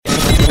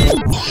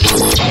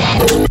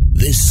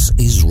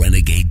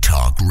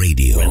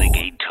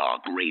Renegade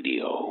Talk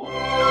Radio.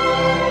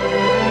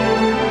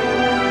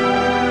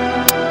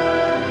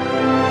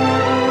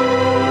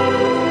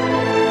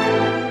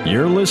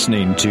 You're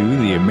listening to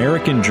The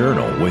American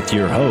Journal with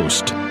your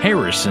host,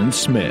 Harrison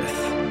Smith.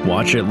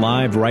 Watch it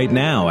live right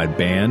now at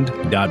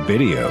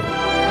band.video.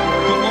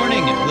 Good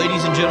morning,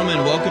 ladies and gentlemen.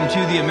 Welcome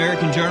to The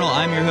American Journal.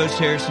 I'm your host,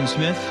 Harrison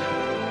Smith.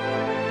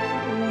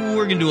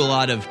 We're going to do a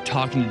lot of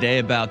talking today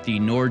about the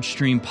Nord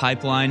Stream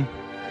pipeline.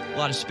 A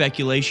lot of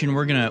speculation.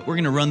 We're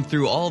gonna run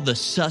through all the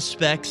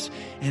suspects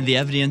and the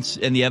evidence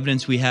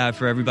we have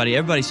for everybody.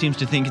 Everybody seems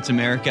to think it's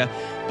America,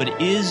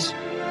 but is the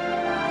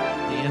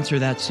answer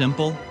that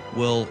simple?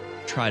 We'll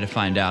try to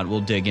find out.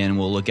 We'll dig in.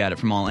 We'll look at it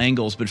from all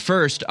angles. But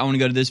first, I want to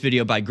go to this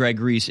video by Greg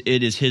Reese.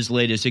 It is his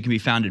latest. It can be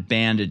found at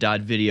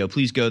band.video.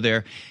 Please go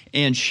there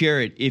and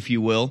share it, if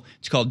you will.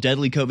 It's called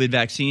Deadly COVID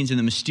Vaccines and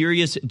the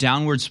Mysterious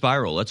Downward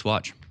Spiral. Let's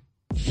watch.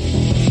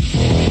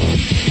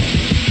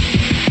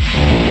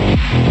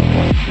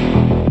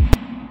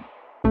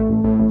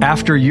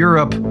 After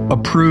Europe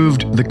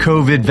approved the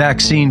COVID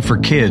vaccine for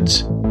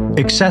kids,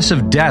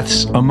 excessive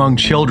deaths among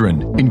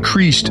children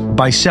increased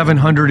by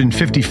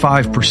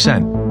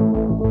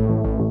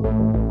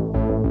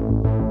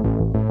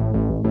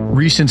 755%.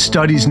 Recent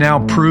studies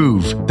now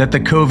prove that the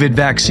COVID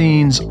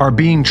vaccines are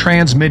being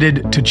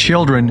transmitted to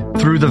children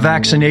through the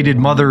vaccinated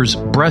mother's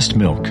breast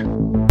milk.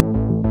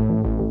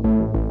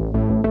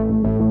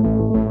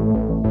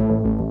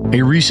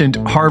 A recent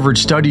Harvard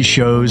study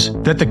shows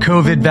that the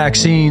COVID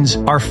vaccines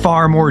are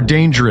far more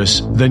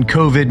dangerous than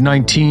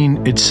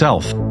COVID-19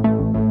 itself.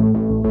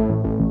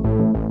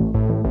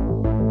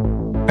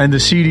 And the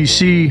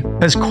CDC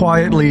has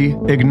quietly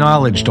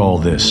acknowledged all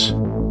this.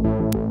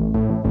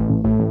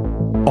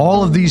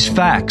 All of these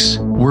facts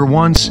were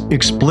once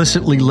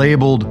explicitly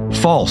labeled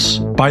false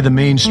by the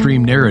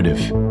mainstream narrative.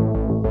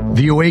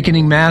 The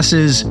awakening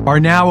masses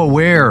are now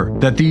aware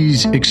that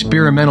these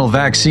experimental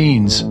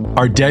vaccines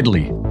are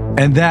deadly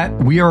and that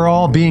we are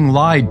all being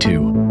lied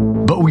to.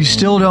 But we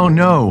still don't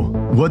know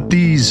what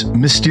these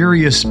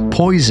mysterious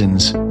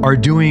poisons are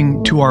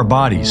doing to our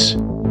bodies.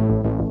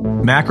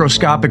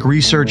 Macroscopic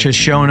research has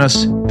shown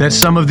us that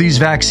some of these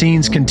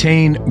vaccines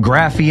contain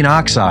graphene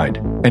oxide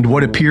and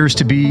what appears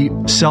to be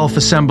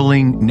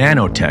self-assembling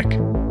nanotech.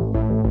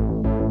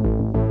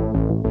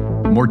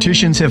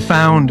 Morticians have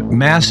found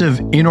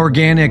massive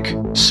inorganic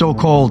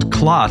so-called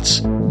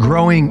clots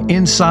growing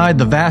inside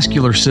the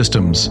vascular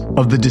systems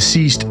of the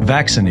deceased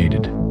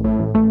vaccinated.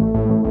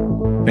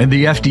 And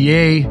the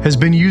FDA has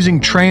been using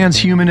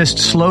transhumanist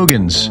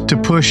slogans to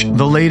push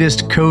the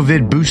latest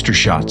COVID booster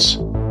shots.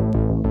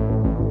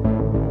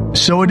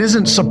 So it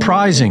isn't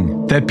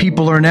surprising that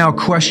people are now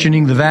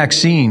questioning the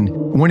vaccine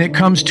when it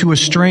comes to a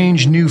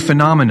strange new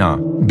phenomena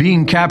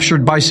being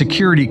captured by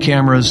security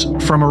cameras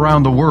from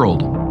around the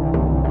world.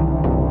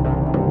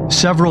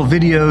 Several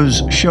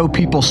videos show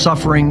people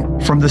suffering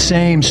from the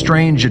same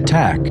strange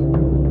attack.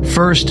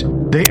 First,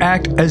 they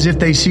act as if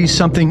they see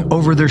something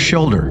over their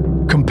shoulder,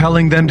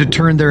 compelling them to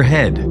turn their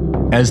head.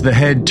 As the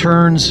head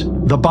turns,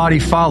 the body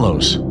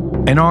follows.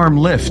 An arm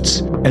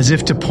lifts as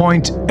if to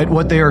point at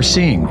what they are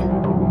seeing.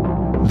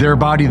 Their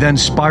body then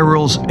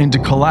spirals into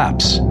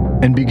collapse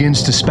and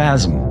begins to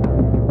spasm.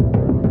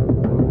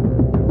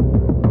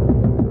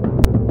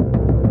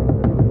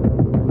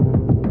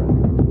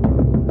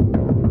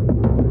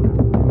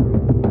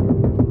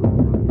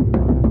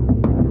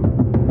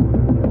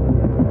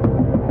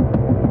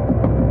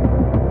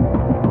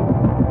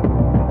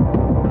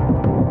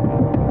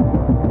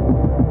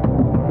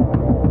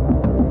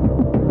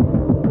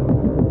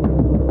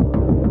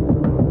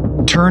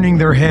 Turning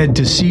their head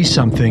to see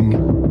something,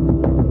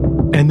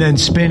 and then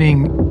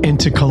spinning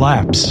into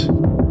collapse.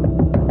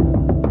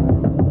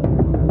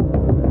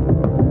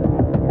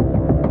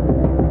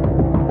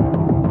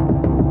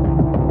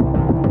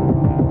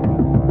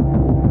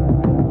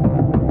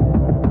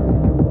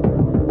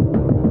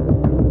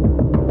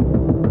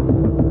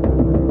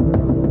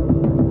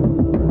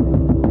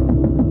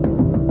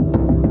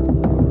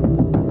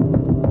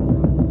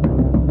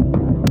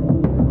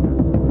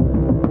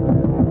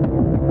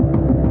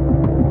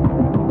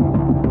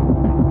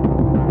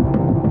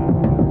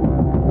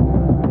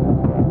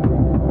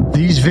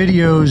 These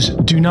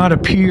videos do not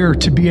appear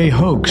to be a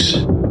hoax.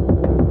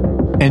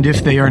 And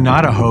if they are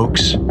not a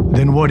hoax,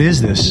 then what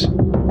is this?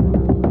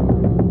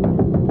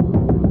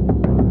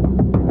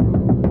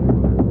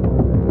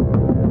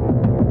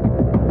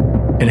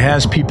 It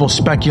has people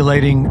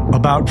speculating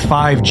about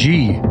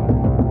 5G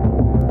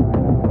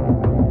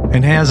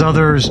and has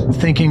others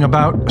thinking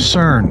about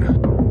CERN.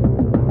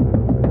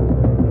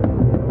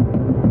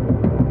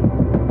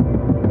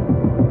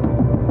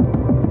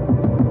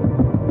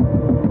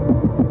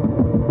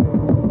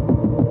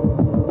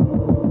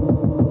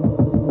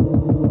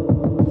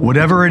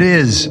 Whatever it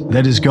is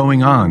that is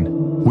going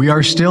on, we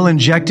are still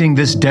injecting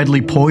this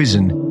deadly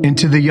poison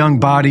into the young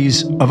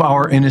bodies of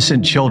our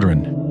innocent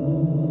children.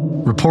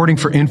 Reporting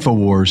for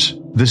InfoWars,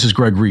 this is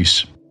Greg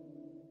Reese.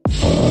 Good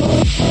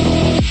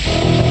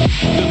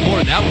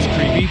Lord, that was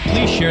creepy.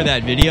 Please share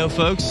that video,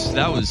 folks.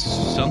 That was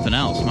something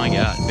else. My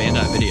God,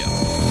 Band.video.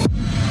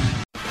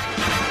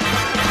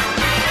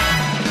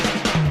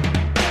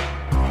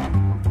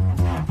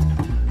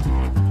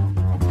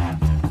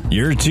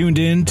 You're tuned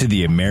in to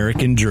the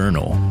American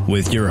Journal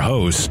with your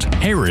host,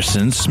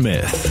 Harrison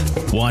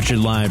Smith. Watch it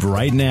live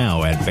right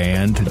now at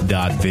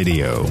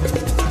band.video. I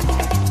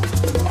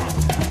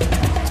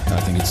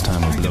think it's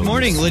time to blow. Good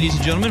morning, ladies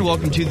and gentlemen.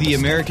 Welcome to the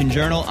American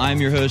Journal. I'm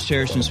your host,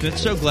 Harrison Smith.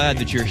 So glad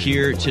that you're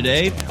here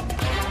today.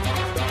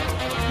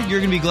 I think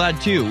you're going to be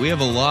glad, too. We have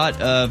a lot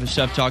of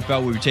stuff to talk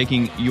about. We're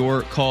taking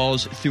your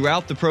calls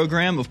throughout the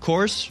program, of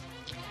course.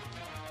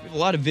 We have a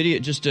lot of video,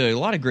 just a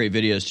lot of great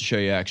videos to show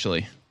you,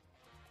 actually.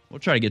 We'll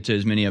try to get to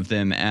as many of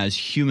them as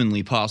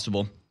humanly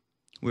possible.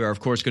 We are, of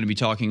course, going to be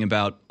talking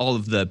about all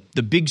of the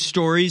big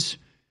stories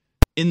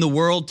in the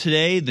world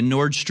today. The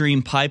Nord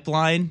Stream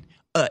pipeline.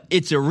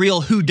 It's a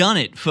real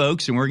whodunit,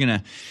 folks, and we're going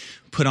to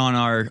put on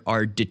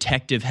our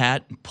detective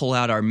hat, pull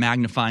out our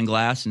magnifying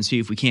glass, and see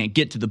if we can't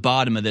get to the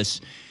bottom of this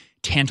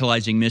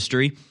tantalizing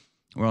mystery.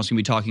 We're also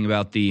going to be talking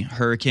about the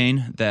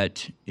hurricane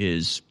that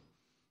is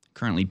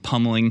currently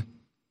pummeling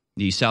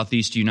the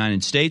southeast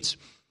United States.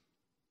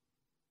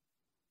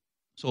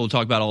 So we'll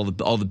talk about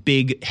all the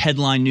big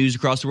headline news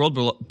across the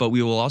world, but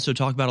we will also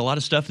talk about a lot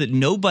of stuff that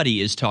nobody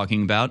is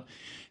talking about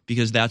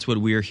because that's what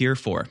we're here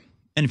for.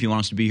 And if you want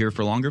us to be here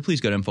for longer, please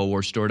go to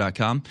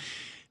InfoWarsStore.com. And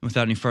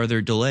without any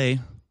further delay,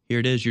 here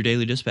it is, your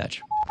Daily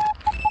Dispatch.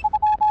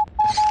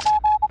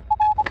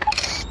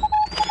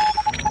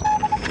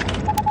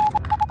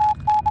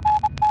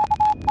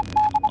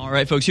 All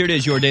right, folks, here it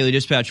is, your Daily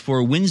Dispatch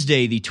for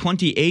Wednesday, the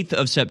 28th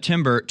of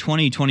September,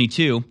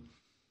 2022.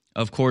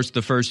 Of course,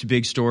 the first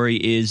big story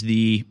is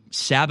the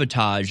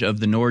sabotage of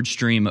the Nord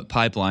Stream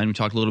pipeline. We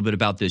talked a little bit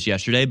about this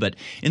yesterday, but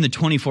in the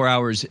 24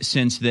 hours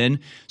since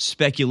then,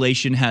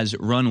 speculation has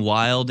run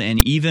wild,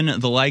 and even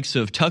the likes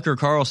of Tucker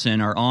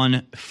Carlson are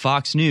on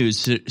Fox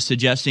News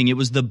suggesting it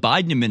was the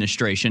Biden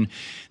administration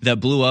that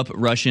blew up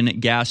Russian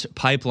gas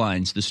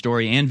pipelines. The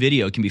story and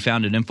video can be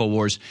found at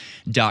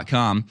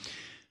Infowars.com.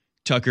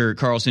 Tucker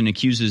Carlson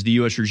accuses the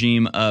U.S.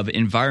 regime of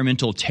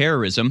environmental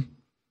terrorism.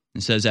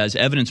 It says, as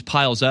evidence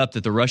piles up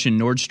that the Russian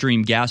Nord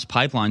Stream gas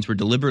pipelines were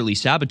deliberately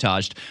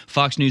sabotaged,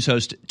 Fox News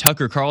host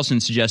Tucker Carlson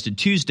suggested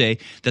Tuesday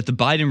that the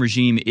Biden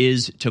regime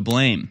is to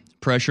blame.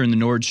 Pressure in the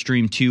Nord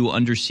Stream 2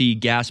 undersea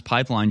gas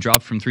pipeline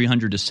dropped from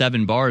 300 to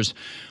 7 bars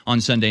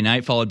on Sunday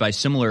night, followed by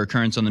similar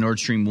occurrence on the Nord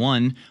Stream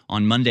 1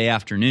 on Monday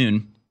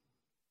afternoon.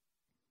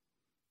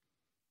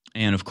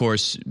 And, of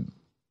course,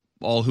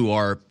 all who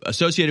are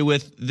associated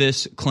with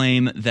this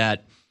claim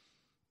that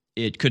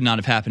it could not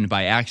have happened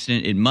by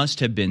accident. It must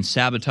have been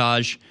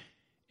sabotage.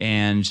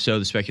 And so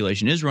the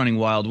speculation is running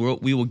wild.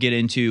 We will get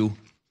into,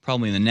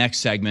 probably in the next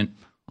segment,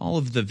 all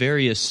of the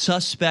various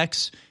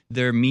suspects,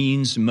 their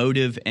means,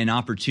 motive, and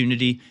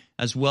opportunity,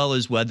 as well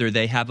as whether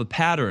they have a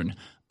pattern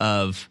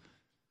of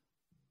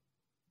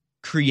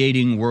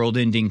creating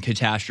world-ending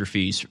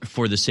catastrophes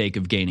for the sake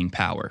of gaining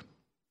power.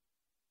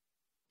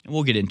 And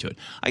we'll get into it.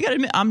 I got to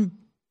admit,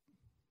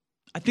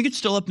 I think it's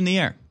still up in the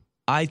air.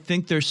 I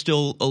think there's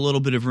still a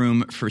little bit of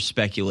room for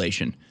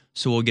speculation.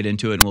 So we'll get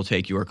into it and we'll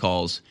take your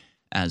calls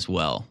as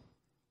well.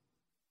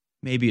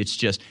 Maybe it's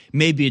just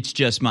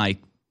my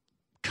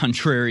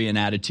contrarian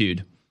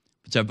attitude.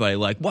 It's everybody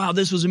like, wow,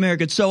 this was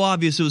America. It's so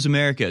obvious it was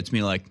America. It's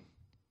me like,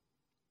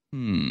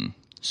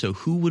 so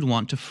who would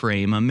want to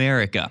frame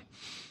America?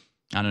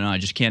 I don't know. I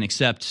just can't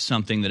accept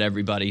something that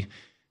everybody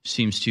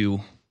seems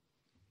to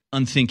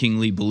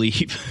unthinkingly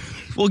believe.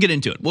 We'll get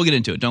into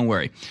it. Don't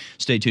worry.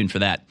 Stay tuned for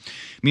that.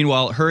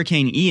 Meanwhile,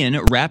 Hurricane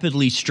Ian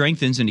rapidly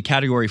strengthens into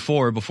Category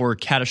 4 before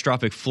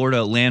catastrophic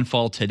Florida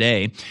landfall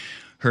today.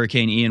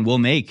 Hurricane Ian will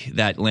make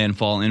that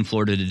landfall in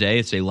Florida today.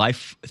 It's a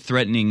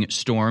life-threatening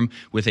storm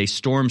with a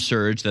storm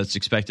surge that's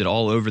expected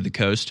all over the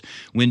coast.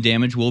 Wind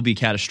damage will be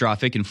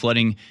catastrophic, and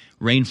flooding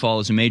rainfall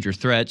is a major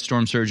threat.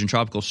 Storm surge and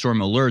tropical storm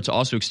alerts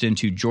also extend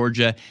to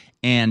Georgia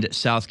and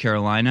South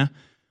Carolina.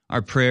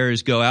 Our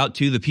prayers go out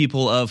to the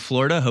people of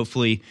Florida.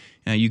 Hopefully,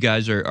 you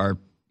guys are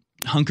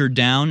hunkered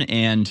down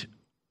and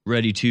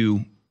ready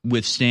to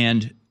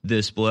withstand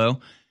this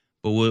blow.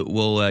 But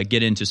we'll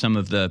get into some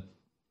of the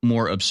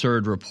more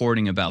absurd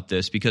reporting about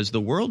this because the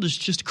world is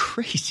just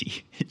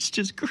crazy. It's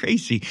just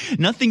crazy.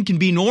 Nothing can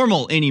be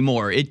normal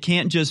anymore. It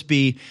can't just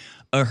be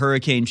a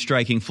hurricane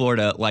striking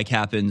Florida like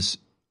happens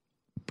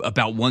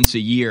about once a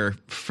year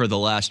for the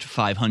last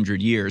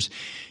 500 years.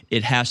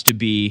 It has to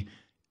be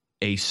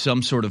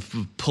some sort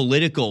of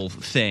political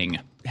thing.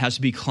 It has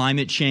to be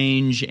climate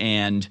change,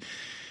 and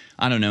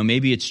I don't know,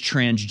 maybe it's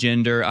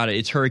transgender.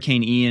 It's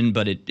Hurricane Ian,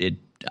 but it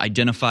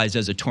identifies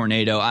as a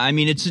tornado. I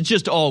mean, it's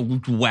just all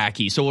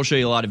wacky. So we'll show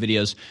you a lot of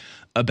videos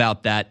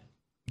about that.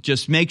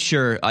 Just make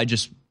sure,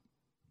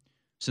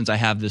 since I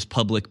have this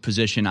public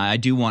position, I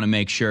do want to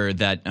make sure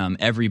that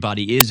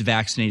everybody is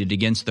vaccinated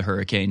against the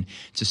hurricane.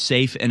 It's a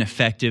safe and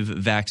effective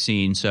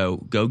vaccine. So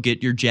go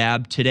get your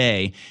jab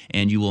today,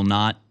 and you will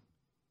not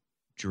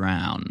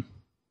drown.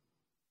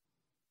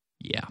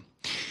 Yeah.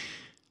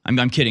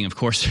 I'm kidding, of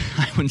course.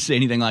 I wouldn't say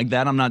anything like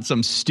that. I'm not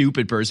some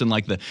stupid person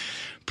like the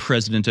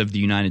President of the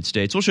United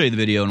States. We'll show you the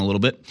video in a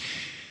little bit.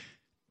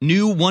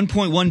 New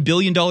 $1.1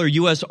 billion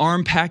U.S.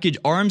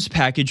 arms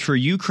package for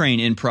Ukraine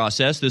in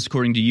process. This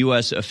according to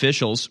U.S.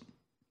 officials.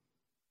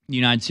 The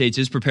United States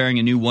is preparing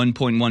a new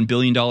 $1.1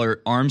 billion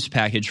arms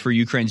package for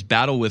Ukraine's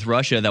battle with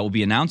Russia that will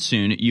be announced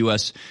soon,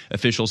 U.S.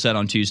 officials said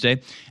on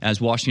Tuesday, as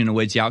Washington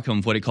awaits the outcome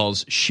of what it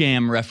calls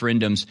sham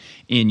referendums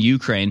in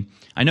Ukraine.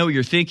 I know what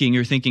you're thinking.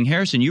 You're thinking,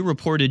 Harrison, you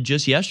reported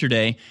just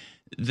yesterday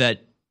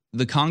that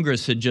the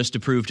Congress had just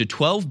approved a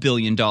 $12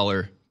 billion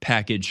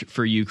package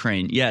for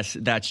Ukraine. Yes,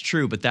 that's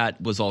true, but that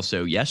was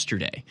also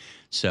yesterday.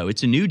 So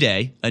it's a new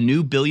day, a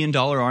new $1 billion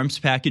arms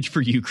package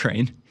for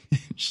Ukraine.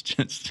 It's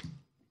just...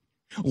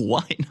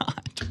 why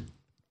not?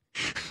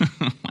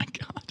 Oh, my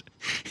God.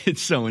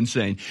 It's so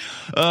insane.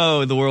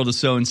 Oh, the world is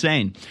so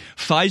insane.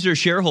 Pfizer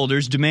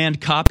shareholders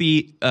demand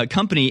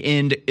company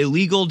end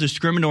illegal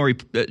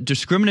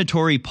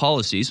discriminatory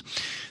policies.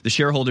 The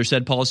shareholder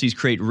said policies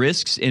create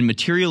risks and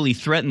materially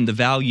threaten the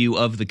value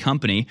of the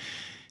company.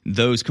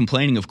 Those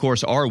complaining, of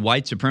course, are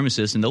white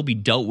supremacists, and they'll be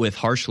dealt with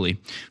harshly.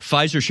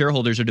 Pfizer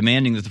shareholders are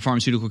demanding that the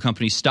pharmaceutical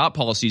company stop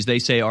policies they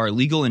say are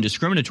illegal and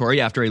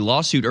discriminatory after a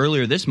lawsuit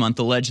earlier this month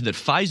alleged that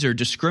Pfizer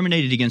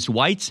discriminated against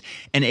whites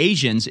and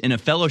Asians in a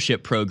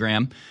fellowship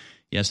program.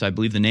 Yes, I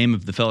believe the name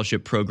of the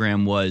fellowship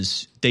program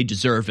was They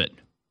Deserve It.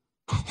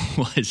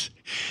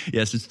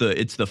 Yes, it's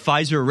the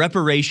Pfizer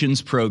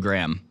Reparations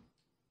Program.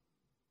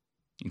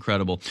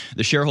 Incredible.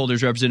 The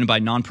shareholders, represented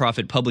by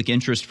nonprofit public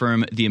interest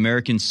firm the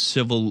American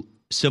Civil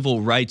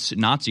Rights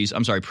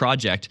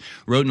Project,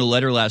 wrote in a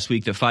letter last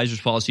week that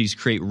Pfizer's policies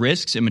create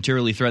risks and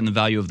materially threaten the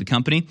value of the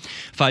company.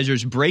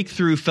 Pfizer's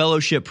Breakthrough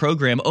Fellowship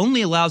Program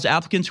only allows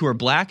applicants who are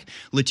Black,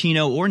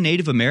 Latino, or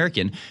Native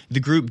American. The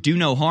group Do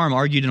No Harm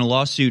argued in a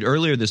lawsuit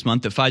earlier this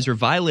month that Pfizer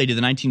violated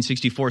the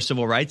 1964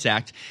 Civil Rights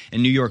Act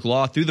and New York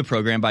law through the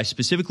program by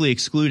specifically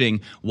excluding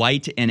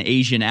white and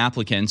Asian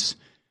applicants.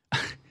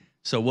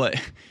 So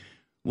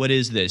what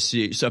is this?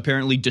 So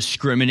apparently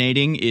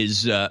discriminating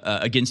is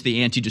against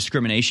the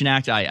Anti-Discrimination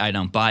Act. I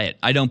don't buy it.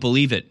 I don't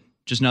believe it.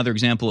 Just another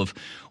example of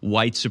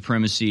white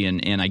supremacy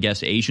and I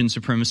guess Asian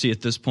supremacy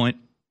at this point.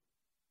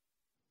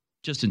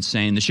 Just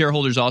insane. The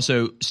shareholders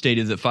also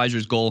stated that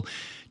Pfizer's goal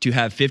to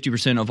have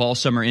 50% of all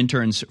summer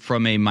interns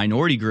from a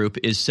minority group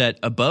is set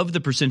above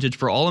the percentage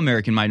for all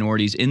American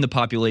minorities in the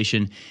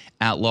population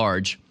at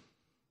large.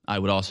 I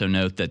would also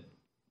note that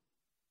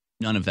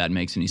none of that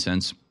makes any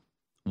sense.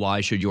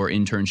 Why should your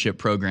internship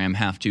program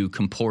have to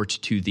comport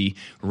to the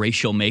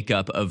racial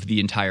makeup of the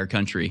entire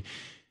country?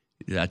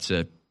 That's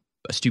a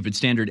stupid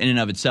standard in and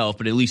of itself,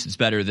 but at least it's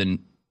better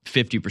than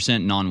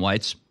 50%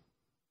 non-whites.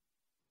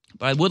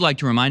 But I would like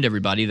to remind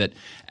everybody that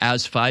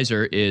as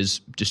Pfizer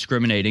is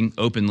discriminating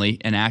openly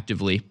and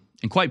actively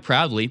and quite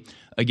proudly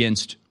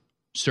against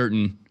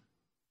certain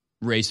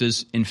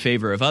races in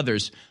favor of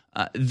others,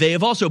 they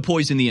have also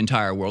poisoned the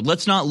entire world.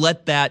 Let's not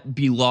let that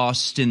be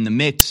lost in the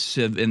mix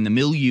in the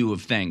milieu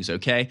of things,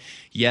 okay?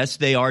 Yes,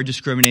 they are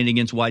discriminating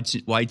against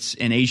whites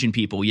and Asian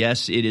people.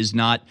 Yes, it is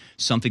not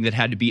something that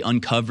had to be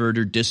uncovered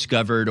or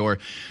discovered or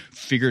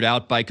figured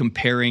out by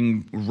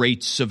comparing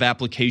rates of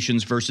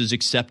applications versus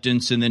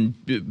acceptance and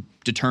then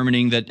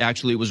determining that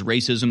actually it was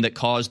racism that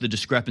caused the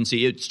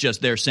discrepancy. It's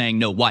just they're saying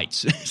no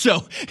whites.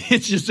 So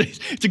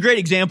it's a great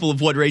example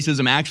of what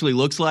racism actually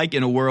looks like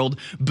in a world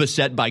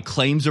beset by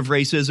claims of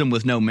racism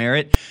with no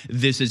merit.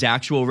 This is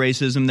actual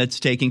racism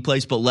that's taking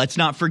place. But let's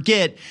not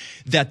forget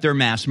that they're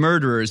mass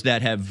murderers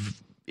that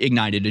have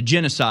ignited a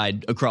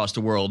genocide across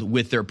the world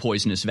with their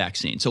poisonous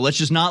vaccine. So let's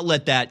just not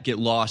let that get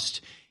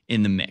lost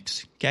in the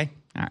mix. Okay?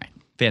 All right.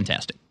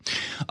 Fantastic.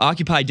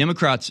 Occupy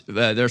Democrats,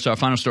 there's our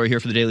final story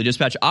here for the Daily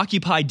Dispatch.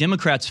 Occupy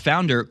Democrats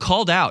founder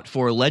called out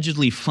for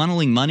allegedly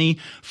funneling money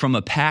from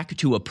a PAC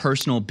to a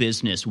personal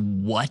business.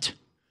 What?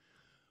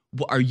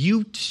 Are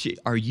you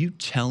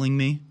telling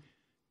me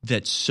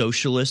that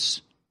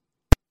socialists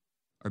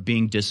are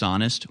being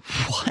dishonest?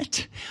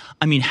 What?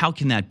 I mean, how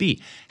can that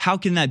be? How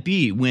can that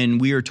be when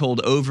we are told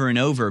over and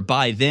over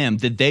by them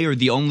that they are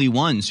the only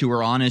ones who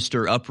are honest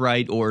or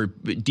upright or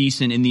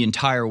decent in the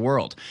entire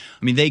world?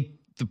 I mean,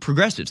 the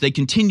progressives, they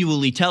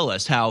continually tell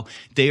us how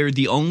they are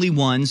the only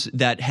ones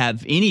that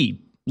have any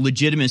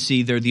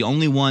legitimacy. They're the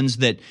only ones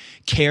that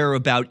care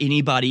about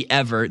anybody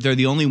ever. They're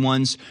the only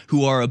ones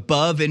who are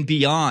above and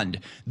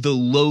beyond the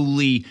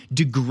lowly,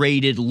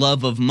 degraded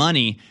love of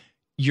money.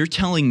 You're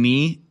telling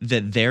me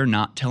that they're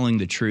not telling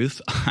the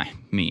truth? I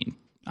mean,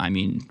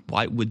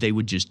 why would they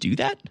just do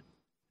that?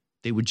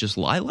 They would just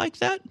lie like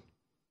that?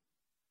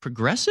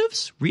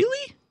 Progressives?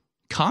 Really?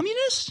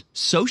 Communists?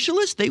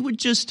 Socialists? They would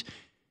just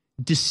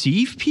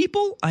deceive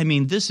people? I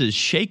mean, this is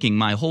shaking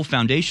my whole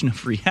foundation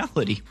of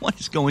reality. What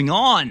is going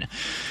on?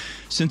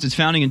 Since its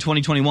founding in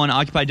 2021,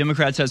 Occupy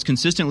Democrats has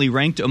consistently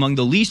ranked among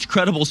the least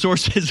credible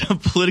sources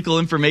of political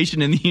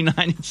information in the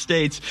United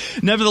States.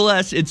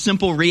 Nevertheless, its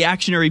simple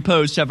reactionary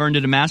posts have earned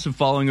it a massive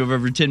following of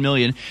over 10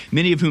 million,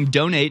 many of whom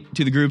donate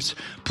to the group's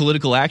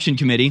Political Action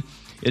Committee.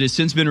 It has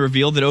since been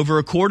revealed that over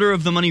a quarter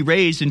of the money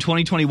raised in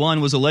 2021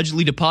 was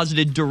allegedly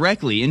deposited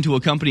directly into a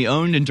company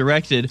owned and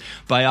directed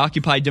by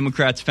Occupy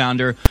Democrats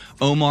founder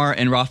Omar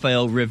and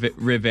Rafael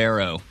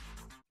Rivero.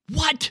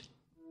 What?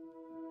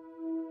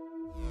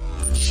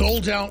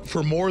 Sold out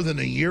for more than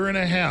a year and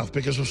a half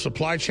because of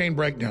supply chain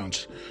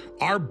breakdowns.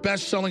 Our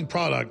best-selling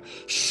product,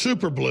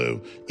 Super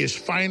Blue, is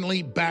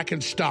finally back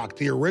in stock.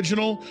 The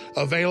original,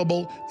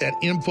 available at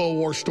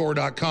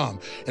InfoWarsStore.com.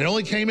 And it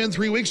only came in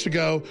 3 weeks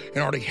ago, and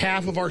already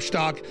half of our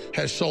stock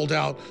has sold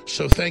out.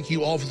 So thank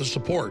you all for the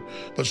support.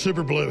 But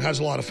Super Blue has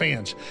a lot of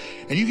fans.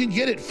 And you can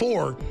get it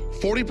for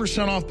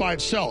 40% off by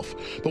itself.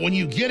 But when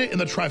you get it in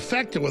the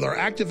trifecta with our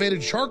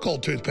activated charcoal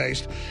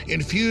toothpaste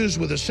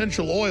infused with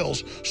essential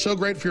oils, so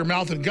great for your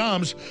mouth and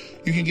gums,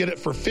 you can get it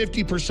for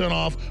 50%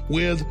 off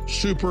with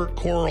Super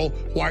Coral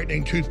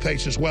Whitening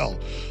Toothpaste as well.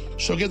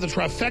 So get the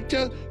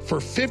trifecta for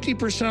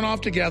 50%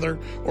 off together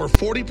or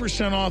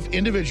 40% off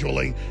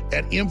individually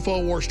at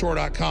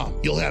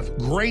InfoWarsStore.com. You'll have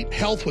great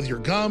health with your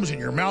gums and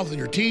your mouth and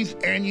your teeth,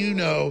 and you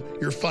know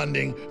you're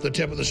funding the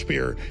tip of the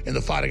spear in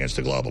the fight against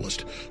the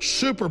globalist.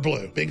 Super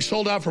Blue, being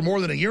sold out for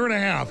more than a year and a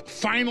half,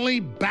 finally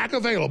back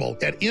available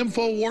at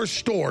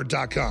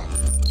InfoWarsStore.com.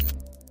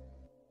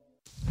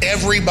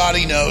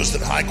 Everybody knows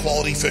that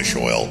high-quality fish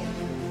oil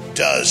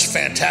does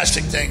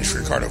fantastic things for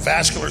your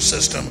cardiovascular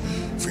system,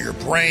 for your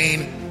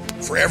brain,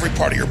 for every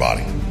part of your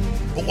body.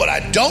 But what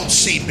I don't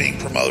see being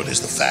promoted is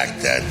the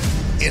fact that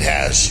it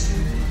has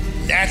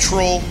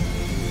natural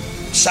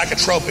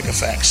psychotropic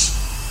effects.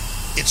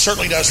 It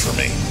certainly does for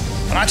me.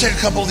 When I take a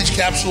couple of these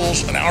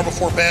capsules an hour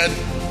before bed,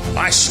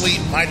 my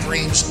sleep, my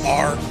dreams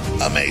are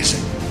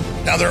amazing.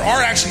 Now, there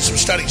are actually some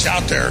studies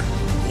out there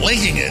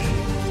linking it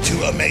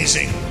to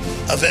amazing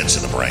events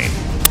in the brain,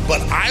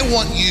 but I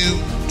want you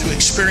to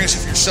experience it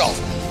for yourself.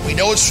 We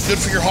know it's good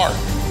for your heart.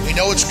 We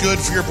know it's good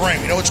for your brain.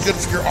 We know it's good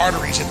for your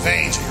arteries and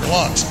veins and your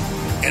lungs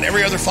and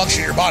every other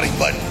function in your body.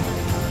 But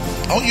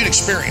I want you to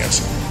experience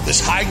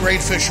this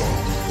high-grade fish oil,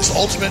 this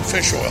ultimate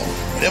fish oil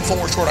at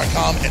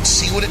InfoWarsStore.com and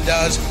see what it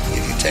does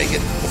if you take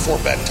it before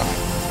bedtime.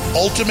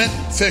 Ultimate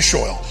fish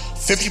oil,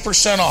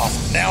 50% off,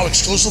 now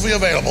exclusively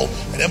available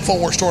at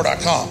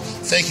InfoWarsStore.com.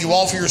 Thank you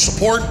all for your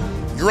support.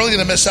 You're really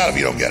going to miss out if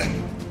you don't get it.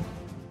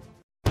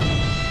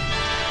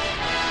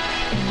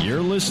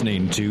 You're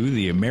listening to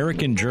The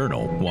American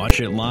Journal. Watch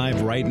it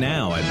live right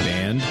now at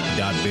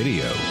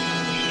band.video.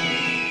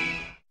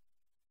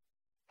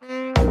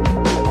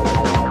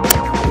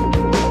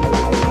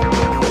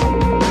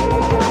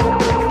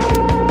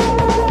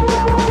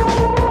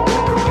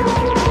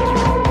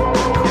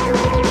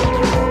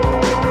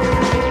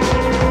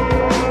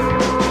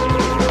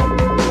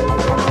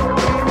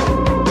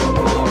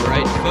 All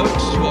right,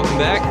 folks, welcome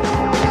back.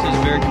 This is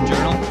American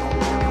Journal.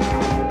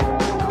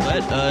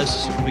 Let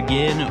us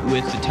begin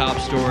with the top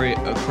story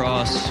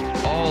across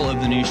all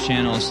of the news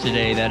channels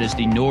today. That is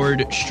the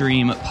Nord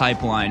Stream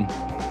pipeline.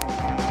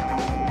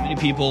 Many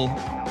people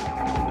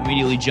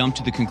immediately jumped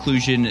to the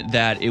conclusion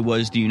that it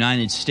was the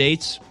United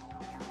States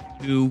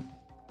who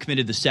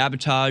committed the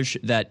sabotage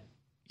that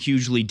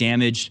hugely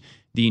damaged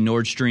the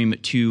Nord Stream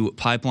 2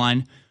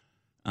 pipeline.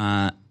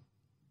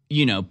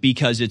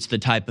 Because it's the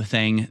type of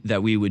thing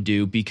that we would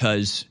do,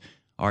 because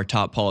our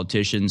top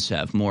politicians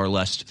have more or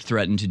less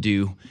threatened to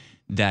do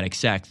that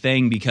exact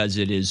thing, because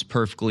it is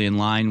perfectly in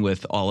line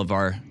with all of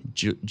our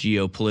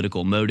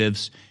geopolitical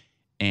motives.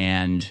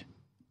 And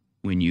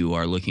when you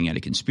are looking at a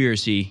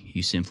conspiracy,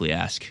 you simply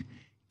ask,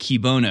 qui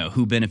bono,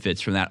 who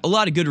benefits from that? A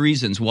lot of good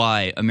reasons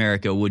why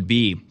America would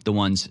be the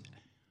ones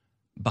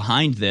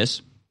behind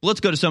this. Let's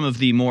go to some of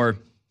the more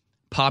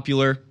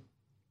popular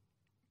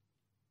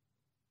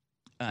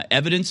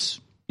evidence,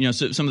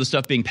 so some of the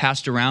stuff being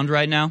passed around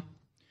right now.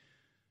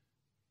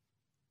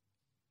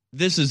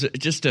 This is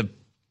just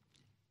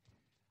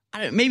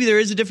maybe there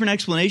is a different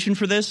explanation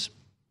for this,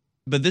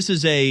 but this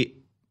is a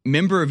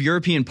member of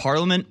European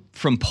Parliament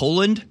from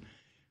Poland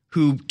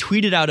who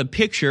tweeted out a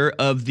picture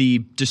of the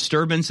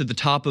disturbance at the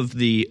top of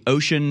the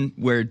ocean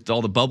where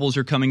all the bubbles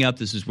are coming up.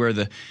 This is where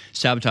the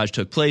sabotage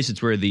took place.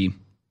 It's where the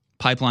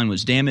pipeline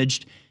was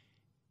damaged.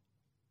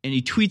 And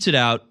he tweets it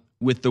out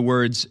with the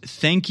words,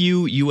 "Thank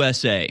you,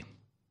 USA."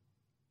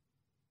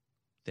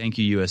 Thank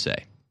you,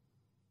 USA.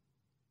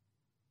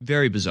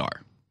 Very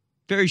bizarre.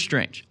 Very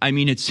strange. I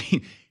mean, it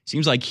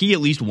seems like he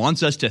at least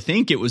wants us to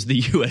think it was the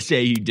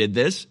USA who did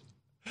this.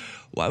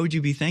 Why would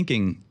you be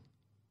thanking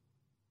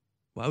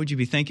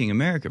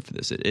America for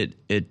this?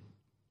 It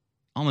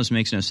almost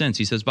makes no sense.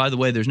 He says, by the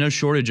way, there's no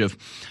shortage of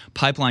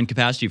pipeline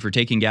capacity for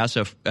taking gas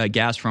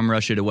from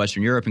Russia to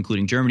Western Europe,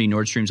 including Germany.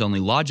 Nord Stream's only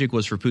logic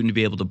was for Putin to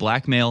be able to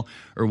blackmail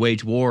or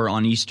wage war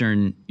on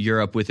Eastern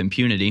Europe with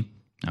impunity.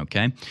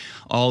 Okay.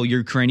 All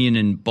Ukrainian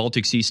and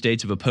Baltic Sea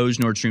states have opposed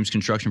Nord Stream's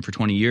construction for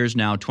 20 years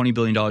now. $20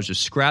 billion of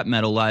scrap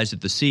metal lies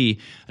at the sea,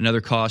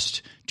 another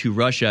cost to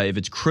Russia of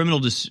its criminal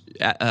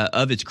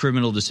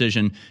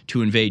decision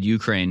to invade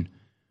Ukraine.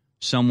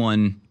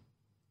 Someone,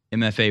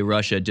 MFA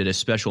Russia, did a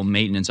special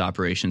maintenance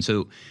operation.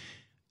 So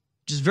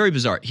just very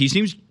bizarre. He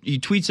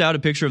tweets out a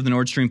picture of the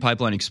Nord Stream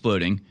pipeline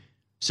exploding,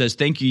 says,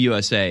 "Thank you,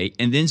 USA,"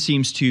 and then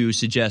seems to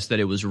suggest that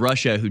it was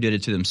Russia who did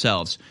it to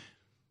themselves.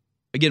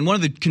 Again, one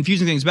of the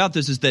confusing things about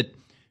this is that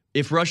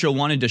if Russia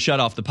wanted to shut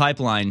off the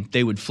pipeline,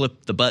 they would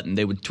flip the button.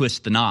 They would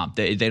twist the knob.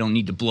 They don't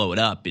need to blow it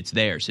up. It's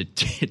theirs.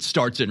 It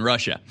starts in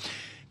Russia.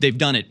 They've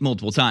done it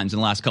multiple times in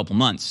the last couple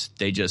months.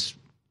 They just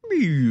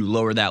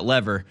lower that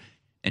lever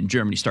and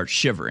Germany starts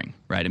shivering,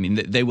 right? I mean,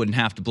 they wouldn't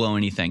have to blow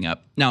anything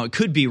up. Now, it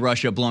could be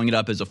Russia blowing it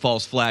up as a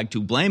false flag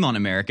to blame on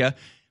America,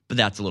 but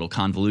that's a little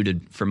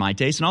convoluted for my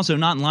taste, and also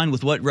not in line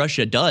with what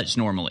Russia does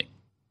normally.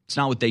 It's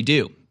not what they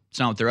do. It's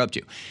not what they're up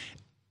to.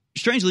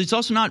 Strangely, it's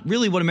also not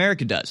really what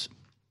America does.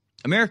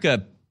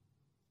 America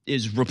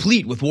is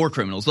replete with war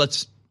criminals.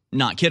 Let's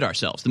not kid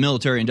ourselves. The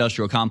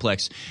military-industrial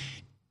complex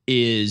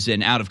is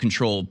an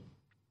out-of-control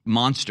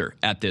monster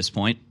at this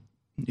point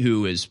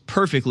who is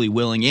perfectly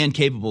willing and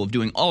capable of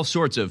doing all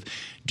sorts of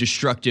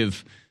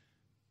destructive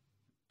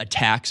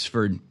attacks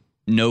for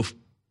no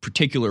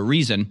particular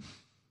reason.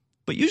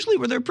 But usually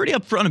they're pretty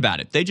upfront about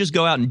it. They just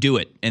go out and do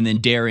it and then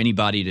dare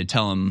anybody to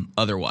tell them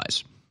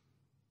otherwise.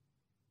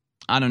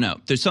 I don't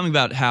know. There's something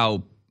about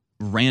how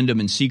random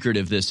and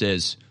secretive this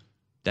is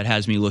that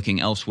has me looking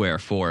elsewhere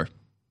for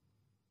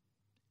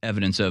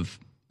evidence of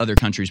other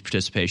countries'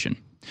 participation.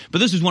 But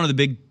this is one of the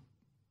big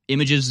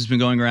images that's been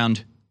going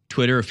around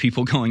Twitter of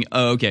people going,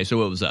 oh, okay,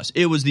 so it was us.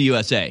 It was the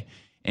USA.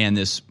 And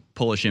this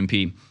Polish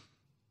MP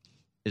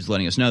is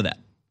letting us know that.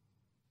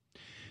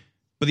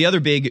 But the other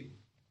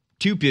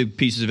two big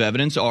pieces of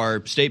evidence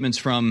are statements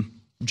from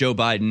Joe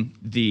Biden,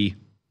 the,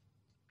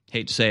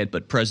 hate to say it,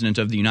 but President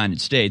of the United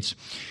States,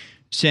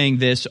 saying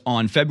this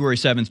on February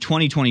 7th,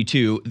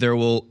 2022, there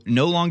will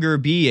no longer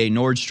be a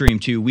Nord Stream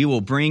 2. We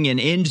will bring an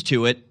end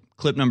to it.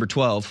 Clip number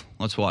 12.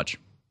 Let's watch.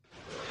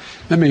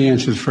 Let me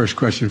answer the first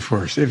question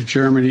first. If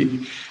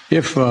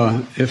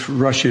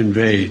Russia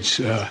invades,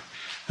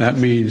 that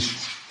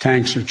means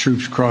tanks or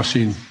troops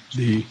crossing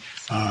the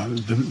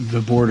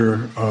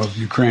border of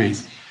Ukraine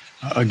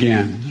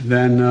again.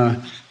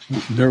 Then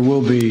there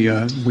will be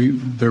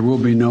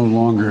no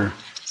longer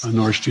a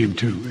Nord Stream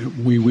 2.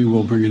 We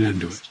will bring an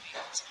end to it.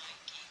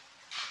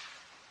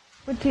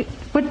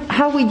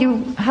 How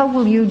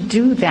will you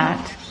do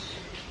that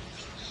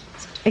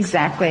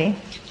exactly?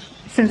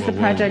 Since the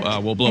project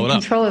we'll blow it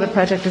up. Control of the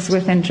project is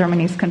within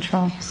Germany's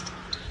control.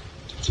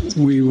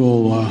 We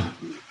will.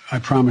 I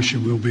promise you,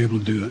 we'll be able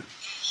to do it.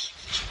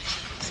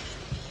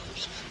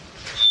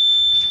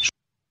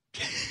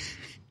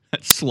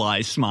 That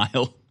sly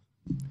smile.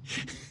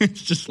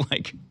 It's just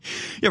like,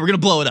 yeah, we're gonna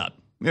blow it up.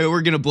 Yeah,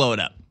 we're gonna blow it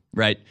up,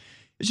 right?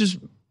 It's just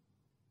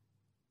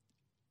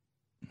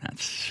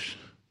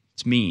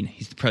it's mean.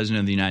 He's the president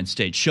of the United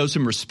States. Show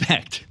some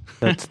respect.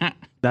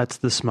 That's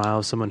the smile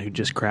of someone who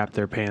just crapped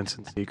their pants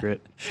in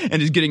secret.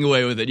 And is getting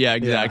away with it. Yeah,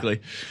 exactly.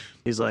 Yeah.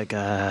 He's like,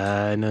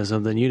 I know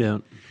something you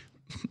don't.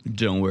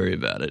 Don't worry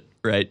about it,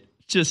 right?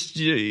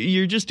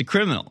 You're just a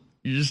criminal.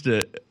 You're just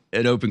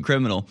an open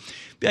criminal.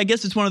 But I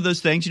guess it's one of those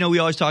things, we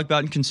always talk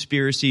about in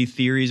conspiracy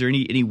theories or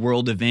any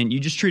world event. You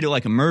just treat it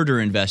like a murder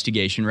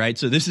investigation, right?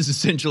 So this is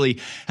essentially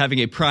having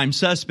a prime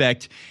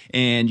suspect,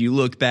 and you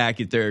look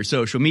back at their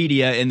social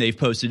media and they've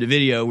posted a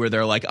video where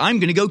they're like, I'm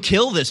going to go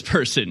kill this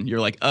person. You're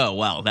like, oh,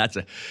 wow,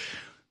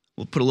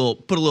 we'll put a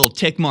little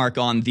tick mark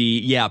on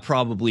the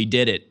probably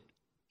did it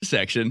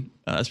section.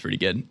 That's pretty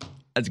good.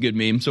 That's a good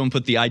meme. Someone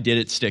put the I did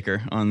it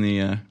sticker on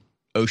the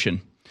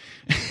ocean.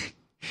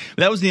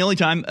 That was the only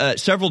time.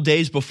 Several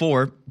days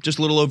before, just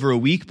a little over a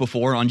week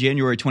before, on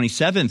January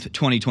 27th,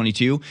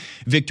 2022,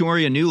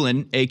 Victoria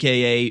Nuland,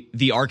 a.k.a.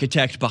 the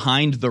architect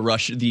behind the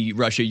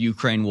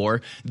Russia-Ukraine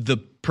war, the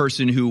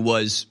person who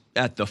was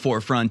at the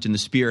forefront and the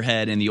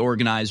spearhead and the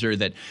organizer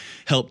that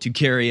helped to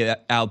carry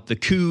out the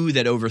coup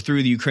that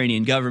overthrew the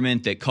Ukrainian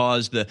government, that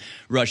caused the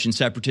Russian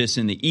separatists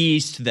in the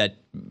east, that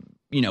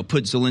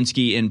put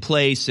Zelensky in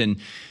place and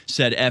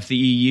said F the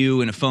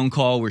EU in a phone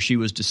call where she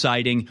was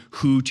deciding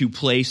who to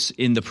place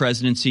in the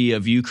presidency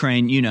of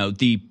Ukraine.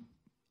 The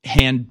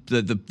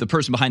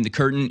person behind the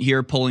curtain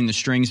here pulling the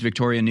strings,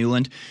 Victoria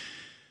Nuland.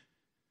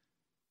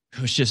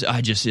 It was just,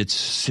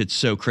 it's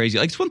so crazy.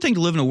 Like, it's one thing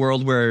to live in a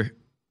world where,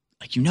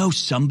 like,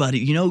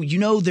 somebody,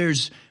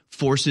 there's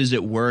forces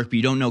at work, but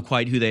you don't know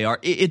quite who they are.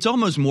 It's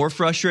almost more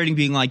frustrating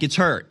being like, it's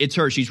her.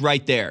 She's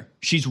right there.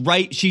 She's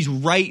right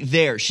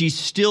there. She's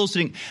still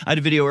sitting. I had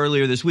a video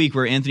earlier this week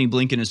where Anthony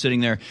Blinken is sitting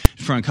there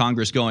in front of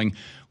Congress going,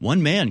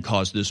 one man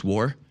caused this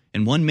war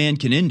and one man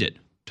can end it,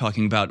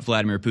 talking about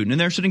Vladimir Putin. And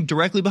there sitting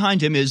directly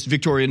behind him is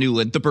Victoria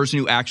Nuland, the person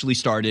who actually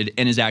started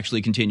and is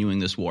actually continuing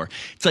this war.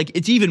 It's like,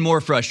 it's even more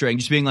frustrating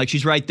just being like,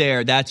 she's right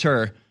there. That's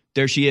her.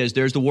 There she is.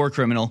 There's the war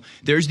criminal.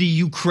 There's the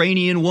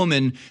Ukrainian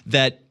woman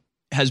that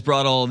has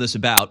brought all of this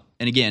about.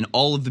 And again,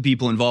 all of the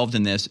people involved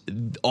in this,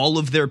 all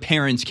of their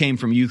parents came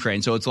from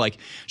Ukraine. So it's like,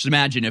 just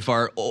imagine if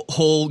our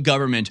whole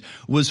government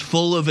was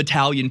full of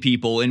Italian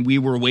people and we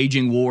were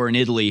waging war in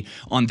Italy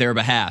on their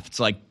behalf. It's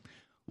like,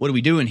 what are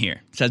we doing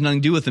here? This has nothing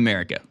to do with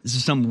America. This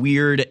is some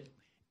weird,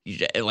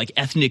 like,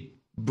 ethnic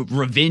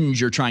revenge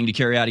you're trying to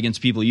carry out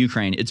against people of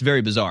Ukraine. It's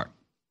very bizarre.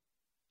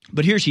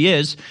 But here she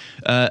is,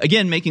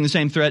 again, making the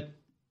same threat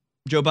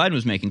Joe Biden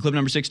was making. Clip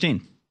number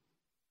 16.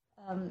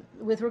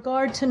 With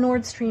regard to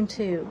Nord Stream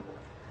 2,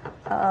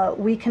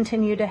 we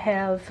continue to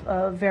have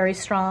very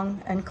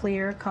strong and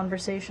clear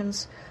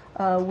conversations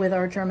with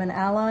our German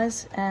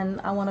allies,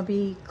 and I want to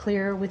be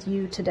clear with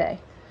you today.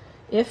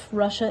 If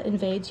Russia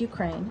invades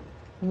Ukraine,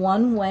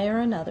 one way or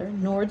another,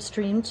 Nord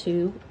Stream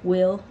 2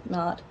 will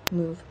not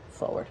move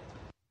forward.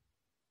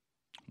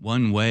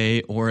 One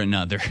way or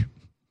another.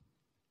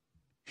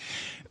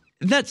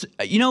 That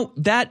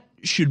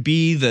should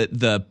be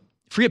the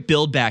forget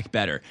Build Back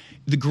Better.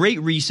 The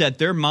Great Reset,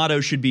 their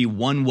motto should be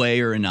one way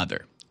or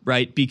another,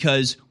 right?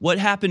 Because what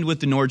happened with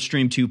the Nord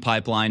Stream 2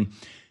 pipeline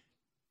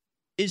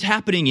is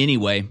happening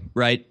anyway,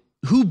 right?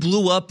 Who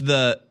blew up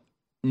the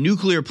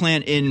nuclear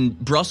plant in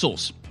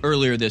Brussels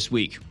earlier this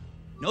week?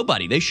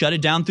 Nobody. They shut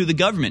it down through the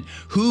government.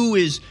 Who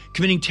is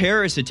committing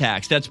terrorist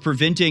attacks that's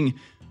preventing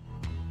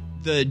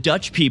the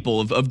Dutch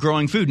people of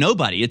growing food?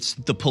 Nobody. It's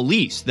the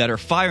police that are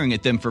firing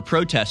at them for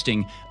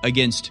protesting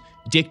against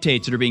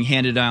dictates that are being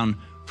handed down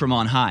from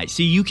on high.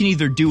 See, you can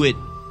either do it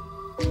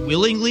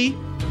willingly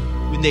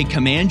when they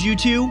command you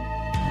to,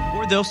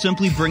 or they'll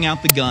simply bring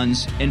out the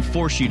guns and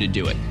force you to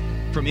do it.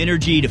 From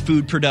energy to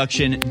food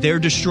production, they're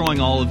destroying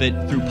all of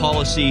it through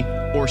policy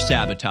or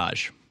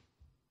sabotage.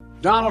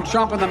 Donald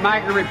Trump and the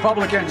MAGA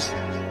Republicans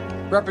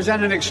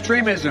represent an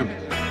extremism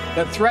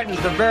that threatens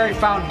the very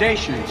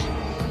foundations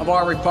of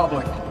our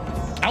republic.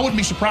 I wouldn't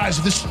be surprised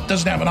if this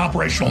doesn't have an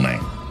operational name.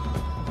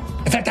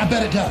 In fact, I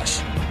bet it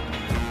does.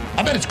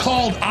 I bet it's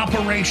called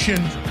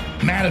Operation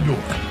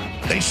Matador.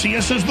 They see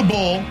us as the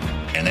bull,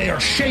 and they are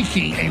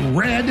shaking a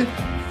red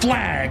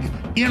flag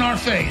in our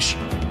face.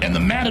 And the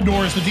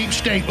Matador is the deep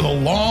state with a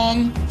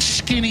long,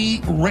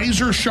 skinny,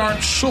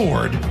 razor-sharp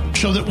sword,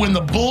 so that when the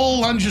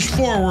bull lunges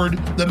forward,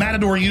 the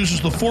Matador uses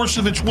the force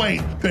of its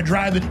weight to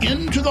drive it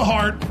into the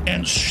heart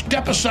and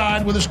step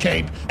aside with his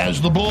cape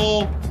as the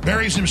bull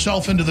buries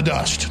himself into the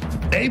dust.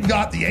 They've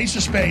got the ace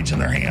of spades in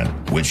their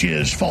hand, which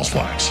is false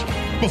flags.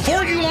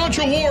 Before you launch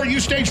a war,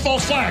 you stage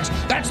false flags.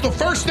 That's the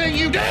first thing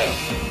you do,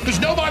 because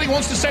nobody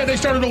wants to say they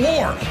started a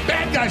war.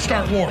 Bad guys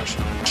start wars.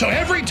 So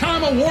every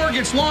time a war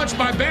gets launched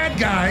by bad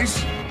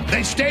guys,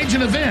 they stage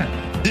an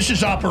event. This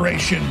is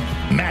Operation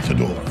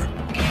Matador.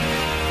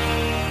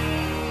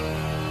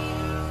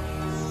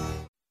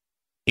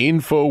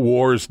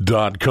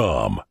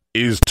 Infowars.com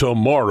is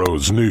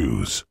tomorrow's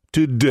news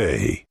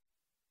today.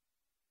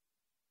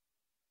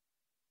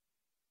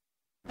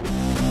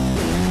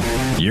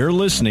 You're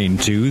listening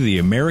to The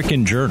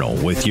American Journal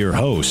with your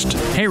host,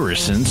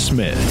 Harrison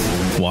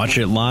Smith. Watch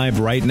it live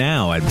right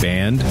now at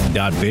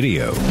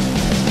band.video.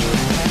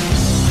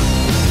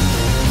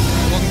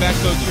 Welcome back,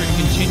 folks. We're going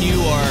to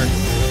continue our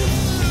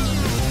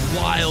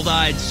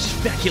wild-eyed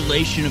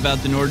speculation about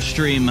the Nord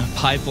Stream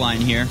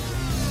pipeline here.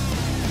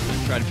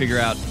 Try to figure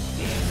out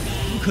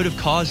who could have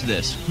caused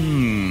this.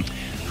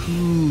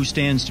 Who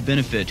stands to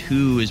benefit?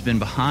 Who has been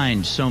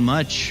behind so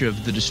much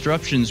of the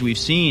disruptions we've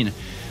seen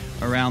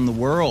around the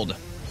world?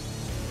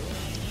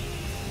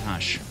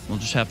 Gosh, we'll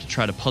just have to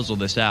try to puzzle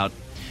this out.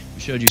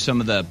 We showed you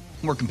some of the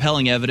more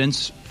compelling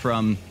evidence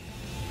from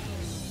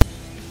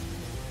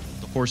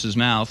the horse's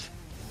mouth.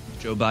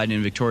 Joe Biden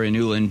and Victoria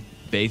Nuland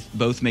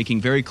both making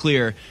very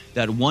clear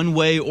that one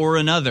way or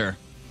another,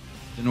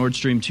 the Nord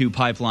Stream 2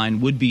 pipeline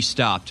would be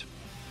stopped.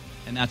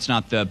 And that's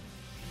not the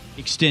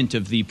extent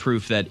of the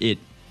proof that it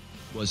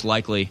was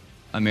likely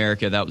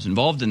America that was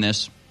involved in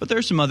this. But there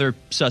are some other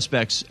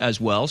suspects as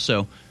well,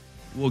 so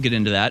we'll get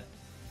into that.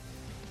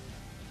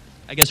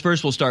 I guess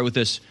first we'll start with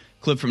this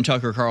clip from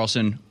Tucker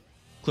Carlson,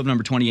 clip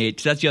number 28,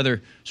 because that's the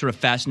other sort of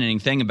fascinating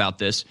thing about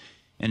this.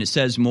 And it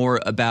says more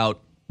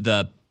about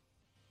the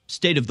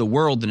state of the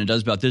world than it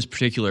does about this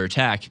particular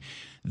attack.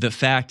 The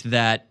fact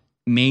that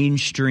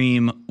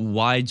mainstream,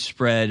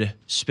 widespread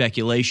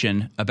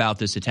speculation about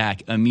this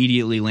attack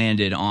immediately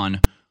landed on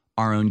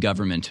our own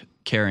government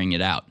carrying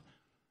it out.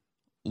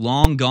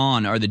 Long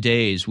gone are the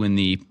days when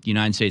the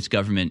United States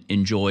government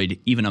enjoyed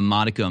even a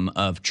modicum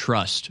of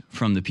trust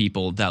from the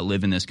people that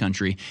live in this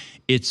country.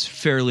 It's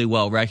fairly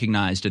well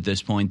recognized at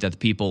this point that the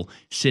people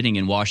sitting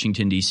in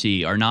Washington,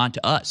 D.C. are not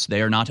us.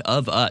 They are not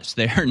of us.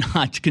 They are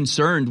not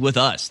concerned with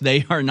us.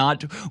 They are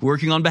not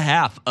working on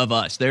behalf of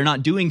us. They're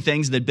not doing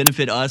things that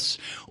benefit us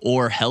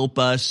or help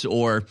us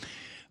or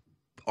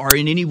are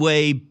in any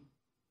way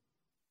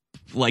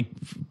like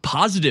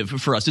positive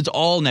for us. It's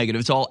all negative.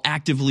 It's all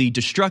actively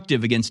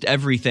destructive against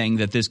everything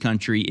that this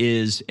country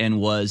is and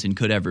was and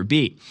could ever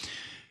be.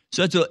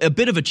 So that's a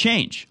bit of a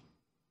change.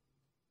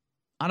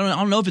 I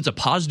don't know if it's a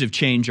positive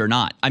change or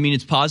not. I mean,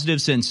 it's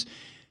positive since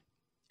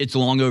it's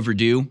long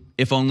overdue.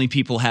 If only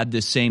people had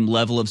this same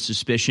level of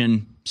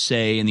suspicion,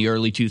 say in the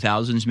early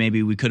 2000s,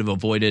 maybe we could have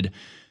avoided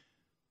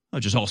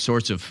just all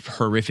sorts of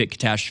horrific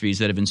catastrophes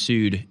that have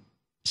ensued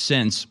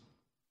since.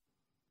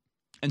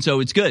 And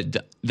so it's good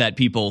that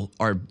people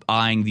are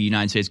eyeing the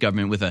United States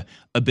government with a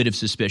bit of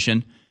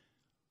suspicion.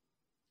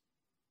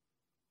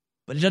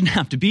 But it doesn't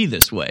have to be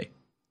this way.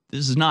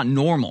 This is not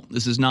normal.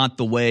 This is not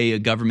the way a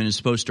government is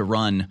supposed to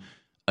run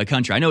a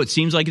country. I know it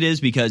seems like it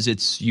is because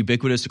it's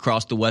ubiquitous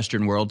across the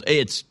Western world.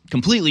 It's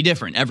completely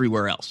different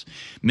everywhere else.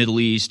 Middle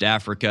East,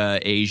 Africa,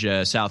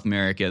 Asia, South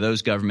America,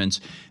 those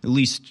governments, at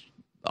least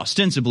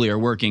ostensibly, are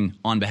working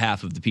on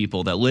behalf of the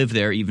people that live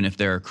there, even if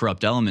there are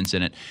corrupt elements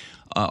in it.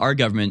 Our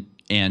government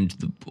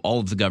and all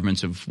of the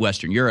governments of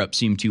Western Europe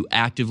seem to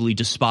actively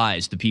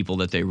despise the people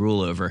that they rule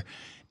over.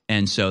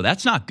 And so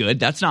that's not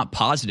good. That's not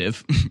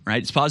positive, right?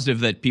 It's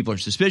positive that people are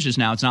suspicious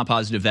now. It's not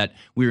positive that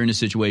we're in a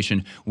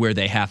situation where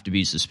they have to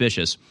be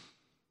suspicious.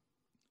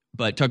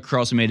 But Tucker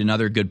Carlson made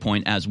another good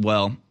point as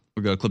well.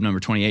 We'll go to clip number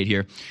 28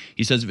 here.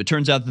 He says, if it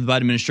turns out that the Biden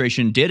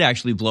administration did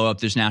actually blow up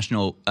this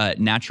national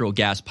natural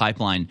gas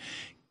pipeline,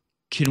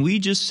 can we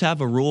just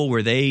have a rule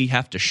where they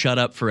have to shut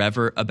up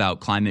forever about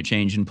climate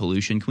change and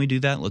pollution? Can we do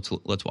that?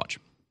 Let's watch.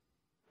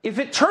 If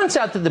it turns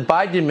out that the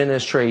Biden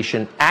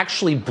administration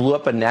actually blew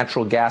up a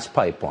natural gas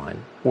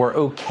pipeline or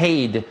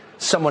okayed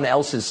someone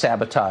else's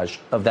sabotage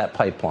of that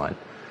pipeline,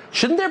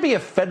 shouldn't there be a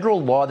federal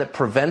law that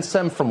prevents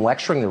them from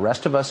lecturing the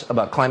rest of us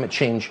about climate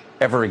change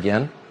ever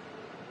again?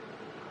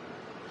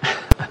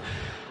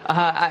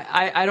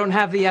 I don't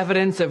have the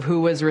evidence of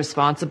who was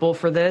responsible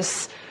for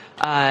this.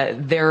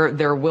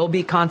 There will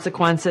be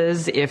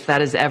consequences if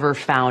that is ever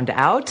found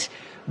out.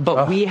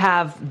 But we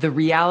have the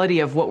reality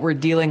of what we're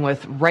dealing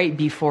with right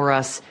before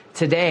us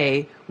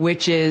today,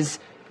 which is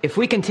if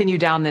we continue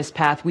down this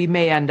path, we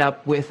may end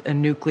up with a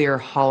nuclear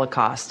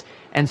holocaust.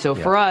 And so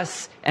for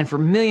us and for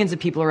millions of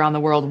people around the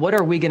world, what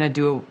are we going to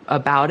do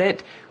about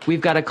it?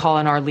 We've got to call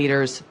on our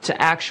leaders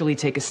to actually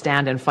take a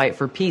stand and fight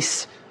for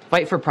peace,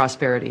 fight for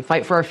prosperity,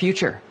 fight for our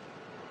future.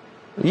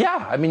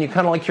 Yeah, I mean, you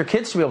kind of like your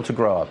kids to be able to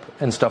grow up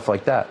and stuff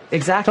like that.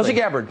 Exactly. Tulsi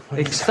Gabbard.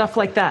 Stuff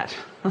like that.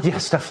 Yeah,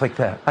 stuff like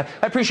that. I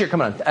appreciate you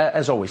coming on,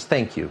 as always.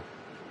 Thank you.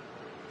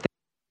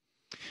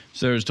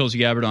 So there's Tulsi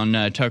Gabbard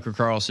on Tucker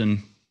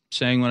Carlson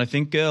saying what I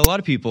think a lot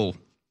of people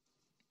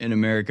in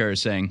America are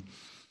saying.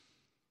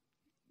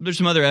 There's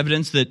some other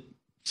evidence that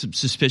some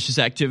suspicious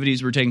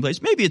activities were taking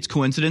place. Maybe it's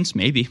coincidence.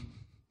 Maybe.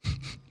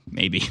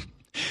 Maybe.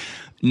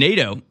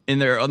 NATO, on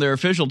their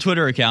official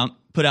Twitter account,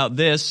 put out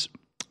this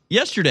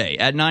yesterday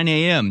at 9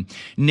 a.m.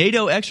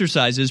 NATO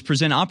exercises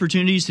present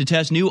opportunities to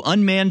test new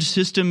unmanned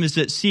systems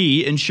at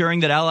sea,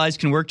 ensuring that allies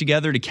can work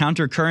together to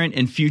counter current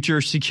and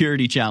future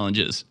security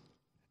challenges.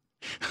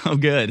 Oh,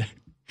 good.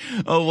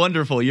 Oh,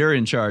 wonderful. You're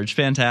in charge.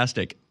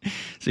 Fantastic.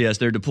 So, yes,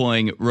 they're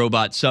deploying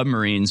robot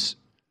submarines.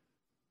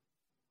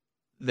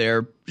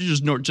 They're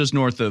just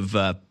north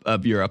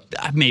of Europe.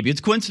 Maybe it's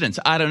coincidence.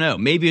 I don't know.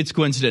 Maybe it's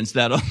coincidence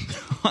that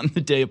on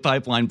the day a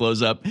pipeline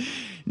blows up,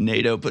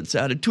 NATO puts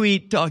out a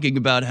tweet talking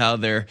about how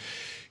they're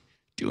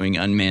doing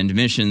unmanned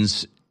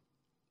missions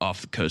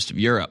off the coast of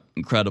Europe.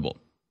 Incredible.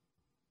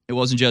 It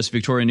wasn't just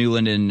Victoria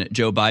Nuland and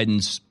Joe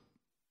Biden's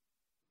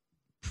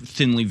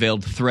thinly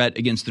veiled threat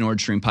against the Nord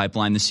Stream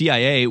pipeline. The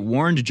CIA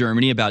warned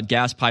Germany about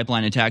gas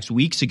pipeline attacks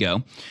weeks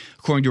ago.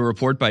 According to a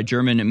report by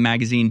German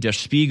magazine Der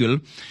Spiegel,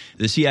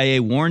 the CIA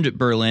warned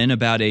Berlin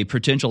about a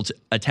potential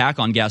attack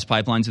on gas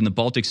pipelines in the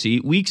Baltic Sea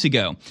weeks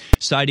ago.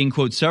 Citing,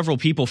 quote, several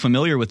people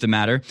familiar with the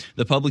matter,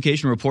 the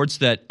publication reports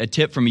that a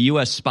tip from a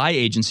U.S. spy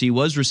agency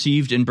was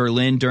received in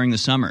Berlin during the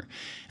summer.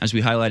 As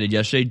we highlighted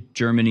yesterday,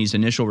 Germany's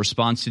initial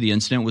response to the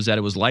incident was that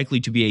it was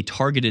likely to be a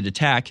targeted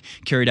attack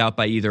carried out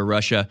by either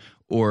Russia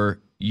or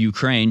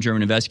Ukraine.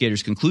 German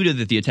investigators concluded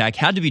that the attack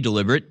had to be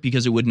deliberate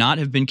because it would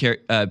have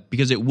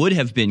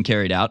been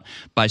carried out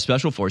by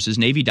special forces,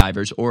 Navy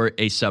divers, or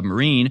a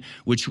submarine,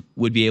 which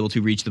would be able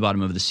to reach the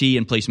bottom of the sea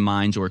and place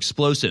mines or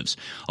explosives.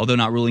 Although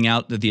not ruling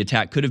out that the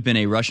attack could have been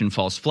a Russian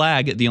false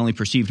flag, the only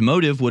perceived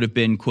motive would have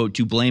been, quote,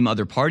 to blame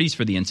other parties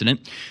for the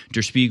incident.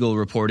 Der Spiegel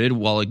reported,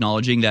 while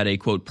acknowledging that a,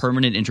 quote,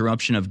 permanent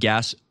interruption of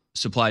gas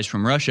supplies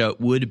from Russia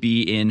would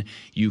be in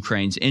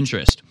Ukraine's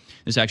interest.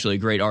 This is actually a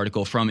great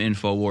article from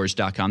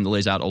Infowars.com that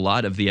lays out a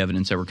lot of the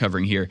evidence that we're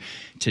covering here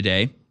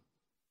today.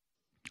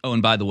 Oh,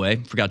 and by the way,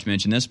 forgot to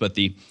mention this, but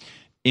the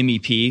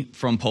MEP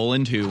from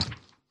Poland who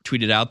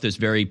tweeted out this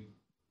very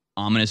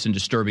ominous and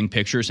disturbing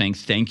picture saying,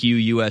 "Thank you,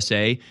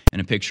 USA,"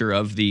 and a picture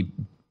of the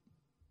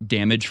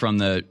damage from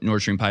the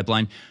Nord Stream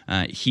pipeline.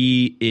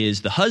 He is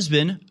the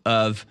husband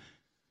of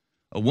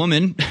a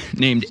woman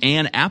named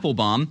Anne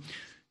Applebaum,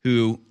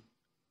 who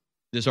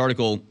this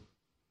article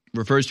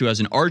refers to as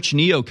an arch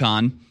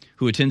neocon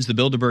who attends the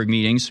Bilderberg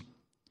meetings,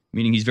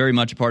 meaning he's very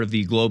much a part of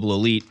the global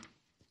elite.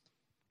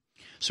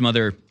 Some of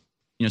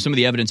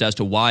the evidence as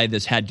to why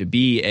this had to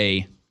be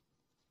a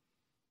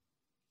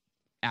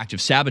act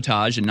of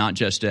sabotage and not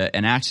just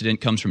an accident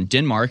comes from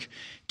Denmark.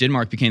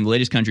 Denmark became the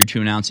latest country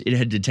to announce it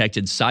had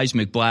detected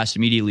seismic blasts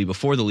immediately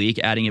before the leak,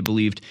 adding it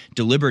believed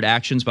deliberate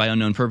actions by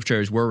unknown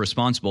perpetrators were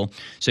responsible,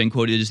 saying,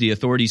 quote, "It is the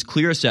authorities'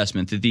 clear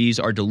assessment that these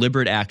are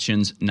deliberate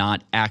actions,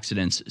 not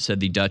accidents," said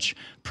the Dutch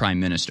Prime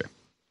Minister.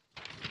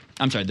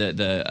 I'm sorry,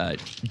 the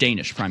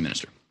Danish Prime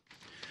Minister.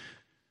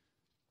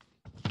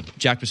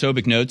 Jack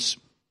Posobiec notes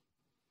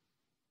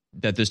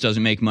that this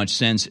doesn't make much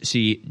sense.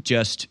 See,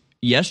 just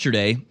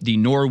yesterday, the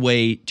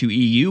Norway to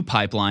EU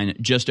pipeline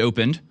just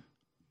opened.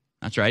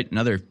 That's right,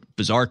 another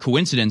bizarre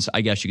coincidence,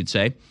 I guess you could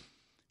say.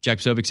 Jack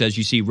Posobiec says,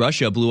 you see,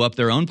 Russia blew up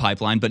their own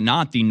pipeline, but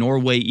not the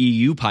Norway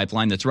EU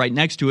pipeline that's right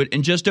next to it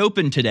and just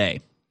opened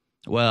today.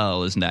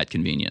 Well, isn't that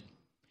convenient?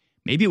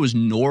 Maybe it was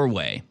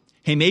Norway.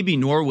 Hey, maybe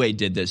Norway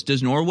did this.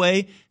 Does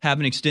Norway have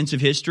an extensive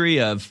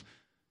history of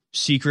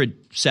secret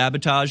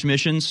sabotage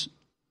missions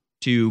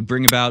to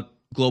bring about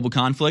global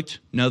conflict?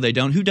 No, they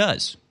don't. Who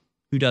does?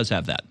 Who does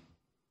have that?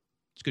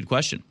 It's a good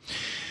question.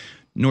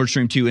 Nord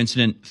Stream 2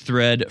 incident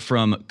thread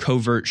from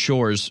Covert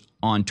Shores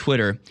on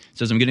Twitter. It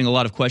says, I'm getting a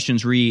lot of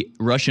questions re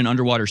Russian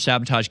underwater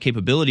sabotage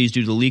capabilities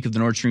due to the leak of the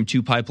Nord Stream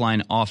 2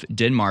 pipeline off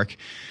Denmark.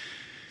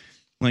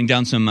 Laying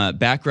down some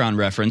background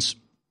reference.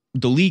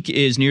 The leak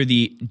is near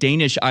the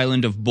Danish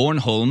island of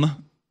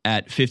Bornholm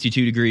at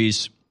 52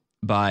 degrees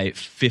by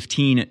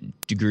 15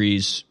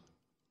 degrees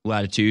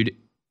latitude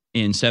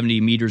in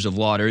 70 meters of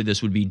water.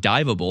 This would be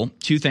diveable.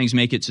 Two things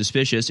make it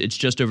suspicious. It's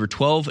just over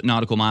 12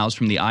 nautical miles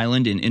from the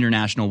island in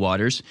international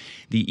waters.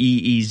 The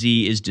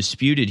EEZ is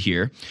disputed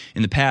here.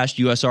 In the past,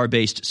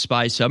 USR-based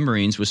spy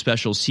submarines with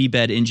special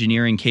seabed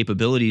engineering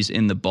capabilities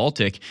in the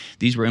Baltic.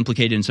 These were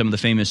implicated in some of the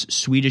famous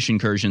Swedish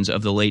incursions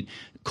of the late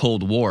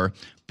Cold War,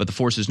 but the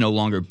force is no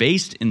longer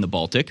based in the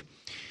Baltic.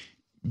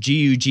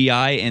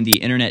 GUGI and the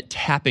internet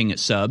tapping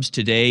subs.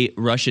 Today,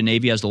 Russian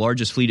Navy has the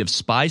largest fleet of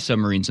spy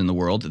submarines in the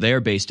world. They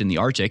are based in the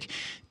Arctic.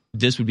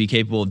 This would be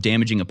capable of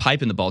damaging a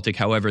pipe in the Baltic.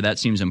 However, that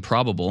seems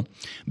improbable.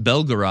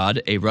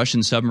 Belgorod, a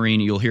Russian submarine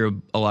you'll hear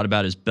a lot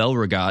about, is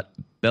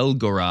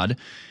Belgorod.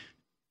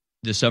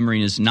 The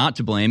submarine is not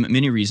to blame.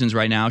 Many reasons.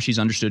 Right now, she's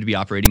understood to be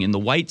operating in the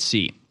White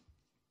Sea.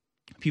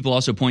 People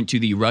also point to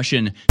the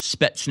Russian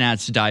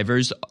Spetsnaz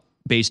divers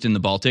based in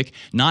the Baltic.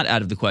 Not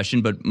out of the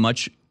question, but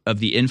much of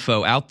the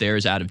info out there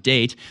is out of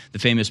date. The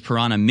famous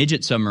Piranha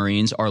midget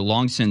submarines are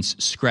long since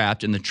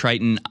scrapped, and the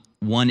Triton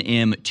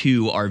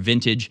 1M2 are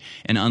vintage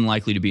and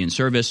unlikely to be in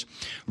service.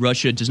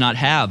 Russia does not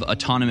have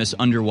autonomous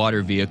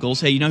underwater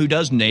vehicles. Hey, you know who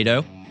does?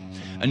 NATO.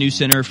 A new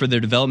center for their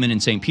development in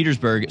St.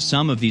 Petersburg.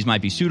 Some of these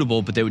might be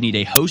suitable, but they would need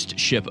a host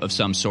ship of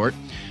some sort.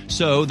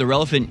 So the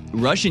relevant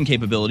Russian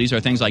capabilities are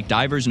things like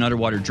divers and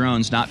underwater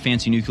drones, not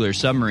fancy nuclear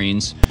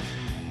submarines.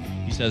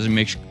 He says, and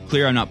makes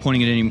clear I'm not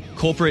pointing at any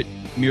culprit,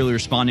 merely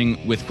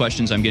responding with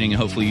questions I'm getting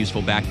and hopefully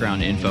useful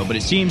background info. But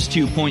it seems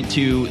to point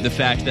to the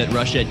fact that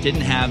Russia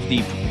didn't have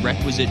the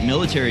requisite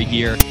military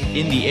gear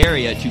in the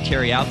area to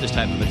carry out this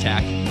type of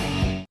attack.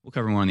 We'll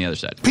cover more on the other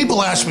side.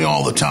 People ask me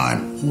all the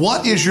time,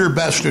 what is your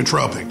best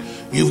nootropic?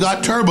 You've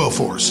got Turbo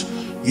Force,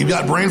 you've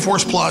got Brain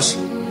Force Plus,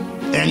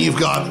 and you've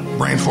got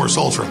Brain Force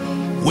Ultra.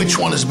 Which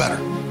one is better?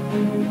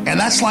 And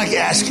that's like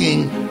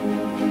asking,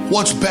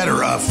 what's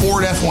better, a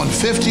Ford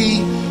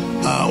F-150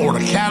 or a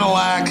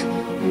Cadillac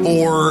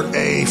or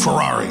a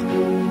Ferrari?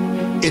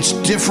 It's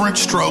different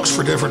strokes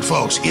for different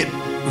folks. It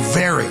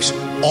varies.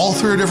 All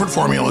three are different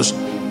formulas.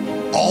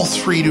 All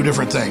three do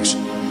different things.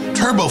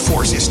 Turbo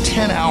Force is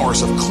 10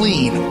 hours of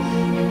clean,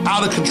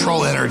 out of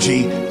control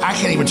energy. I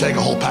can't even take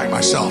a whole pack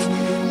myself.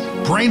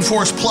 Brain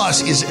Force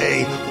Plus is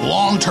a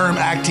long-term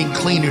acting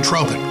clean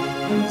nootropic.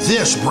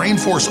 This Brain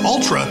Force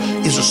Ultra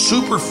is a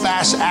super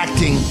fast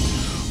acting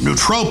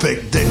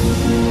nootropic that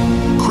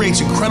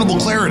creates incredible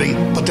clarity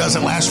but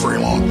doesn't last very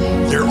long.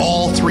 They're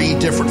all three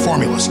different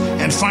formulas.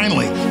 And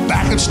finally,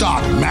 back in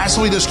stock,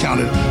 massively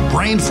discounted,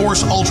 Brain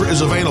Force Ultra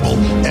is available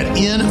at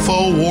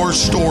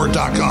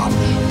InfoWarsStore.com.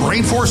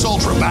 Brain Force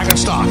Ultra, back in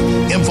stock,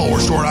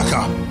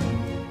 InfoWarsStore.com.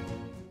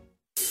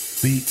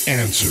 The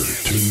answer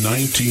to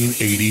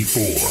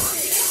 1984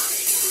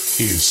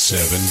 is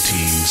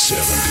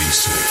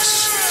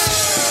 1776.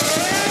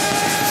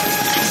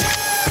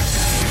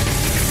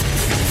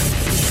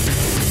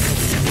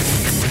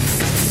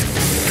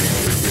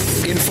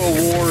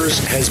 InfoWars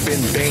has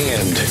been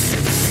banned,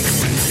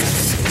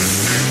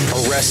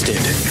 arrested,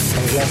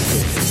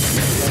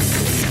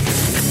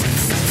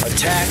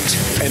 attacked,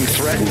 and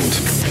threatened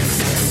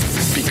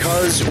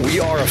because we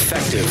are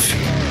effective.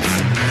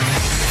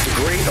 The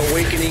Great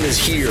Awakening is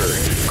here.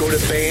 Go to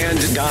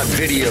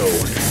band.video,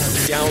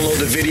 download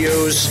the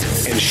videos,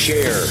 and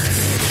share.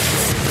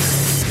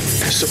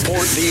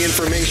 Support the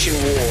information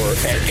war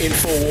at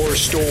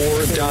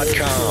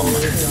InfoWarsStore.com.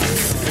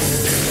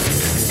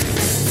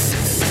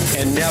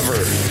 And never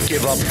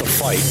give up the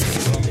fight.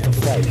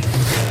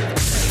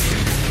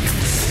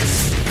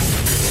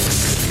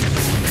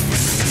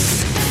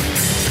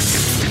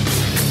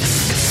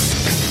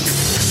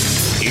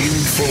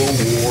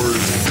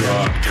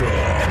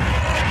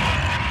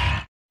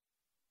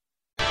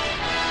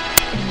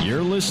 InfoWars.com.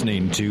 You're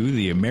listening to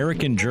The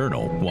American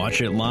Journal.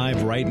 Watch it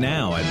live right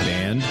now at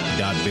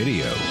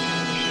band.video.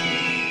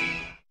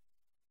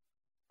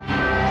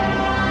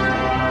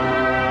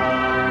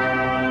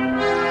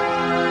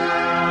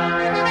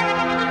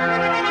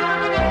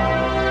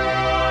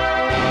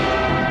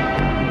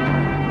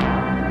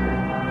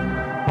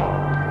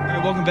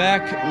 Welcome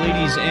back,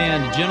 ladies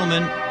and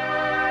gentlemen.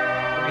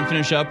 We're going to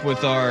finish up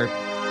with our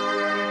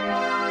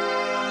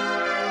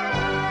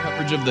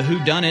coverage of the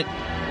whodunit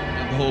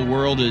the whole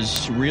world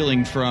is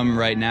reeling from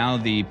right now,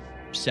 the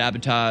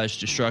sabotage,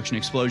 destruction,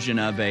 explosion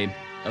of the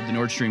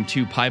Nord Stream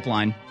 2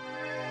 pipeline.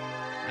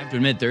 I have to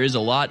admit, there is a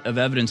lot of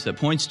evidence that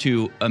points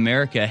to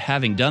America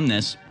having done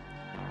this.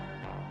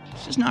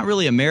 It's just not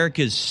really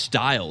America's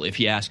style, if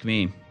you ask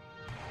me.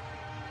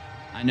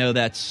 I know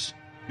that's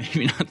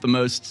maybe not the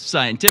most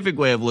scientific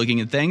way of looking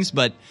at things,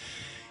 but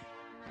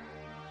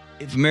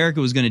if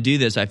America was going to do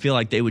this, I feel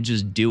like they would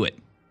just do it.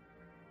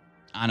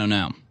 I don't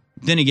know.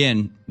 Then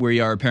again, we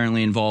are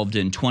apparently involved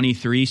in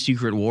 23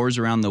 secret wars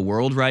around the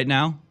world right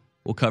now.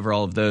 We'll cover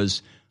all of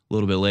those a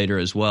little bit later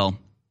as well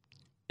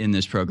in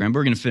this program.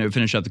 We're going to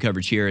finish up the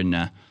coverage here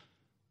and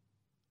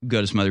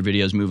go to some other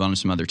videos, move on to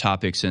some other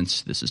topics,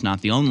 since this is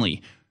not the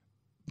only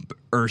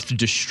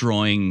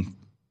earth-destroying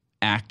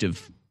act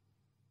of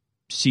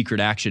secret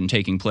action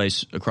taking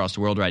place across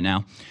the world right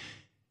now.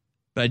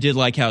 But I did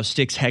like how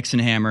Styx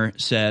Hexenhammer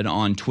said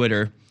on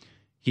Twitter,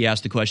 he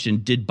asked the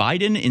question, did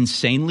Biden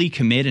insanely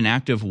commit an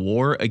act of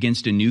war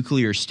against a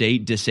nuclear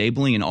state,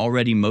 disabling an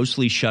already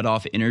mostly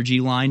shut-off energy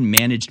line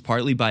managed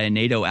partly by a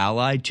NATO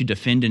ally to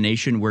defend a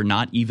nation we're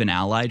not even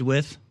allied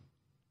with?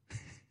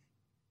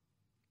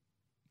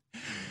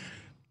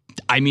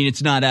 I mean,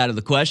 it's not out of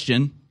the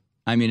question.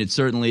 I mean, it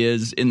certainly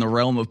is in the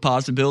realm of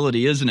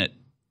possibility, isn't it?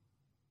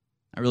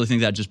 I really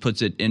think that just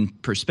puts it in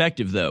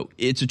perspective, though.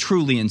 It's a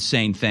truly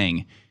insane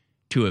thing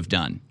to have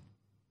done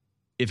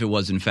if it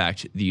was, in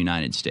fact, the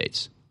United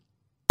States.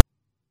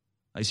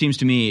 It seems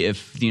to me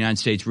if the United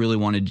States really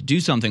wanted to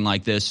do something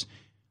like this,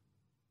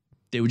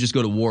 they would just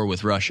go to war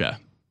with Russia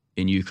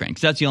in Ukraine.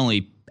 Because that's the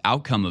only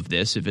outcome of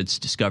this, if it's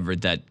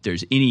discovered that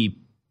there's any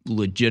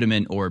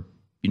legitimate or,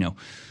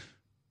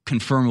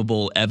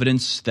 confirmable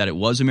evidence that it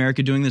was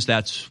America doing this.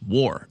 That's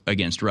war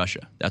against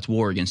Russia. That's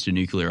war against a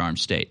nuclear-armed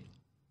state.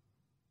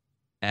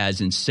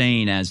 As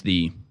insane as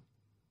the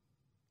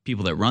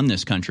people that run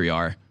this country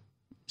are, it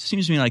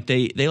seems to me like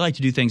they like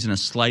to do things in a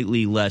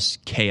slightly less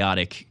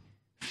chaotic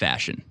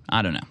fashion.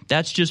 I don't know.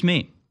 That's just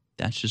me.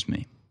 That's just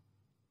me.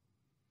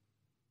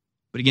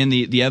 But again,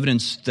 the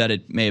evidence that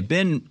it may have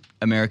been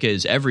America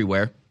is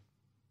everywhere,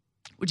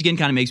 which again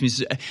kind of makes me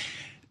say,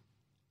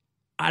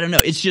 I don't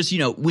know. It's just,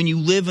 when you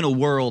live in a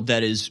world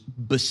that is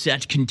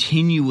beset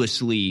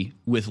continuously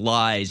with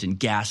lies and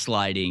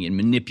gaslighting and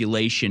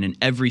manipulation and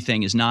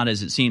everything is not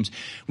as it seems,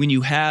 when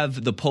you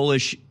have the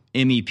Polish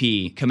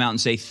MEP come out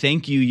and say,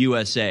 thank you,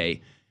 USA,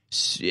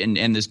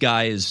 and this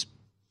guy is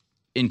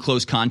in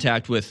close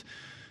contact with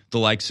the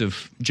likes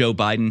of Joe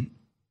Biden,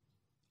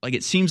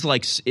 it seems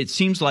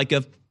like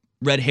a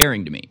red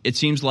herring to me. It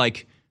seems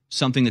like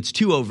something that's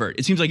too overt.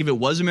 It seems like if it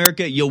was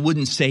America, you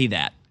wouldn't say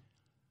that.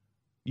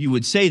 You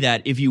would say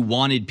that if you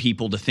wanted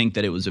people to think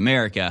that it was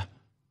America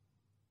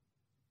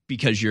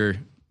because you're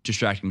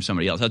distracting from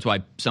somebody else. That's why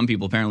some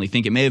people apparently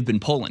think it may have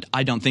been Poland.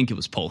 I don't think it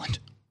was Poland.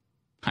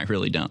 I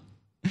really don't.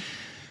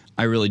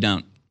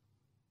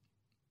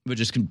 But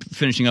just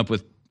finishing up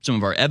with some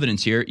of our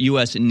evidence here,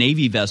 U.S.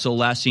 Navy vessel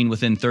last seen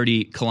within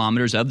 30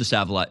 kilometers of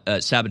the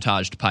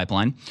sabotaged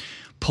pipeline.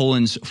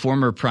 Poland's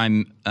former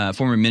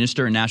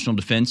minister and national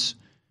defense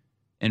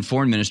and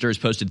foreign minister has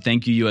posted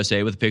thank you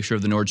USA with a picture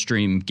of the Nord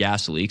Stream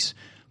gas leaks.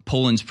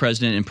 Poland's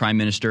president and prime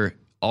minister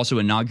also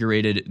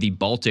inaugurated the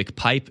Baltic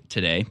pipe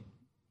today.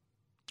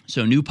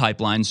 So new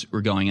pipelines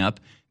were going up.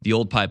 The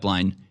old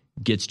pipeline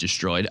gets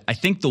destroyed. I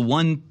think the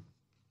one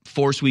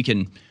force we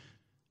can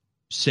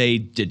say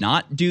did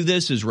not do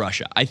this is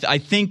Russia. I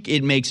think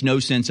it makes no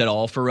sense at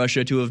all for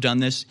Russia to have done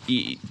this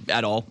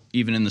at all,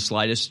 even in the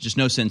slightest. Just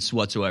no sense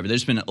whatsoever.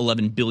 There's been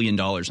 $11 billion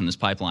in this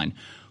pipeline.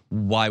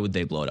 Why would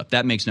they blow it up?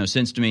 That makes no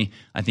sense to me.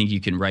 I think you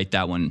can write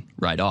that one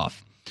right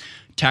off.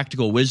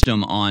 Tactical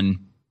Wisdom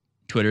on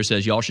Twitter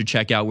says, y'all should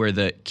check out where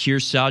the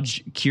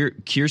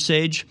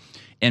Kearsage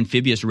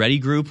Amphibious Ready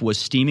Group was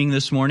steaming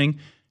this morning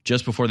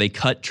just before they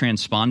cut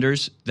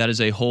transponders. That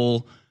is a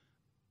whole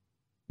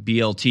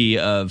BLT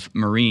of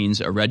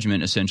Marines, a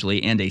regiment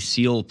essentially, and a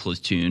SEAL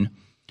platoon.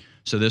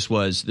 So this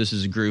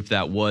is a group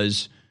that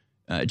was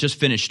just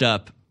finished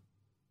up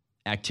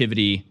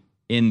activity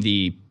in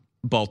the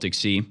Baltic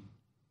Sea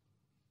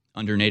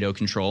under NATO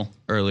control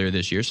earlier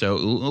this year. So a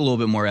little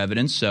bit more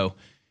evidence. So,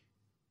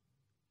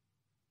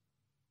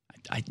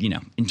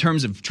 in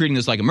terms of treating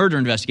this like a murder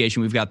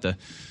investigation, we've got the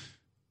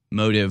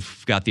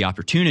motive, got the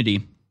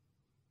opportunity.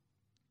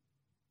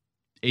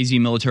 AZ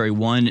Military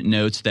One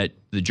notes that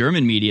the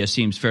German media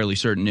seems fairly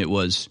certain it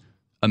was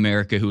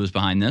America who was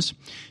behind this,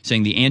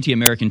 saying the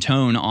anti-American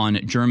tone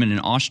on German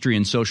and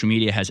Austrian social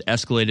media has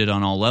escalated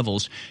on all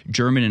levels.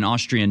 German and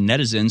Austrian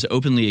netizens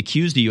openly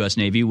accused the U.S.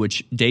 Navy,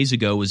 which days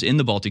ago was in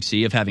the Baltic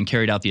Sea, of having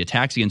carried out the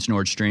attacks against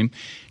Nord Stream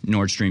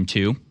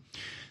 2,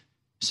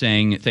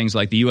 saying things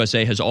like the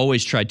USA has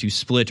always tried to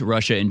split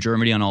Russia and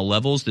Germany on all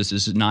levels. This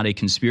is not a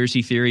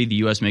conspiracy theory. The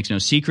U.S. makes no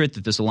secret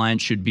that this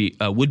alliance would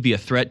be a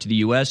threat to the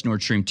U.S.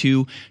 Nord Stream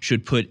 2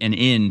 should put an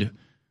end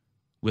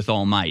with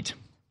all might.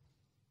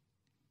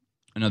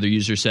 Another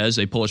user says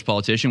a Polish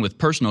politician with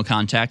personal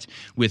contact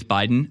with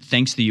Biden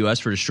thanks the U.S.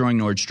 for destroying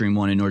Nord Stream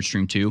 1 and Nord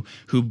Stream 2,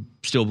 who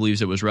still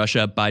believes it was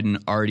Russia.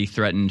 Biden already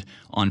threatened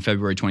on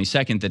February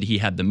 22nd that he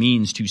had the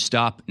means to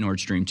stop Nord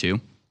Stream 2.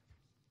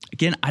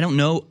 Again, I don't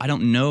know. I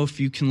don't know if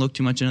you can look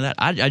too much into that.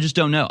 I just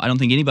don't know. I don't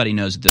think anybody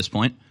knows at this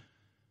point.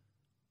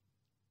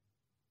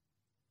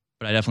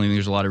 But I definitely think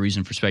there's a lot of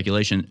reason for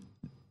speculation.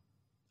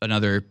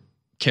 Another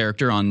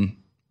character on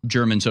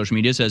German social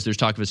media says there's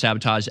talk of a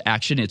sabotage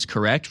action. It's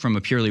correct from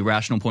a purely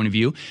rational point of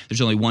view.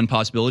 There's only one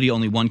possibility.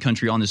 Only one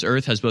country on this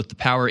earth has both the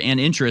power and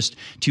interest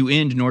to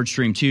end Nord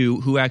Stream 2.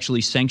 Who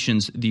actually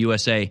sanctions the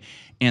USA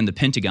and the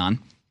Pentagon?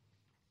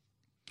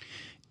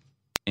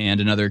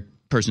 And another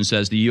person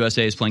says the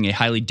USA is playing a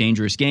highly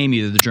dangerous game.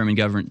 Either the German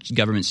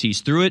government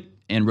sees through it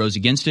and rows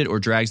against it, or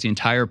drags the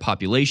entire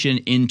population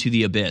into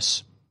the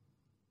abyss.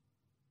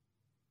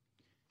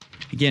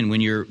 Again,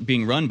 when you're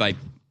being run by,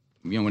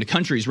 when a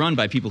country is run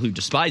by people who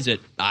despise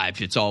it,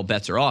 it's all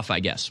bets are off, I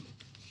guess.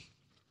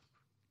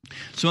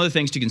 Some other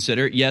things to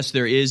consider. Yes,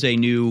 there is a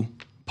new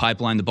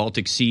pipeline, the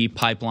Baltic Sea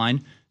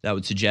pipeline, that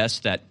would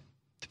suggest that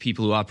the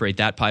people who operate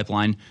that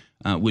pipeline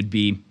would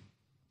be,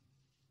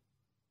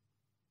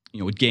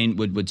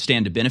 would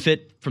stand to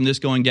benefit from this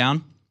going down.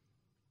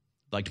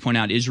 I'd like to point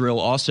out Israel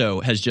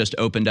also has just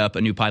opened up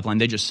a new pipeline.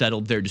 They just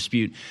settled their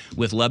dispute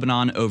with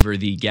Lebanon over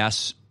the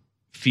gas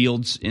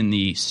fields in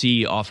the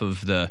sea off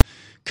of the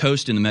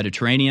coast in the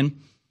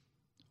Mediterranean.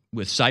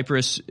 With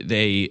Cyprus,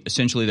 there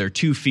are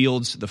two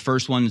fields. The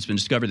first one that's been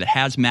discovered that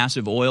has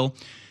massive oil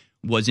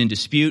was in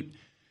dispute.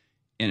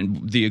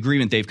 And the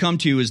agreement they've come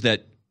to is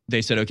that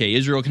they said, okay,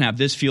 Israel can have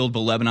this field, but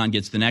Lebanon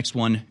gets the next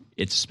one.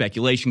 It's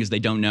speculation because they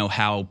don't know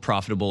how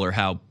profitable or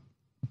how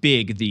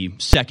big the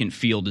second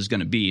field is going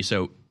to be.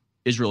 So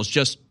Israel's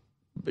just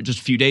a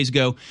few days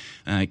ago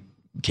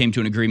came to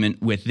an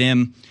agreement with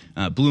them.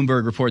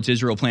 Bloomberg reports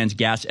Israel plans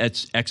gas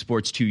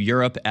exports to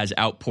Europe as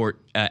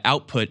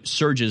output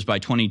surges by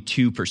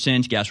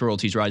 22%. Gas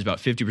royalties rise about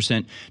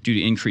 50% due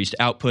to increased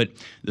output.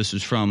 This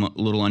was from a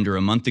little under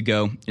a month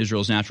ago.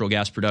 Israel's natural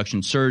gas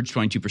production surged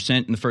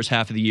 22% in the first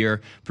half of the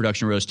year.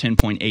 Production rose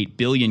 10.8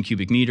 billion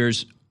cubic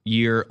meters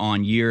year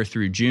on year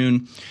through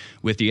June,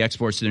 with the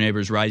exports to the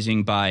neighbors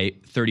rising by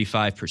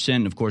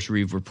 35%. Of course,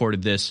 we've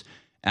reported this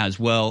as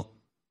well.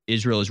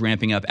 Israel is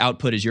ramping up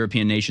output as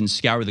European nations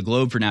scour the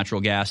globe for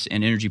natural gas,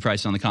 and energy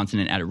prices on the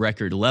continent at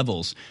record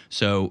levels.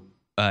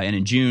 And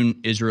in June,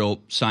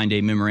 Israel signed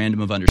a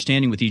memorandum of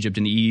understanding with Egypt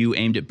and the EU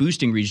aimed at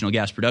boosting regional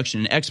gas production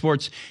and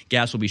exports.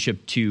 Gas will be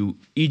shipped to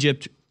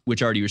Egypt,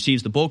 which already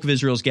receives the bulk of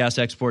Israel's gas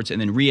exports,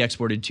 and then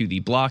re-exported to the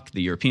bloc,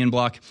 the European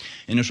bloc.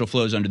 Initial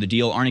flows under the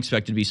deal aren't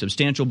expected to be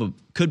substantial, but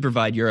could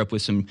provide Europe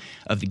with some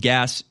of the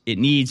gas it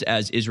needs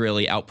as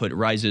Israeli output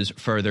rises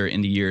further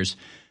in the years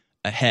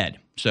ahead.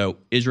 So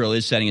Israel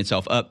is setting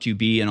itself up to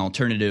be an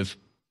alternative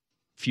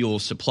fuel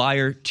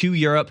supplier to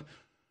Europe.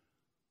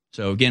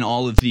 So again,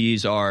 all of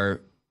these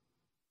are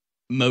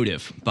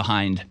motive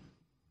behind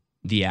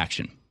the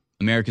action.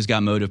 America's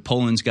got motive.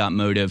 Poland's got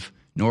motive.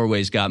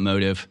 Norway's got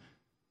motive.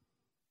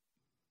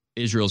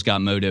 Israel's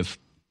got motive.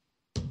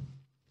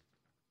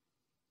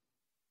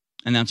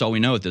 And that's all we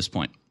know at this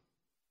point.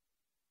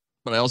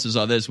 But I also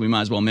saw this. We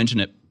might as well mention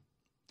it.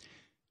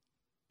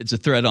 It's a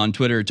thread on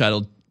Twitter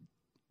titled,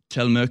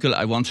 "Tell Merkel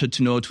I want her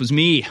to know it was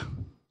me."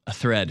 A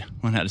thread,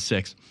 1 out of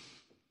 6.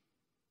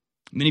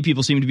 Many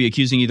people seem to be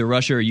accusing either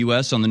Russia or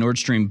U.S. on the Nord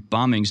Stream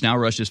bombings. Now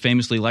Russia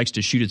famously likes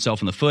to shoot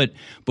itself in the foot.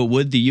 But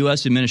would the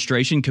U.S.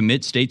 administration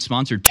commit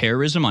state-sponsored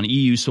terrorism on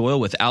EU soil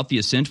without the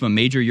assent of a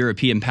major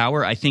European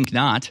power? I think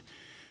not.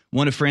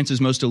 One of France's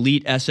most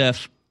elite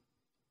SF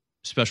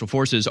special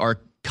forces are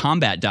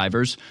combat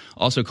divers,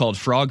 also called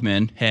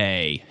frogmen.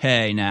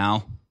 Hey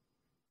now.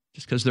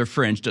 Just because they're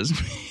French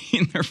doesn't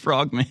mean they're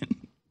frogmen.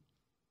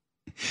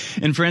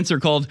 In France, they're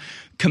called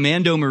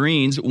Commando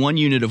Marines, one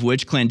unit of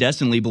which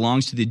clandestinely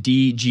belongs to the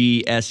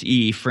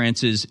DGSE,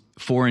 France's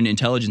foreign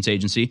intelligence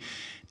agency.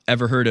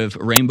 Ever heard of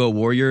Rainbow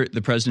Warrior?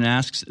 The president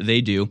asks. They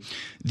do.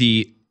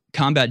 The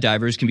combat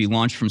divers can be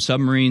launched from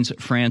submarines,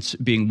 France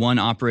being one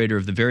operator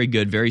of the very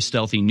good, very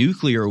stealthy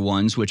nuclear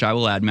ones, which I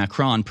will add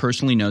Macron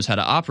personally knows how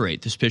to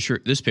operate. This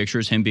picture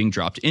is him being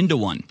dropped into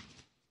one.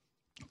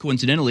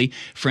 Coincidentally,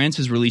 France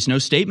has released no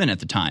statement at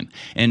the time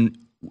and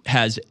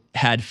has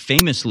had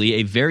famously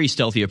a very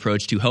stealthy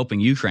approach to helping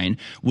Ukraine.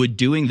 Would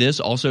doing this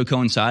also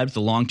coincide with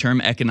the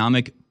long-term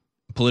economic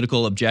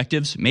political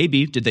objectives?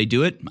 Maybe. Did they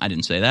do it? I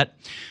didn't say that.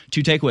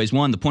 2 takeaways.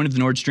 1, the point of the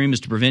Nord Stream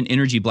is to prevent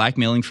energy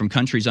blackmailing from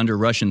countries under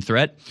Russian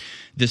threat.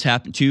 This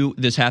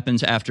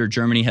happens after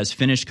Germany has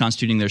finished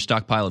constituting their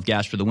stockpile of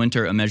gas for the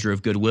winter, a measure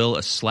of goodwill,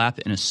 a slap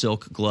in a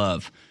silk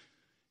glove.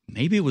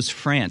 Maybe it was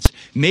France.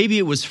 Maybe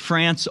it was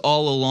France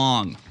all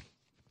along.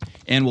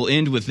 And we'll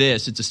end with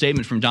this. It's a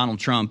statement from Donald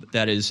Trump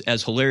that is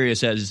as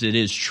hilarious as it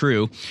is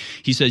true.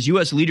 He says,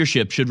 U.S.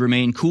 leadership should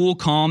remain cool,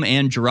 calm,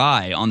 and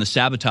dry on the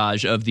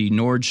sabotage of the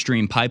Nord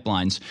Stream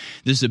pipelines.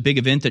 This is a big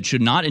event that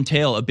should not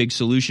entail a big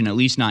solution, at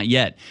least not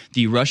yet.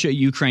 The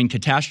Russia-Ukraine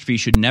catastrophe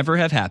should never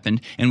have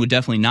happened and would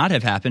definitely not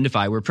have happened if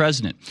I were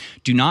president.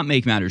 Do not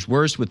make matters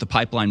worse with the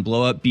pipeline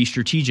blowup. Be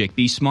strategic.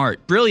 Be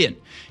smart. Brilliant.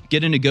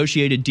 Get a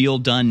negotiated deal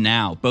done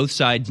now. Both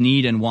sides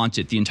need and want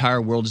it. The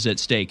entire world is at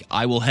stake.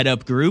 I will head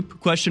up group, ?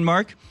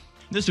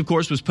 This, of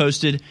course, was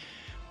posted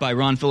by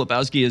Ron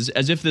Filipowski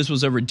as if this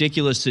was a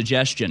ridiculous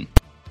suggestion.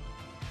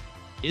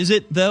 Is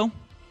it, though?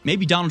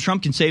 Maybe Donald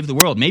Trump can save the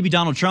world. Maybe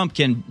Donald Trump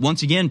can,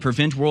 once again,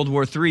 prevent World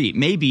War III.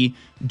 Maybe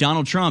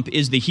Donald Trump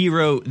is the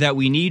hero that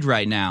we need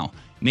right now.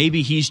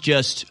 Maybe he's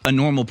just a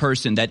normal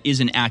person that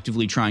isn't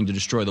actively trying to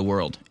destroy the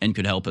world and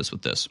could help us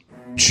with this.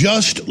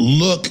 Just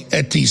look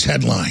at these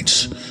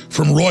headlines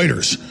from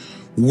Reuters.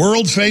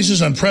 World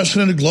faces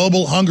unprecedented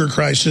global hunger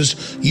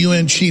crisis,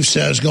 UN chief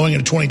says, going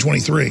into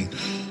 2023.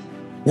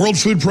 World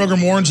Food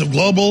Program warns of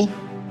global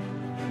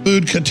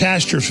Food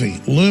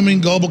catastrophe, looming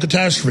global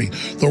catastrophe.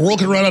 The world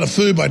could run out of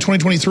food by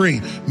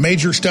 2023,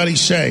 major studies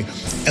say,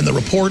 and the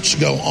reports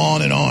go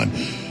on and on.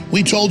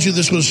 We told you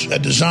this was a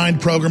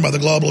designed program by the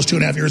globalists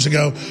 2.5 years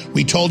ago.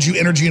 We told you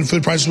energy and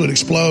food prices would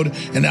explode,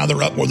 and now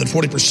they're up more than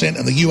 40%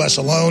 in the U.S.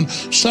 alone.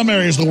 Some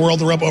areas of the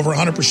world, they're up over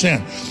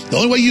 100%. The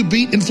only way you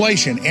beat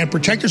inflation and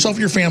protect yourself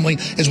and your family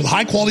is with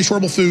high-quality,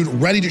 storable food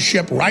ready to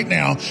ship right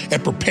now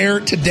at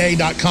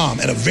preparetoday.com.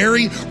 And a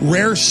very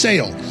rare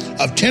sale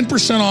of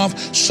 10% off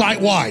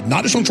site-wide,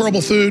 not just on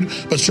storable food,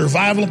 but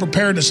survival and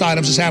preparedness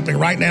items is happening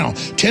right now.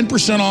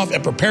 10% off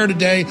at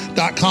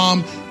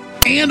preparetoday.com.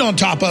 And on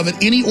top of it,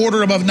 any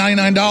order above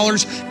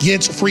 $99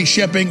 gets free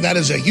shipping. That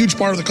is a huge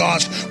part of the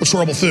cost with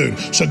storable food.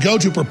 So go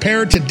to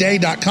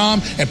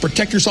preparetoday.com and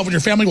protect yourself and your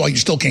family while you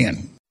still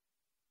can.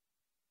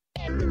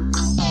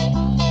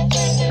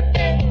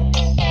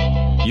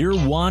 You're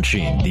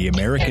watching The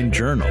American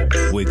Journal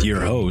with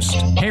your host,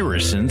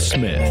 Harrison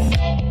Smith.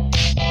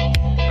 All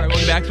right,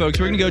 welcome back, folks.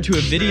 We're going to go to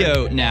a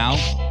video now.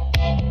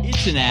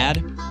 It's an ad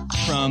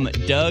from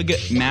Doug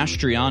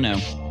Mastriano.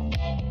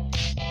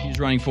 He's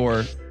running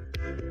for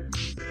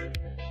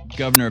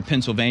governor of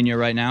Pennsylvania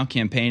right now,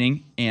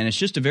 campaigning, and it's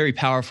just a very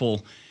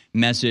powerful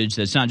message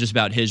that's not just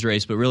about his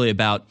race, but really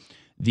about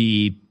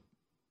the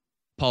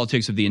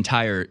politics of the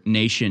entire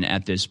nation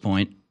at this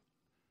point.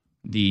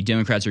 The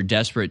Democrats are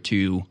desperate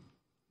to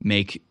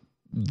make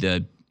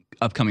the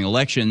upcoming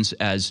elections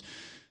as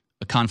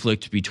a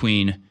conflict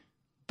between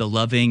the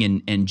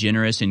loving and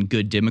generous and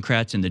good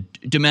Democrats and the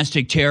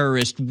domestic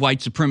terrorist, white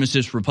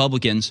supremacist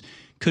Republicans.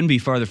 Couldn't be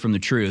farther from the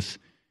truth.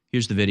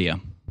 Here's the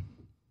video.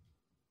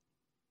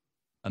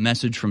 A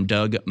message from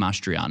Doug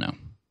Mastriano.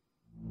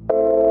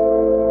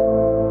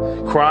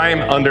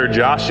 Crime under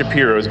Josh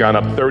Shapiro has gone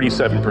up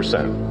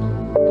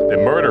 37%. The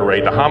murder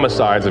rate, the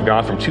homicides, have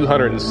gone from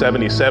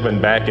 277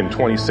 back in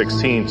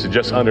 2016 to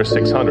just under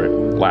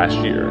 600 last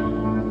year.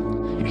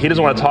 He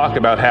doesn't want to talk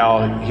about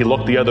how he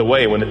looked the other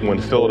way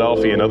when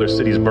Philadelphia and other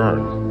cities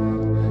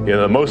burned. You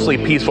know, the mostly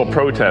peaceful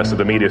protests that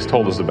the media has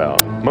told us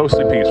about.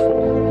 Mostly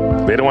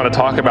peaceful. They don't want to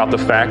talk about the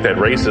fact that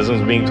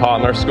racism is being taught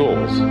in our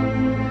schools.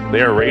 They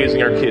are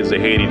raising our kids to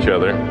hate each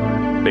other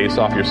based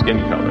off your skin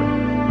color.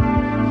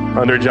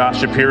 Under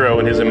Josh Shapiro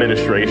and his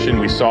administration,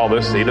 we saw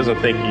this. He doesn't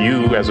think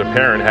you, as a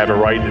parent, have a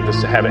right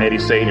to have any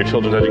say in your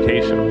children's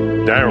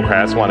education.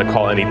 Democrats want to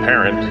call any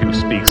parent who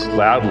speaks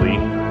loudly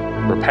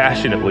or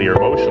passionately or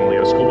emotionally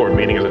at a school board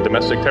meeting as a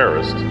domestic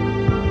terrorist.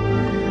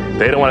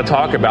 They don't want to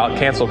talk about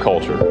cancel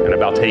culture and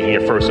about taking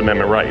your First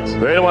Amendment rights.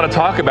 They don't want to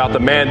talk about the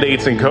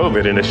mandates and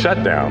COVID and the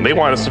shutdown. They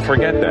want us to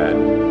forget that.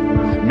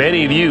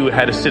 Many of you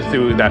had to sit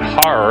through that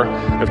horror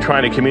of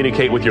trying to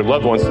communicate with your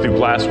loved ones through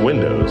glass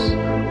windows.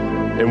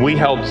 And we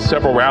held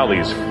several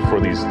rallies for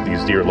these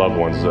dear loved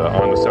ones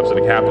on the steps of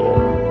the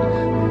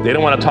Capitol. They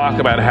don't want to talk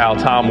about how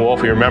Tom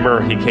Wolfe, you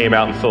remember, he came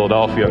out in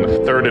Philadelphia on the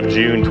 3rd of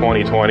June,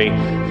 2020.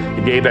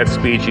 He gave that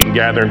speech. You can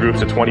gather in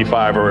groups of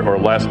 25 or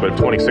less, but if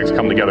 26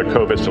 come together,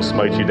 COVID shall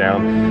smite you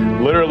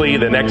down. Literally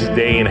the next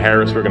day in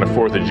Harrisburg on the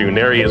 4th of June,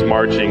 there he is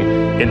marching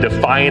in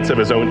defiance of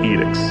his own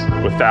edicts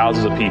with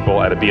thousands of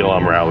people at a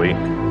BLM rally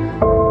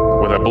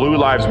with a Blue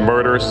Lives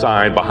Murder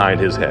sign behind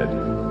his head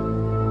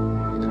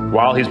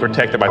while he's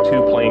protected by 2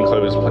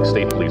 plainclothes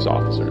state police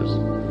officers.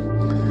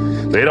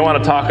 They don't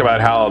want to talk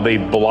about how they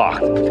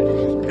blocked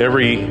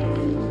every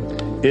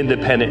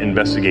independent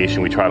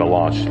investigation we try to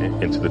launch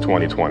into the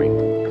 2020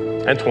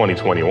 and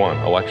 2021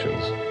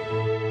 elections.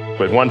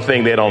 But one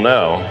thing they don't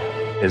know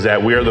is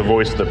that we are the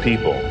voice of the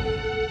people.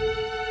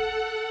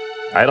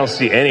 I don't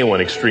see anyone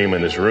extreme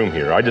in this room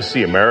here. I just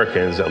see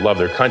Americans that love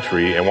their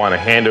country and want to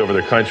hand over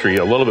their country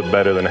a little bit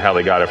better than how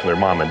they got it from their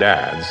mom and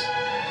dads.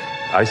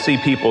 I see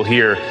people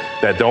here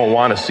that don't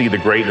want to see the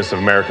greatness of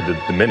America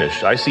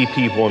diminish. I see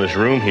people in this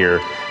room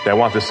here that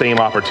want the same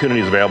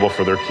opportunities available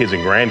for their kids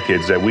and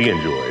grandkids that we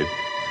enjoyed.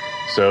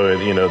 So,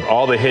 you know,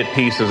 all the hit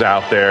pieces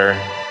out there,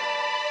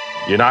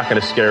 you're not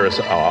going to scare us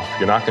off.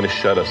 You're not going to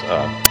shut us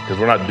up because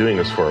we're not doing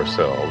this for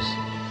ourselves.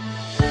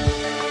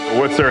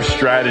 What's our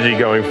strategy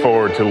going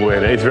forward to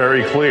win? It's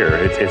very clear.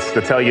 It's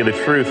to tell you the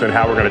truth and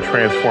how we're going to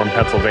transform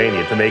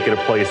Pennsylvania to make it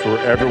a place where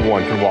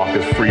everyone can walk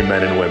as free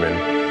men and women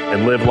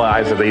and live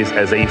lives as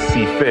they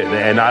see fit,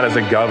 and not as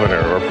a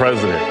governor or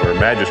president or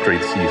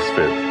magistrate sees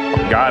fit.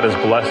 God has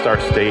blessed our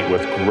state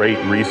with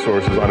great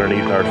resources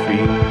underneath our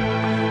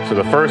feet. So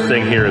the first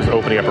thing here is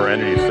opening up our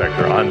energy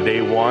sector. On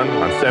day one,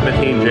 on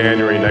 17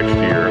 January next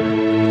year,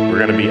 we're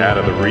going to be out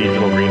of the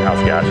regional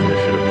greenhouse gas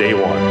initiative. Day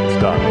one, it's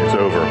done, it's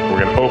over. We're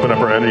going to open up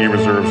our energy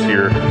reserves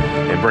here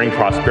and bring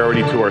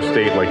prosperity to our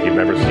state like you've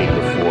never seen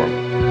before.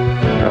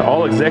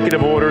 All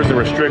executive orders and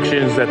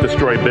restrictions that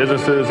destroy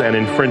businesses and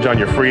infringe on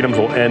your freedoms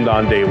will end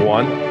on day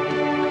one.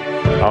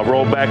 I'll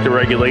roll back the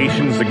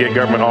regulations to get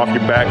government off your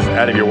backs,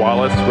 out of your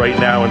wallets. Right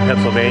now in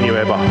Pennsylvania, we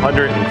have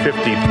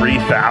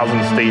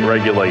 153,000 state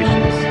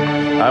regulations.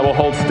 I will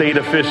hold state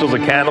officials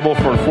accountable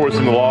for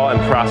enforcing the law and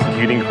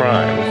prosecuting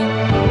crimes.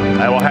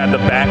 I will have the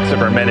backs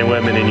of our men and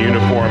women in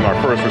uniform,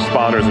 our first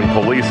responders and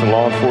police and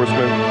law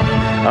enforcement.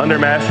 Under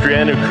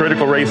Mastriano,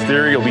 critical race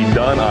theory will be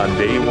done on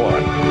day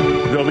one.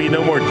 There'll be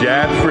no more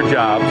jabs for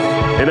jobs.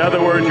 In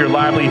other words, your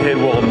livelihood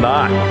will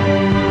not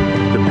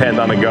depend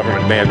on a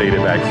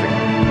government-mandated vaccine.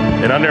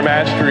 And under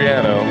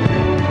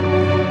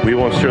Mastriano, we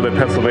will ensure that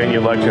Pennsylvania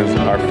elections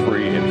are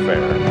free and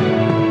fair.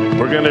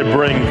 We're going to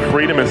bring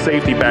freedom and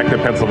safety back to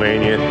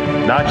Pennsylvania,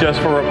 not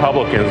just for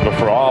Republicans, but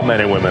for all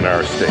men and women in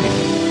our state.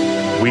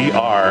 We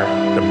are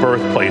the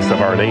birthplace of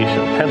our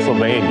nation,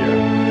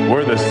 Pennsylvania.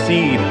 We're the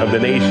seed of the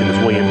nation, as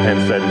William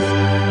Penn said in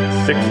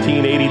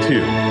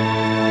 1682.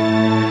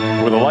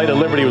 Where the light of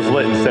liberty was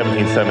lit in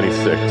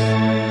 1776.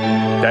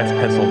 That's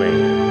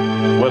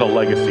Pennsylvania. What a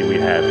legacy we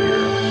have here.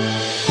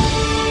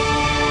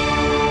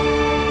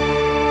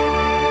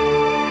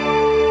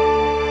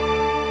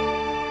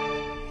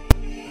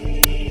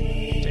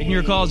 Taking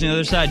your calls on the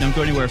other side. Don't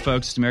go anywhere,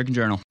 folks. It's American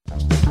Journal.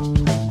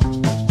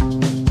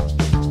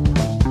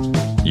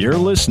 You're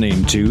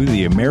listening to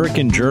The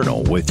American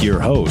Journal with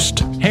your host,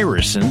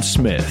 Harrison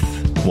Smith.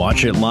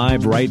 Watch it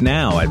live right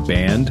now at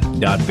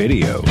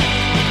band.video. Welcome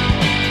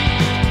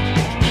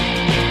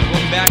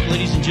back,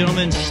 ladies and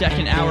gentlemen.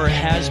 Second hour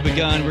has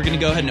begun. We're going to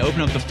go ahead and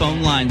open up the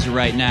phone lines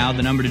right now.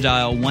 The number to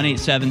dial,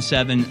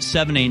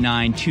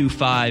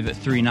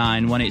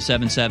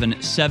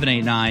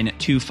 1-877-789-2539,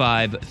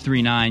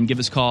 1-877-789-2539. Give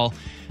us a call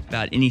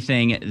about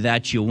anything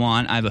that you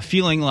want. I have a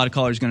feeling a lot of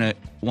callers are going to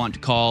want to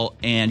call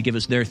and give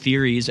us their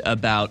theories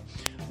about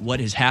what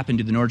has happened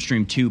to the Nord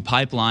Stream 2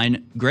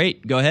 pipeline.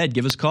 Great. Go ahead.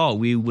 Give us a call.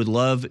 We would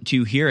love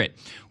to hear it.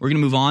 We're going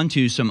to move on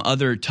to some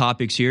other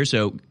topics here.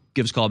 So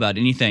give us a call about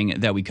anything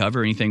that we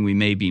cover, anything we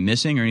may be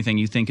missing, or anything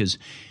you think is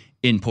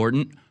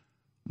important.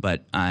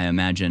 But I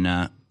imagine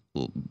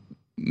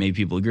maybe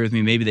people agree with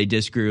me. Maybe they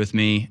disagree with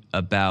me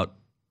about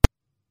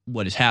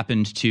what has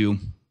happened to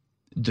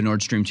the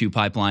Nord Stream 2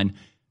 pipeline.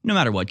 No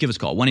matter what, give us a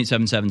call,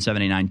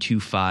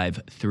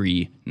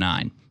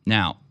 1-877-789-2539.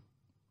 Now,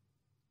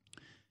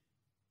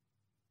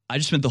 I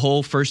just spent the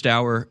whole first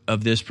hour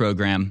of this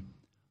program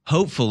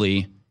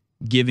hopefully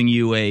giving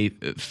you a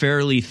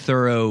fairly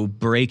thorough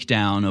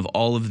breakdown of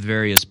all of the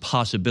various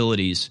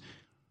possibilities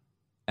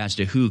as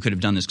to who could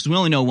have done this. Because we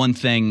only know one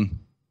thing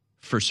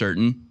for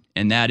certain,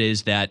 and that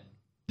is that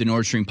the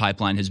Nord Stream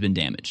pipeline has been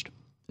damaged.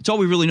 That's all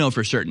we really know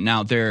for certain.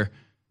 Now,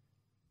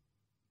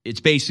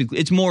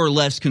 it's more or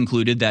less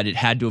concluded that it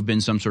had to have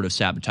been some sort of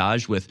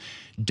sabotage, with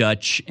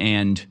Dutch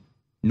and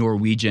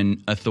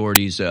Norwegian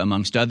authorities,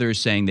 amongst others,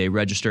 saying they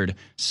registered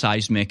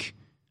seismic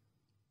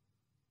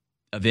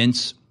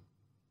events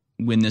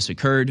when this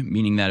occurred,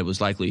 meaning that it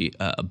was likely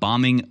a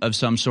bombing of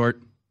some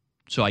sort.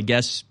 So I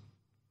guess,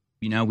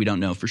 we don't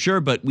know for sure,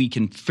 but we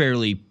can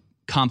fairly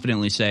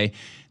confidently say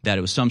that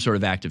it was some sort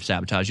of act of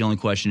sabotage. The only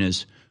question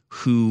is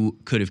who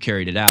could have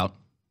carried it out.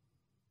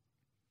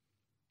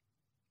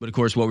 But of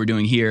course, what we're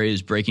doing here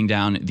is breaking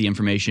down the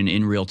information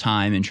in real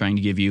time and trying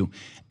to give you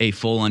a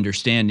full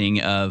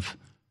understanding of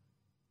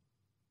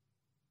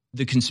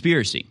the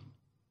conspiracy.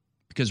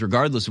 Because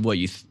regardless of what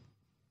you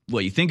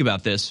think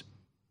about this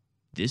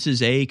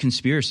is a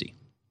conspiracy,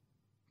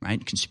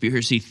 right?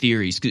 Conspiracy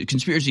theories.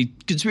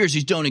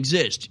 Conspiracies don't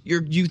exist.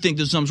 You think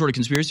there's some sort of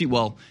conspiracy?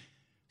 Well,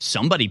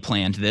 somebody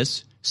planned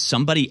this.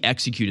 Somebody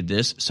executed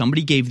this.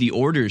 Somebody gave the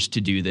orders to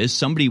do this.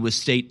 Somebody with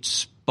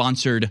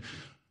state-sponsored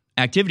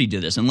activity to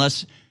this.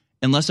 Unless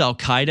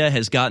Al-Qaeda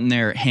has gotten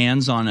their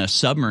hands on a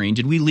submarine.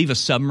 Did we leave a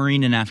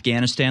submarine in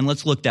Afghanistan?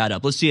 Let's look that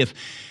up. Let's see if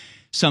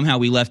somehow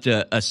we left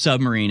a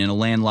submarine in a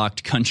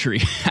landlocked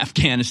country,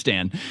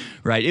 Afghanistan,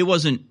 right? It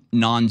wasn't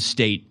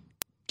non-state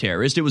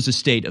terrorist. It was a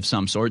state of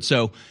some sort.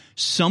 So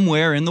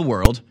somewhere in the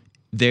world,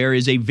 there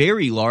is a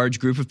very large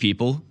group of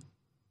people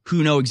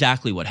who know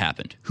exactly what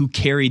happened, who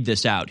carried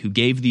this out, who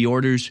gave the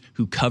orders,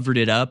 who covered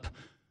it up,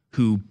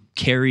 who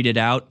carried it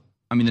out.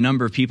 I mean, the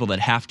number of people that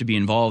have to be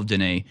involved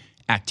in a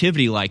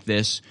activity like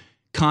this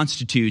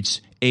constitutes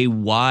a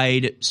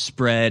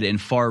widespread and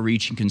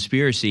far-reaching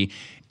conspiracy.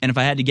 And if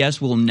I had to guess,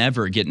 we'll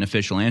never get an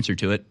official answer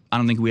to it. I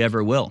don't think we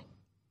ever will.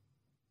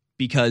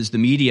 Because the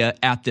media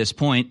at this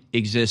point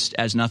exists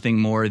as nothing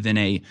more than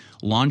a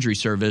laundry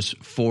service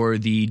for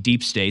the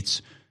deep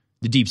state,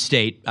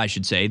 I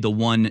should say, the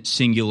one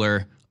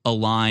singular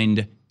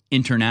aligned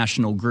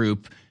international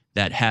group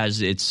that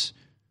has its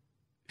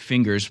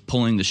fingers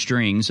pulling the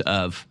strings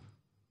of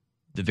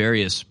the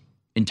various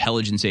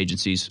intelligence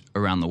agencies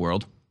around the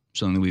world,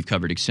 something that we've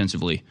covered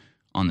extensively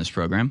on this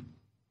program.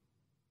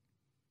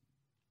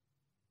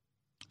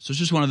 So it's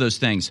just one of those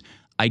things.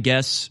 I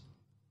guess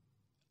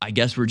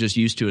we're just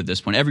used to it at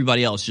this point.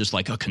 Everybody else is just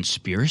like, a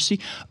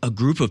conspiracy? A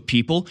group of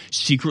people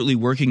secretly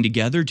working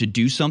together to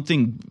do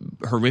something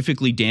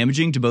horrifically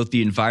damaging to both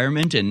the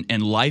environment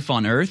and life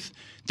on Earth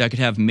that could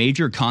have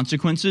major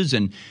consequences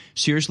and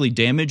seriously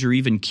damage or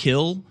even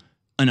kill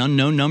an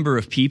unknown number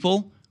of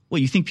people? Well,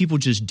 you think people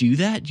just do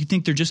that? You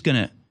think they just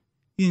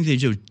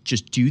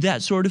do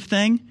that sort of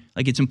thing?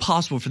 Like, it's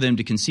impossible for them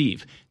to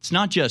conceive. It's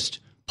not just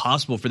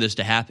possible for this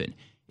to happen.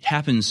 It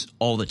happens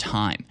all the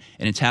time,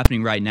 and it's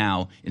happening right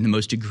now in the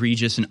most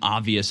egregious and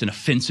obvious and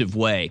offensive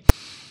way.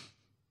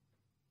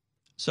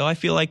 So I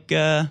feel like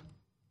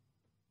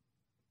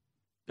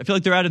I feel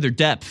like they're out of their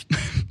depth.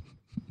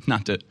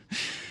 Not to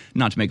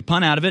make a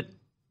pun out of it,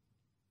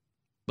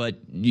 but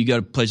you go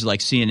to places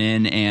like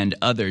CNN and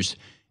others,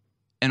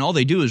 and all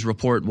they do is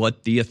report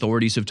what the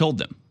authorities have told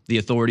them. The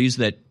authorities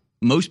that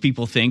most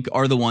people think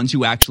are the ones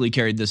who actually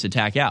carried this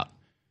attack out.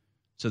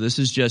 So this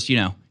is just,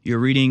 you're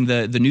reading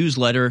the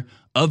newsletter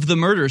of the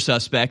murder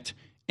suspect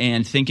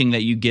and thinking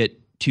that you get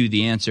to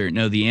the answer.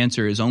 No, the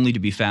answer is only to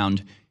be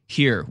found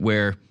here,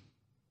 where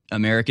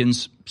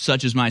Americans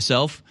such as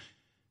myself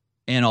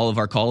and all of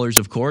our callers,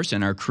 of course,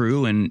 and our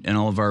crew and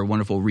all of our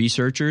wonderful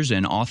researchers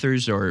and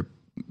authors or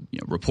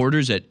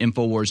reporters at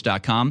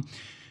Infowars.com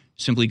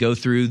simply go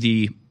through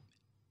the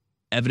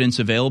evidence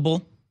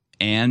available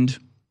and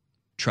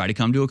try to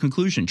come to a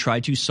conclusion, try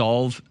to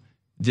solve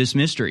this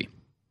mystery.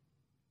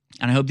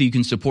 And I hope that you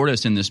can support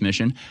us in this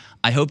mission.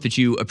 I hope that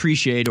you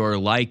appreciate or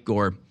like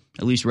or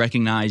at least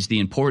recognize the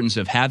importance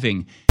of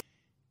having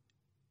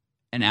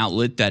an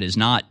outlet that is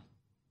not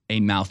a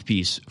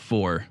mouthpiece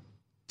for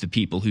the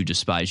people who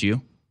despise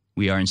you.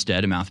 We are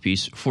instead a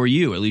mouthpiece for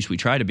you. At least we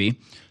try to be.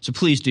 So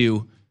please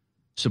do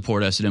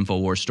support us at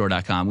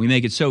InfoWarsStore.com. We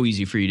make it so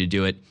easy for you to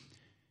do it.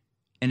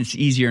 And it's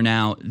easier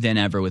now than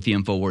ever with the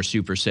InfoWars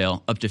Super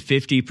Sale. Up to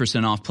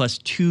 50% off plus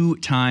 2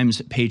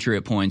 times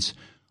Patriot points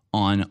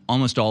on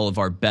almost all of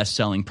our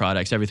best-selling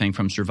products. Everything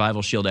from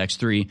Survival Shield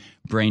X3,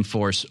 Brain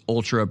Force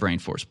Ultra, Brain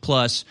Force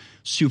Plus,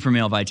 Super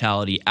Male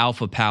Vitality,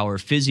 Alpha Power,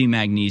 Fizzy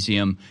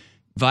Magnesium,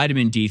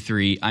 Vitamin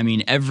D3. I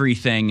mean,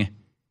 everything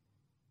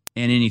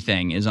and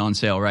anything is on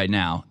sale right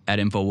now at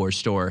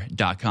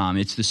InfoWarsStore.com.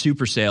 It's the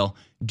Super Sale.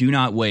 Do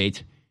not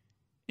wait.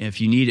 If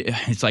you need it,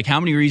 it's like, how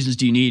many reasons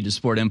do you need to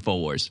support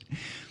InfoWars?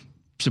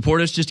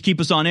 Support us just to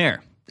keep us on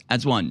air.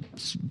 That's one.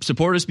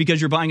 Support us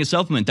because you're buying a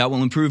supplement that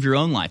will improve your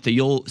own life, that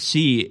you'll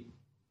see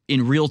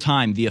in real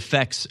time the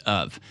effects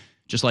of.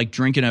 Just like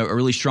drinking a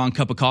really strong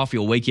cup of coffee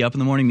will wake you up in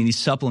the morning. I mean, these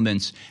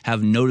supplements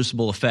have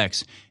noticeable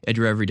effects at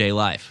your everyday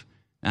life.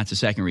 That's the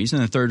second reason.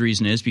 And the third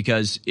reason is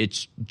because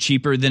it's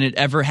cheaper than it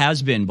ever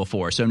has been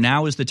before. So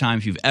now is the time,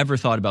 if you've ever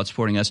thought about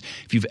supporting us,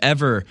 if you've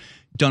ever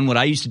done what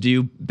I used to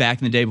do back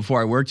in the day before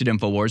I worked at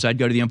InfoWars, I'd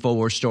go to the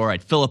InfoWars store,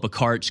 I'd fill up a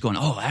cart just going,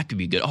 oh, that could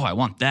be good. Oh, I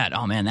want that.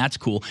 Oh, man, that's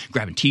cool.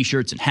 Grabbing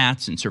T-shirts and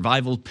hats and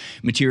survival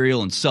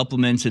material and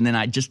supplements. And then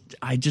I just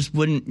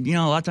wouldn't,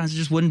 a lot of times I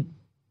just wouldn't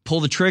pull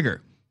the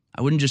trigger.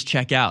 I wouldn't just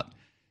check out.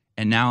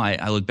 And now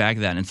I look back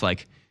at that and it's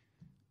like,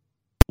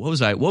 what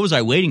was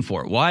I waiting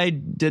for? Why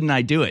didn't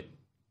I do it?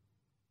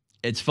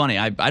 It's funny.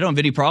 I don't have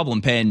any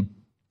problem paying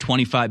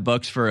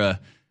 $25 for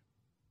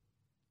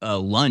a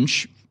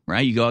lunch, right?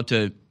 You go out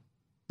to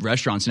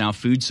restaurants now,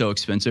 food's so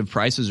expensive,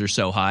 prices are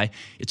so high.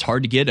 It's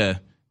hard to get a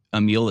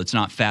meal that's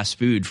not fast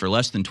food for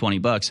less than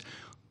 $20.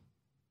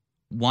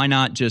 Why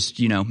not just,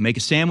 make a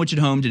sandwich at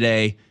home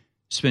today,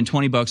 spend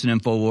 $20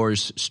 at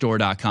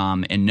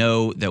InfoWarsStore.com and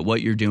know that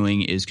what you're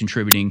doing is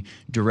contributing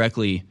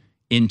directly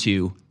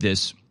into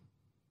this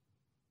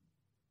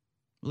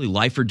really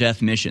life or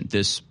death mission,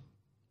 this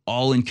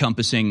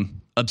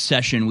all-encompassing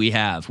obsession we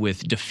have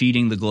with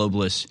defeating the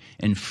globalists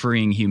and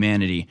freeing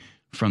humanity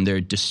from their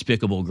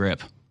despicable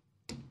grip.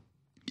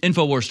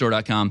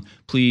 InfoWarsStore.com.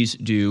 Please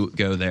do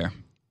go there.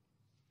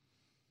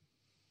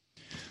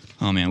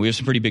 Oh, man, we have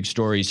some pretty big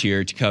stories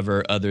here to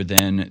cover other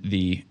than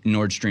the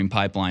Nord Stream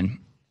pipeline.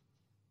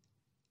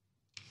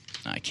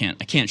 I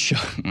can't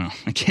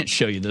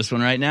show you this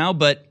one right now,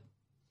 but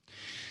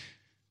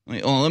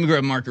let me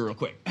grab a marker real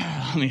quick.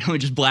 Let me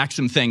just black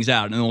some things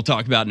out, and then we'll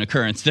talk about an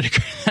occurrence that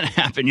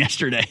happened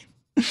yesterday.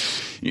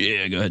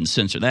 Yeah, go ahead and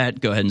censor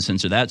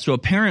that. So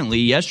apparently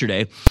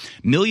yesterday,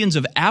 millions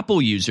of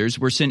Apple users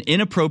were sent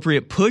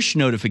inappropriate push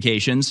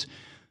notifications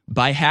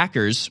by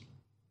hackers.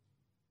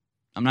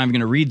 I'm not even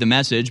going to read the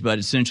message, but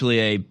essentially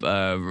a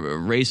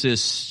racist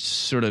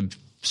sort of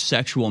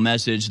sexual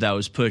message that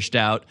was pushed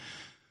out.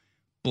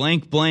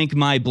 Blank, blank,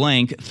 my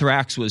blank,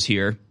 Thrax was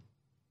here.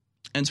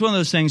 And it's one of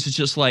those things that's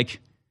just like,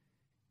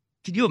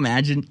 Can you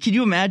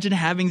imagine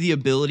having the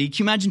ability? Can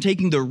you imagine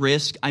taking the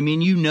risk? I mean,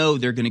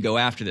 they're going to go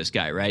after this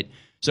guy, right?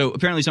 So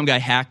apparently some guy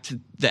hacked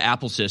the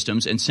Apple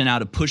systems and sent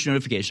out a push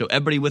notification. So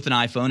everybody with an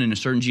iPhone in a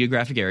certain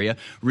geographic area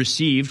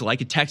received,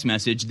 like a text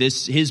message,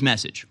 his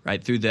message,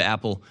 right, through the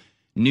Apple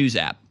News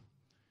app.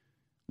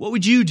 What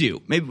would you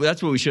do? Maybe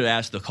that's what we should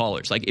ask the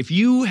callers. Like, if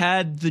you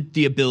had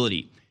the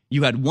ability,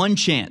 you had one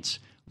chance,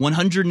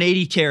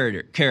 180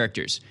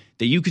 characters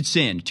that you could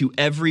send to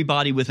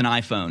everybody with an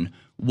iPhone,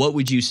 what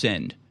would you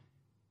send?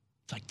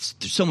 Like,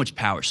 there's so much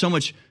power, so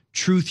much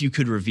truth you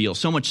could reveal,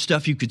 so much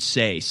stuff you could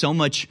say, so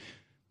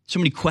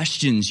many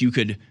questions you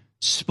could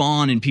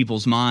spawn in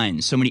people's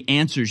minds, so many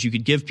answers you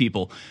could give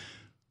people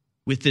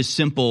with this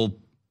simple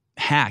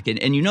hack. And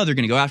they're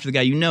going to go after the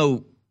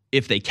guy.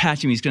 If they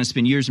catch him, he's going to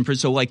spend years in prison.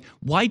 So, like,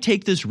 why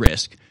take this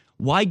risk?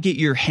 Why get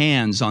your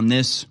hands on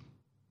this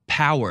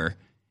power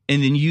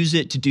and then use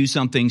it to do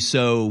something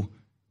so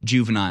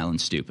juvenile and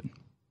stupid?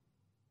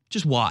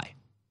 Just why?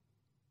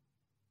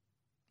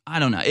 I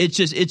don't know. It's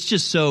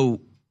just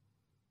so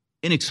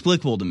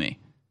inexplicable to me.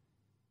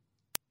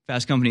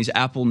 Fast Company's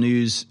Apple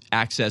News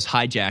access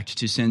hijacked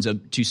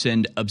to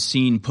send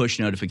obscene push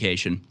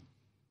notification.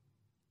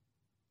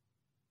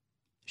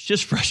 It's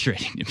just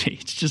frustrating to me.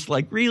 It's just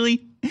like,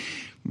 really?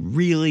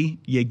 Really?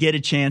 You get a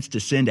chance to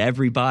send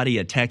everybody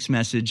a text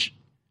message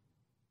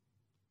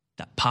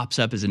that pops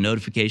up as a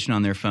notification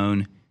on their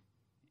phone,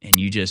 and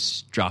you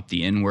just drop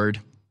the N-word?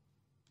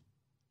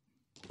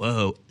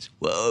 Whoa,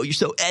 you're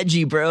so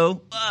edgy,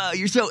 bro. Whoa,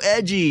 you're so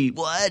edgy.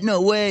 What?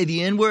 No way,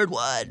 the N-word?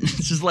 What?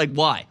 It's just like,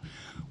 why?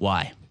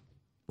 Why?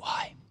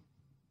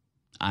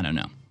 I don't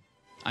know.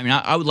 I mean,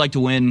 I would like to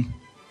win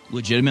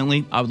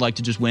legitimately. I would like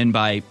to just win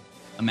by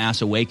a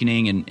mass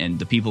awakening and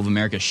the people of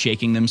America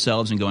shaking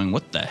themselves and going,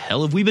 what the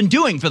hell have we been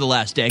doing for the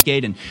last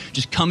decade? And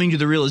just coming to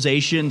the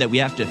realization that we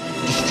have to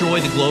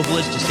destroy the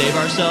globalists to save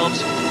ourselves.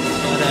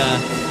 But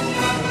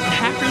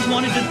hackers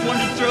wanted to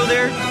throw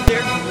their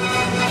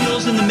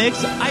skills in the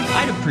mix.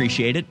 I'd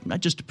appreciate it.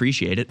 I'd just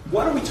appreciate it.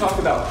 Why don't we talk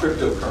about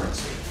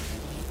cryptocurrency?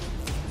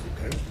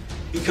 Okay.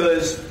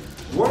 Because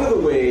one of the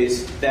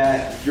ways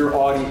that you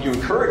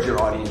encourage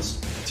your audience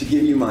to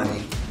give you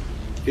money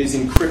is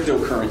in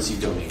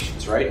cryptocurrency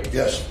donations, right?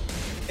 Yes.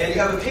 And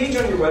you have a page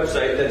on your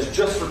website that's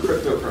just for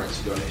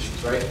cryptocurrency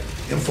donations, right?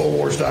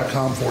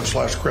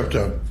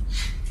 Infowars.com/crypto.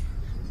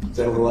 Is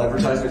that a little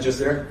advertisement just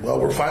there? Well,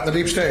 we're fighting the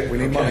deep state. We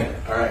need money.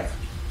 All right.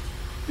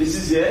 This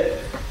is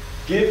it.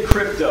 Give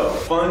crypto.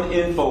 Fund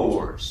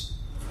Infowars.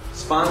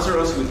 Sponsor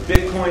us with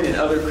Bitcoin and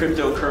other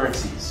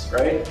cryptocurrencies,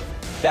 right?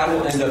 That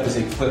will end up as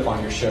a clip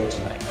on your show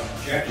tonight.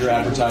 Your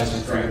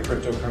advertisement for your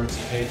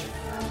cryptocurrency page.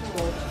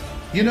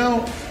 You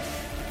know,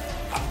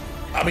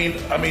 I mean,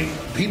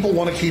 people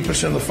want to keep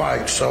us in the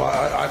fight. So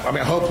I mean,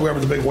 I hope whoever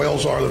the big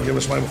whales are, they'll give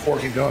us money before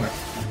we keep doing it.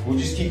 We'll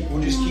just keep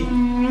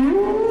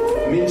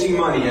minting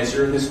money as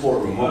you're in this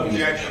courtroom.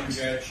 Objection. All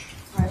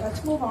right,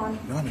 let's move on. You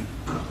know what I mean?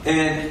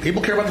 And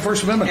people care about the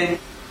First Amendment.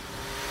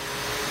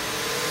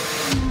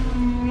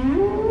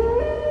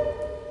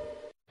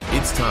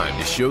 It's time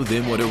to show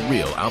them what a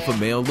real alpha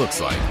male looks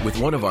like with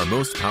one of our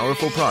most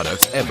powerful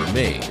products ever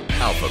made,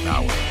 Alpha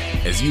Power.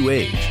 As you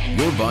age,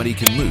 your body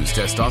can lose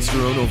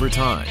testosterone over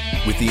time.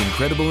 With the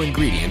incredible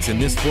ingredients in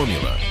this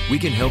formula, we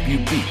can help you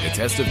beat the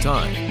test of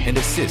time and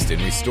assist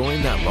in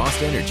restoring that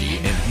lost energy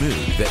and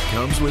mood that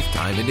comes with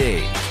time and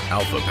age.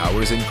 Alpha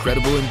Power's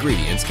incredible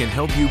ingredients can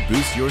help you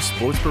boost your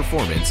sports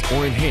performance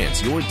or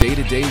enhance your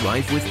day-to-day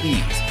life with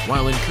ease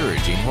while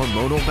encouraging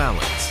hormonal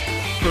balance.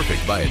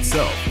 Perfect by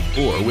itself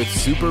or with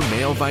super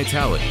male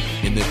vitality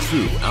in the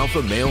true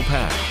Alpha Male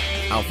Pack.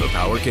 Alpha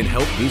Power can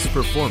help boost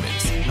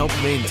performance, help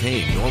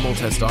maintain normal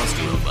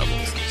testosterone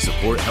levels,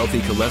 support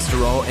healthy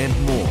cholesterol, and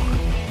more.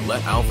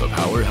 Let Alpha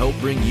Power help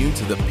bring you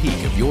to the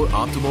peak of your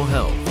optimal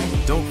health.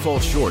 Don't fall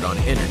short on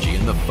energy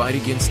in the fight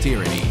against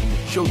tyranny.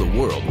 Show the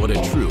world what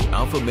a true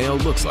alpha male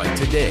looks like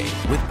today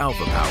with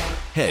Alpha Power.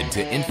 Head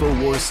to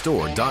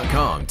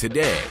InfoWarsStore.com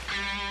today.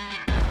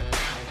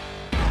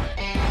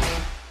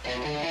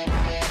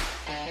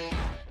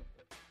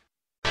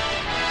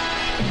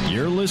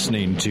 You're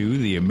listening to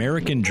The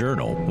American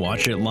Journal.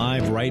 Watch it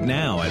live right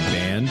now at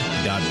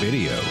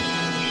band.video. All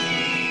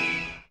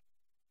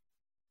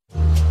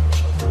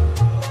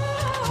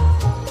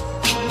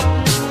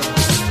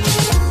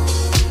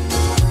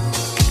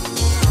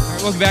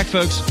right, welcome back,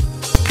 folks.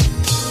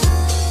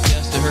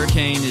 Yes, the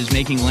hurricane is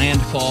making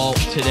landfall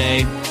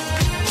today.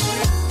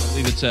 I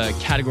believe it's a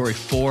Category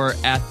 4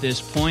 at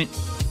this point.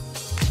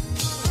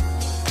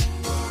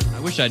 I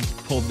wish I'd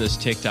pulled this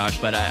TikTok,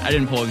 but I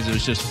didn't pull it because it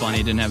was just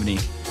funny. It didn't have any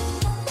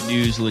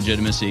news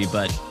legitimacy,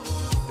 but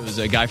it was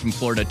a guy from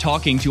Florida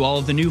talking to all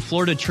of the new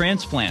Florida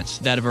transplants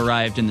that have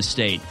arrived in the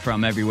state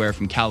from everywhere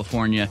from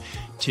California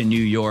to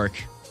New York,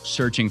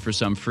 searching for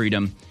some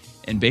freedom,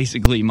 and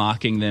basically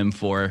mocking them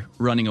for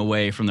running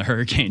away from the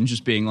hurricane,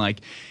 just being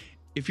like,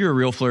 if you're a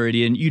real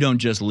Floridian, you don't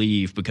just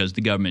leave because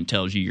the government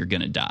tells you you're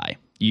going to die.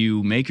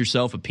 You make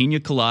yourself a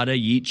pina colada,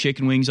 you eat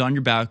chicken wings on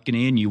your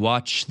balcony, and you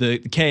watch the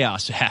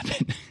chaos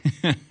happen.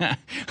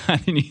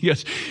 And he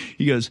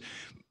goes,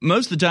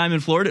 most of the time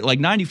in Florida, like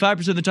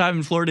 95% of the time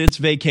in Florida, it's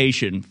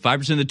vacation.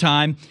 5% of the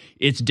time,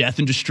 it's death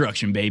and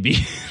destruction, baby.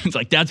 It's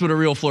like, that's what a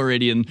real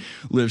Floridian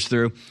lives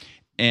through.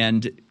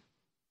 And,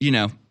 you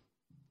know,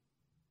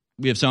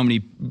 we have so many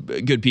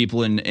good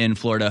people in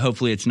Florida.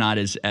 Hopefully it's not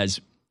as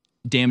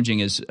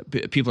damaging as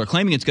people are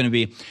claiming it's going to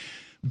be.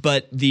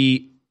 But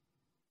the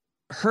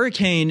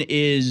hurricane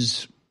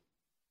is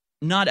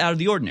not out of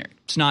the ordinary.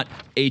 It's not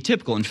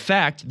atypical. In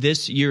fact,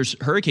 this year's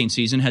hurricane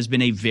season has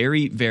been a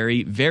very,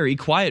 very, very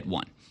quiet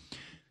one.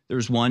 There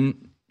was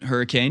one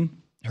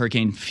hurricane,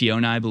 Hurricane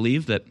Fiona, I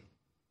believe, that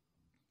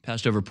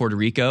passed over Puerto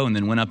Rico and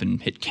then went up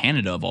and hit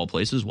Canada, of all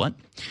places. What?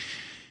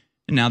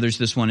 And now there's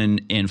this one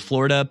in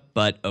Florida.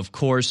 But, of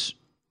course,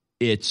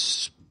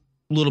 it's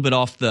a little bit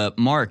off the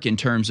mark in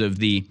terms of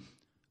the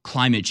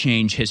climate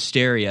change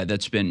hysteria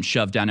that's been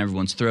shoved down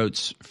everyone's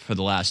throats for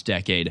the last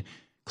decade,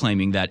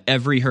 claiming that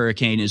every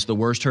hurricane is the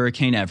worst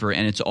hurricane ever,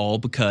 and it's all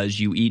because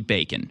you eat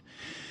bacon.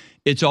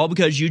 It's all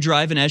because you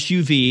drive an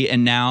SUV,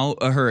 and now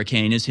a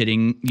hurricane is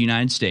hitting the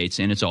United States,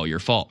 and it's all your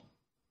fault.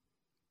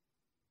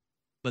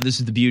 But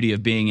this is the beauty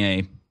of being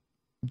a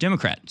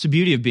Democrat. It's the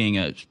beauty of being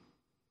a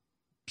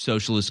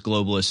socialist,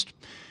 globalist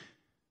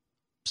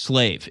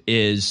slave,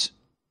 is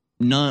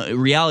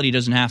reality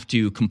doesn't have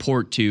to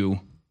comport to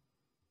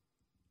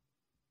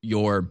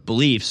your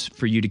beliefs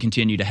for you to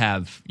continue to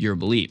have your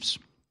beliefs,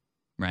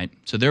 right?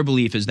 So their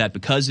belief is that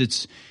because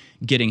it's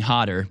getting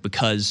hotter,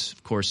 because,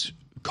 of course,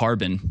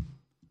 carbon,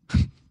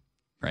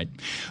 right?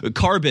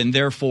 Carbon,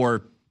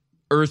 therefore,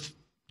 Earth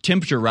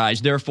temperature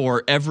rise,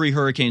 therefore every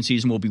hurricane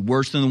season will be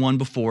worse than the one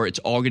before. It's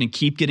all going to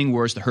keep getting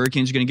worse. The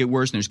hurricanes are going to get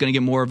worse, and there's going to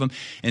get more of them.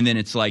 And then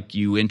it's like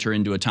you enter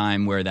into a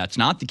time where that's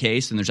not the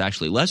case, and there's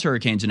actually less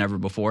hurricanes than ever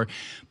before.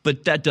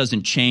 But that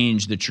doesn't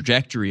change the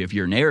trajectory of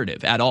your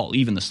narrative at all,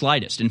 even the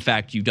slightest. In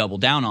fact, you double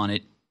down on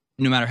it,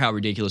 no matter how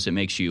ridiculous it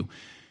makes you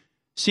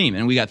seem.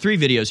 And we got 3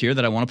 videos here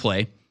that I want to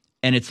play,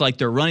 and it's like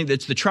they're running –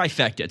 it's the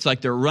trifecta. It's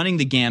like they're running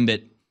the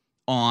gambit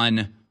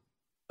on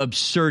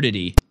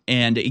absurdity.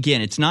 And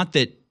again, it's not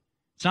that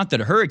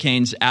a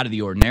hurricane's out of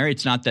the ordinary.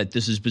 It's not that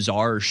this is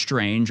bizarre or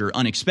strange or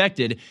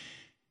unexpected.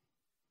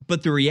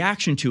 But the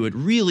reaction to it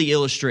really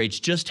illustrates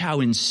just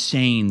how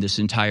insane this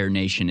entire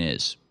nation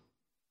is.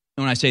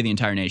 And when I say the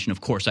entire nation,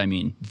 of course, I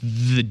mean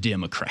the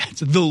Democrats,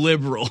 the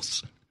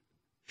liberals,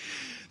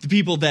 the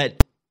people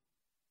that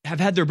have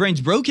had their brains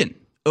broken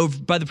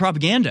by the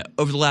propaganda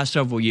over the last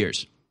several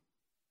years.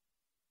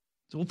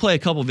 So we'll play a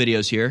couple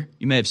videos here.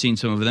 You may have seen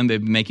some of them.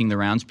 They've been making the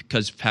rounds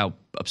because of how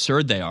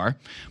absurd they are.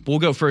 But we'll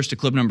go first to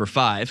clip number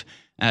 5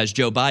 as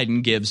Joe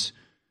Biden gives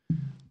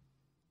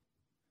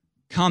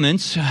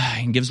comments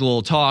and gives a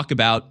little talk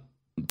about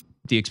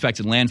the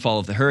expected landfall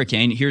of the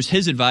hurricane. Here's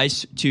his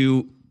advice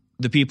to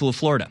the people of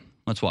Florida.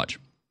 Let's watch.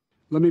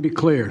 Let me be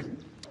clear.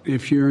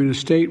 If you're in a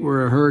state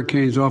where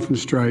hurricanes often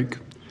strike,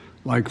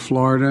 like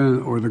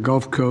Florida or the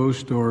Gulf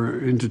Coast or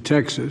into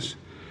Texas,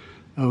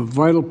 a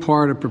vital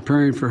part of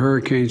preparing for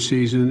hurricane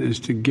season is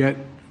to get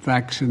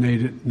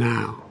vaccinated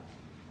now.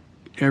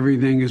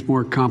 Everything is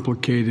more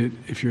complicated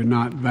if you're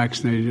not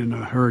vaccinated and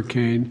a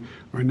hurricane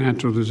or a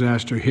natural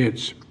disaster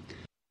hits.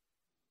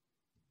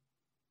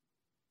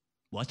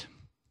 What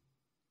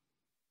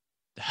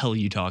the hell are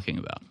you talking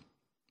about?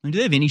 Like, do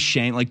they have any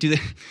shame? Like, do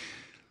they?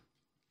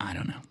 I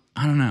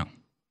don't know.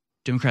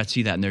 Democrats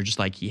see that and they're just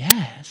like,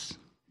 yes,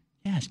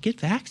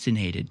 get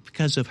vaccinated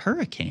because of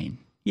hurricane.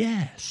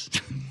 Yes.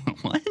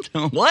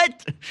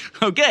 What?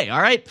 Okay.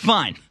 All right.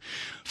 Fine.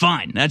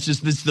 That's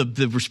just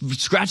we're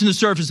scratching the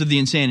surface of the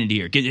insanity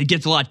here. It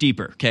gets a lot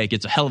deeper. Okay. It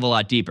gets a hell of a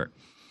lot deeper.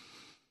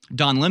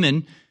 Don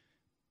Lemon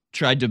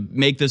tried to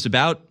make this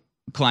about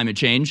climate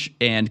change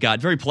and got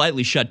very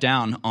politely shut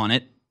down on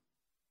it.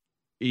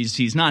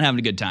 He's not having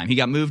a good time. He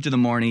got moved to the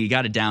morning. He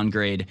got a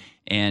downgrade,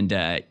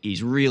 and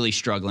he's really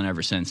struggling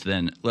ever since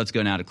then. Let's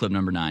go now to clip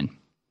number 9.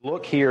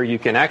 Look here, you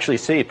can actually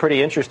see,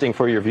 pretty interesting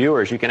for your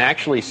viewers, you can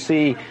actually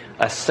see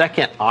a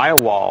second eye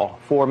wall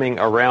forming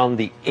around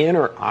the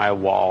inner eye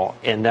wall,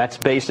 and that's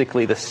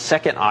basically the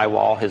second eye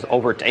wall has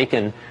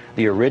overtaken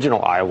the original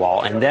eye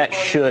wall, and that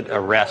should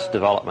arrest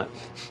development.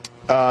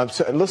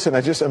 So listen,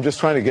 I'm just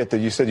trying to get that.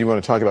 You said you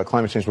want to talk about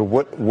climate change, but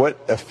what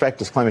effect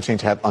does climate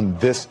change have on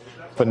this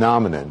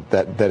phenomenon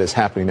that is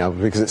happening now?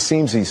 Because it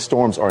seems these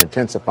storms are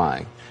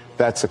intensifying.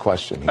 That's the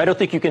question. I don't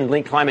think you can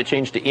link climate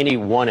change to any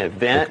one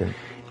event. Okay.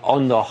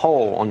 On the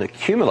whole, on the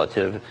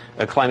cumulative,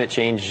 climate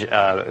change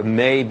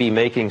may be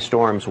making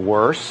storms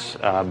worse,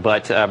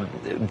 but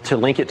to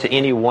link it to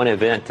any one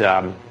event,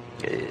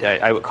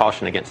 I would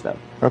caution against that.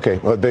 Okay.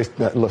 Well,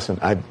 listen,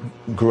 I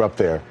grew up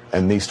there,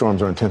 and these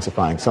storms are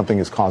intensifying. Something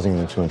is causing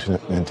them to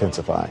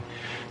intensify.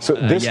 So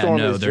this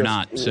storm they're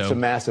not. So it's a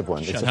massive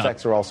one. Its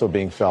effects are also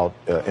being felt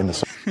in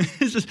the.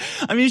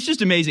 It's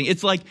just amazing.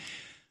 It's like,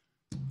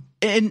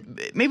 and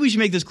maybe we should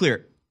make this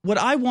clear. What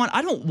I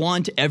don't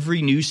want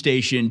every news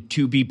station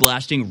to be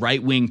blasting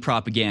right-wing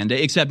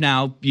propaganda, except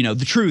now,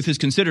 the truth is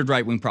considered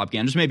right-wing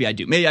propaganda. So maybe I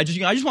do. Maybe I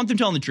just want them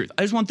telling the truth.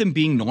 I just want them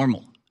being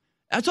normal.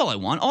 That's all I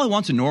want. All I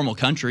want is a normal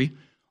country.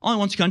 All I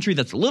want is a country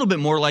that's a little bit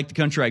more like the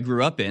country I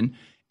grew up in.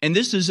 And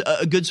this is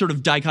a good sort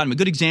of dichotomy, a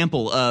good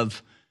example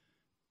of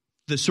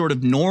the sort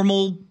of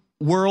normal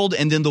world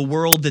and then the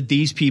world that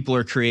these people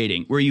are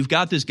creating, where you've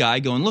got this guy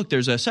going, look,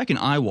 there's a second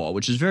eye wall,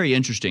 which is very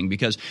interesting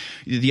because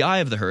the eye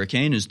of the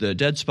hurricane is the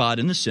dead spot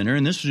in the center,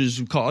 and this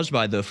is caused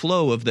by the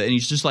flow of and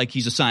he's just like,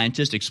 he's a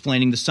scientist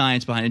explaining the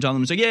science behind it. John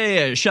Lemon's like,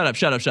 yeah, shut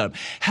up.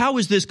 How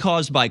is this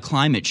caused by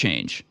climate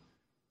change?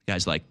 The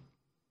guy's like,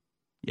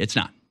 it's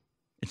not.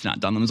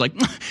 Don Lemon's like,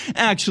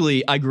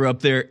 actually, I grew up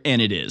there,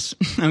 and it is.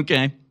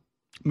 Okay,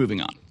 moving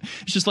on.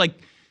 It's just like,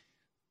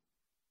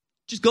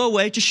 just go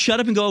away. Just shut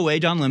up and go away,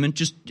 Don Lemon.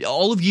 Just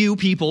all of you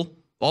people,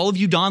 all of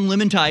you Don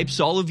Lemon types,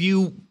 all of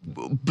you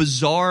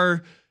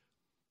bizarre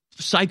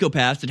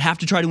psychopaths that have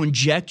to try to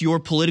inject your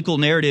political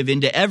narrative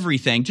into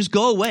everything, just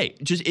go away.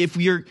 Just if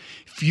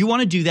you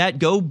want to do that,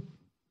 go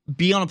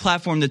be on a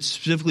platform that's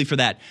specifically for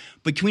that.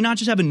 But can we not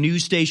just have a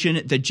news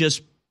station that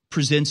just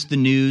presents the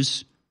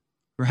news,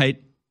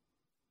 right?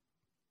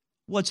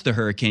 What's the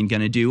hurricane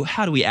going to do?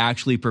 How do we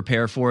actually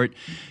prepare for it?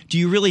 Do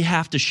you really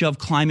have to shove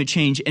climate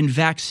change and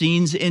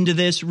vaccines into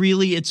this?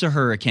 Really, it's a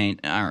hurricane.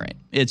 All right,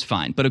 it's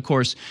fine. But of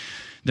course,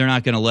 they're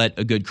not going to let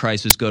a good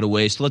crisis go to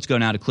waste. Let's go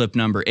now to clip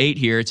number 8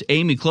 here. It's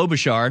Amy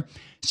Klobuchar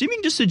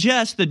seeming to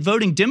suggest that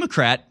voting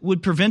Democrat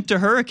would prevent a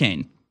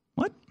hurricane.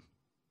 What?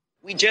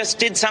 We just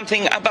did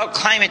something about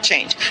climate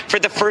change for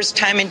the first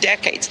time in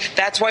decades.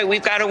 That's why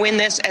we've got to win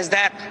this as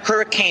that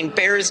hurricane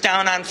bears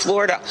down on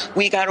Florida.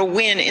 We got to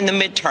win in the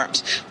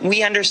midterms.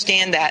 We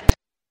understand that.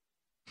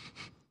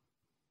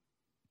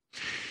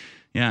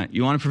 Yeah,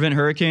 you want to prevent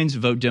hurricanes?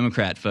 Vote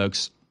Democrat,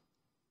 folks.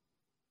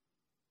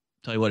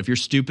 Tell you what, if you're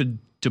stupid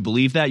to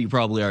believe that, you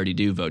probably already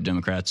do vote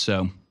Democrat.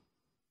 So,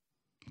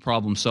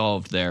 problem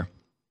solved there.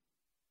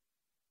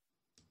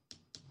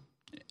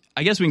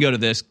 I guess we can go to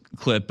this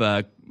clip,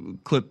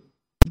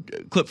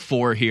 clip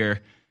 4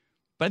 here.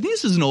 But I think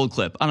this is an old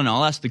clip. I don't know.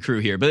 I'll ask the crew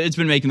here. But it's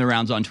been making the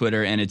rounds on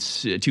Twitter, and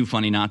it's too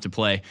funny not to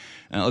play.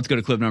 Let's go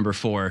to clip number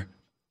 4.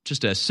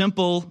 Just a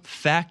simple,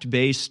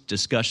 fact-based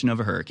discussion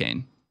of a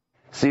hurricane.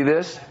 See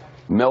this?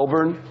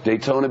 Melbourne,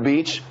 Daytona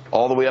Beach,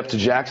 all the way up to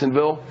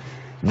Jacksonville.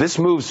 This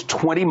moves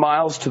 20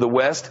 miles to the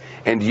west,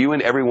 and you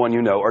and everyone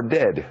you know are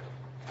dead.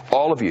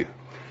 All of you.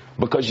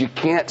 Because you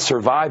can't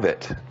survive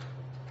it.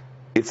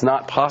 It's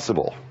not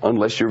possible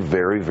unless you're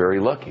very, very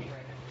lucky.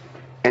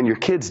 And your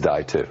kids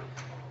die too.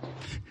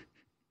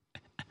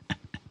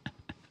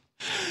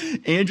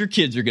 And your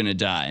kids are going to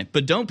die.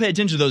 But don't pay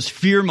attention to those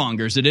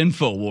fearmongers at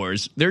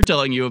InfoWars. They're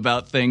telling you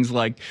about things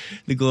like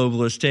the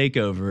globalist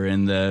takeover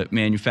and the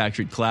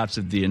manufactured collapse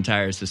of the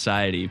entire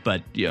society.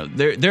 But you know,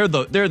 they're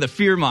the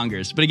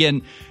fearmongers. But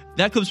again,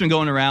 that clip's been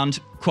going around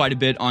quite a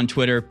bit on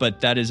Twitter.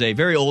 But that is a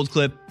very old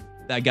clip.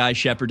 That guy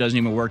Shepard doesn't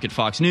even work at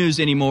Fox News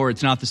anymore.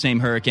 It's not the same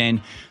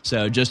hurricane.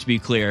 So just to be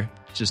clear,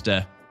 just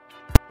a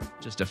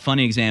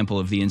funny example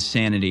of the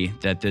insanity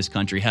that this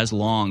country has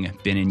long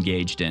been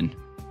engaged in.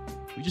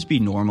 Can we just be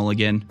normal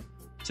again?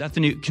 Is that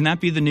the new? Can that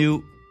be the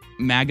new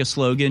MAGA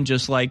slogan?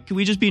 Just like, can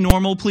we just be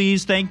normal,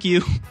 please? Thank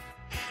you.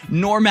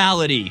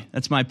 Normality.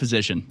 That's my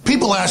position.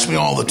 People ask me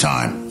all the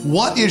time,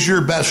 what is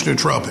your best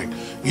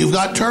nootropic? You've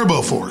got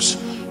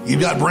TurboForce,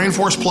 you've got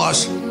BrainForce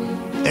Plus,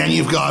 and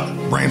you've got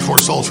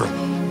BrainForce Ultra.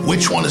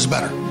 Which one is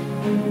better?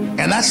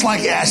 And that's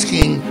like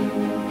asking,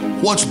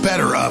 what's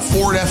better, a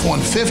Ford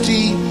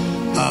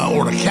F-150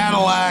 or a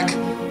Cadillac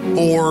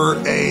or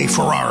a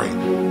Ferrari?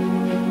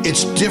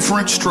 It's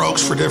different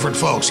strokes for different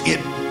folks. It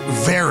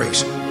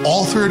varies.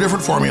 All 3 are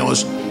different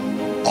formulas.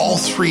 All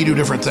 3 do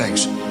different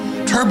things.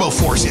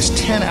 TurboForce is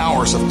 10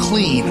 hours of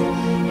clean,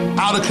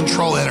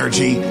 out-of-control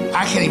energy.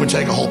 I can't even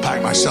take a whole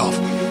pack myself.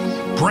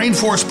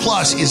 BrainForce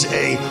Plus is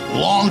a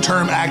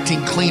long-term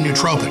acting clean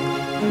nootropic.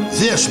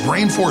 This,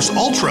 BrainForce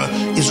Ultra,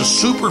 is a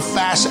super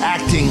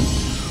fast-acting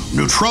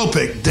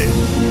nootropic that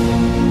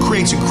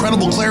creates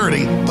incredible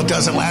clarity but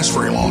doesn't last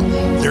very long.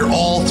 They're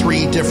all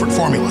 3 different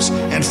formulas.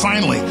 And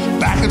finally,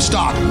 back in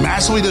stock,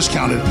 massively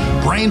discounted,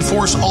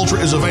 BrainForce Ultra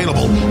is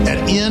available at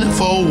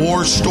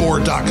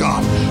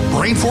InfoWarsStore.com.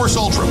 BrainForce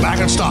Ultra, back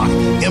in stock,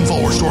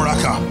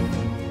 InfoWarsStore.com.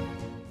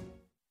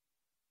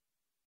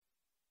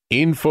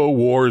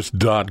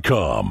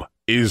 InfoWars.com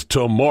is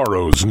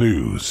tomorrow's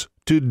news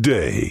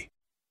today.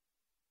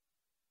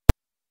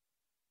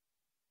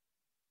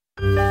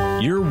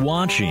 You're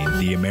watching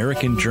The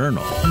American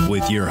Journal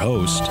with your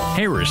host,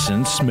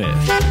 Harrison Smith.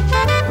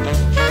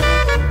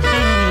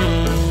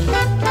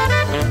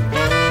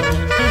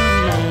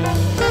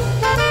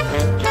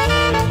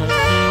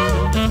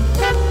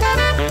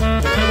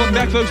 Welcome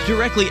back, folks.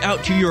 Directly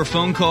out to your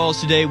phone calls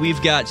today.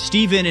 We've got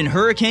Stephen in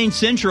Hurricane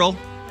Central.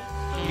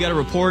 You got a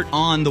report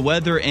on the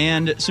weather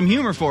and some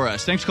humor for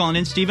us. Thanks for calling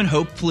in, Stephen.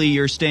 Hopefully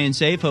you're staying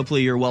safe.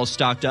 Hopefully you're well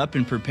stocked up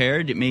and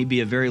prepared. It may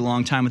be a very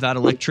long time without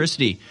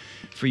electricity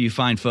for you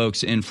fine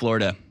folks in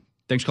Florida.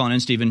 Thanks for calling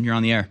in, Stephen. You're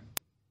on the air.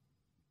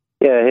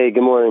 Yeah, hey,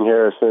 good morning,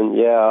 Harrison.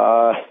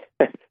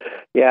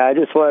 I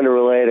just wanted to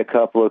relate a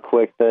couple of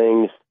quick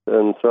things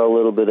and throw a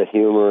little bit of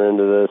humor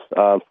into this.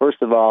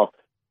 First of all,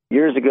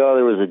 years ago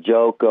there was a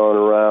joke going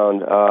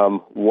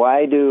around.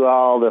 Why do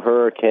all the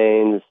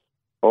hurricanes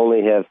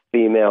only have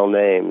female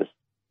names?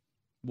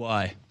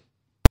 Why?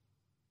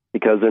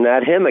 Because they're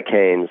not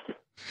hurricanes.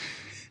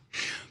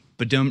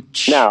 But don't...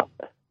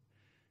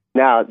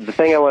 Now, the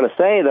thing I want to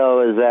say,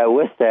 though, is that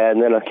with that,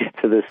 and then I'll get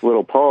to this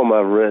little poem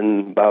I've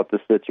written about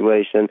the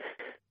situation,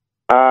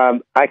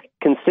 I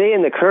can see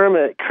in the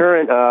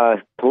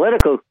current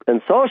political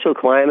and social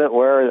climate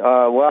where,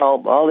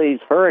 all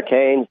these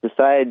hurricanes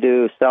decided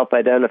to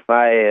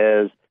self-identify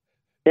as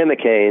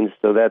hurricanes,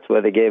 so that's why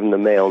they gave them the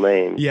male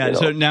name. Yeah, you know?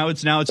 So now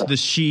it's the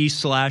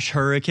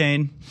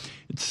she/hurricane.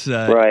 It's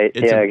right.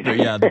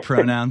 The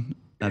pronoun.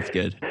 That's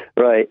good.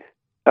 Right.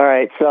 All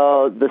right,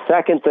 so the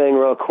second thing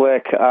real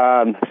quick.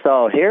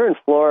 So here in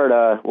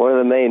Florida, one of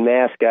the main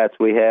mascots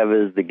we have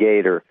is the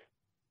gator.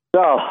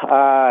 So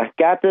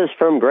got this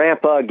from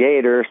Grandpa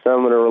Gator, so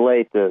I'm going to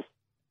relate this.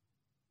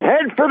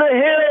 Head for the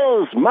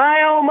hills,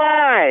 my oh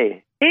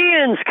my,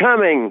 Ian's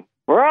coming.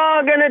 We're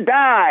all going to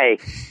die.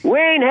 We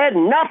ain't had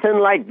nothing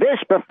like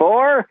this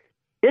before.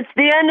 It's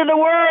the end of the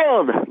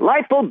world.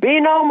 Life will be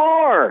no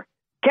more.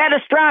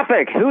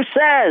 Catastrophic. Who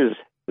says?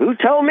 Who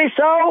told me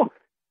so?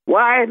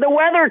 Why, the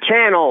Weather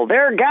Channel.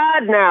 They're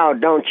God now,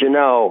 don't you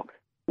know?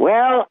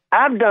 Well,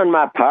 I've done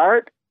my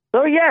part,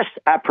 so yes,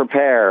 I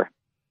prepare.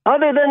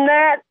 Other than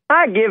that,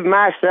 I give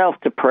myself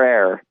to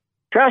prayer,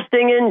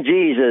 trusting in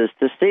Jesus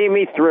to see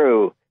me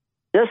through,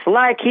 just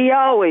like he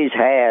always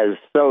has,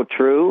 so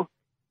true.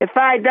 If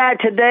I die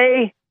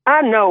today,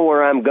 I know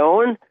where I'm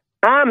going.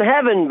 I'm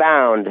heaven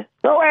bound,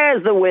 so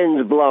as the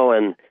wind's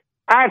blowing.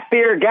 I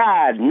fear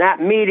God, not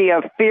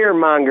media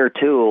fearmonger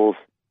tools.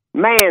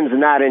 Man's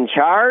not in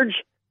charge.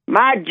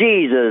 My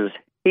Jesus,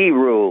 he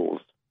rules.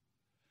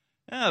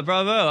 Yeah,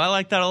 bravo. I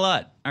like that a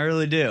lot. I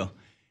really do.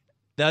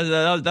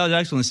 That was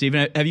excellent,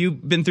 Stephen. Have you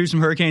been through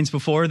some hurricanes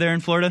before there in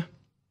Florida?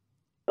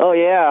 Oh,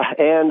 yeah,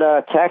 and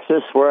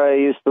Texas, where I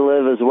used to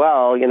live as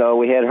well. You know,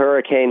 we had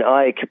Hurricane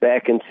Ike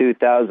back in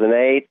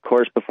 2008. Of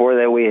course, before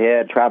that, we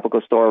had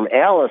Tropical Storm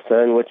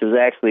Allison, which is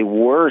actually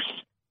worse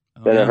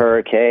than a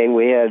hurricane.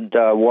 We had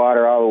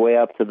water all the way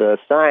up to the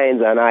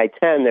signs on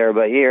I-10 there.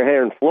 But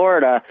here in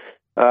Florida,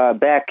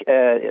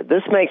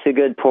 this makes a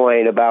good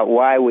point about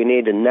why we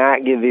need to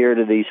not give ear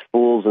to these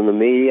fools in the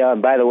media.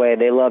 And by the way,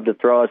 they love to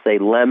throw us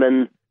a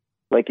lemon,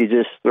 like you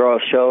just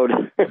showed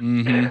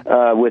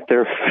with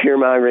their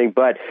fear-mongering.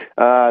 But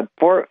 5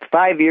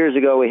 years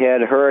ago, we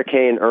had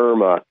Hurricane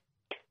Irma.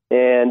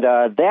 And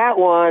that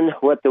one,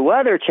 what the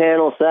Weather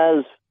Channel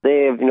says,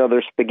 they have,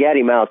 their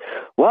spaghetti mouth.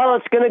 Well,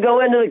 it's going to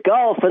go into the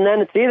Gulf, and then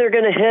it's either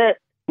going to hit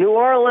New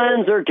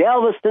Orleans or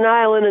Galveston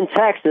Island in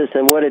Texas.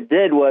 And what it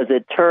did was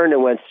it turned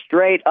and went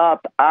straight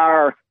up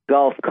our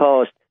Gulf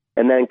Coast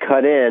and then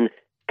cut in,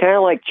 kind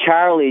of like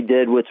Charlie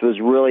did, which was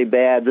really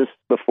bad. This is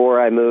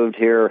before I moved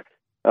here.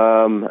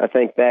 I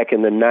think back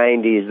in the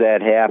 90s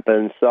that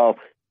happened. So,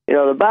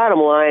 the bottom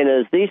line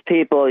is these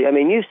people,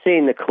 you've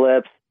seen the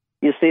clips.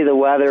 You see the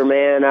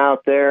weatherman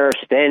out there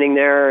standing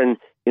there and,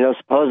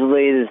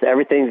 supposedly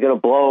everything's going to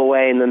blow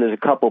away, and then there's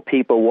a couple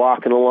people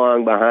walking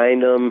along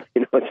behind them,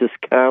 just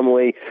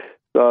calmly.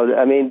 So,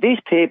 these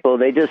people,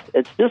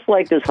 it's just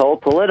like this whole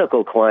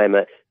political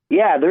climate.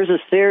 Yeah, there's a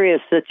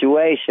serious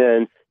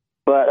situation,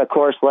 but of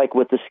course, like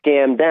with the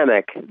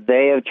scamdemic,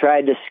 they have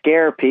tried to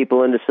scare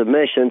people into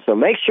submission. So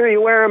make sure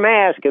you wear a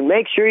mask and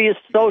make sure you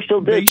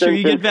social distance. Make sure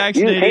you get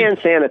vaccinated. Use hand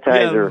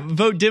sanitizer. Yeah,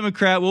 vote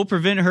Democrat. We'll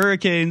prevent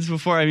hurricanes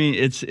before.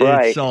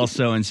 It's all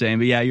so insane.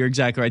 But yeah, you're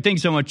exactly right.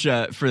 Thanks so much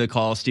for the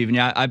call, Stephen.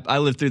 Yeah, I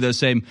lived through those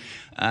same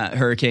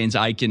hurricanes,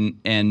 Ike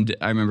and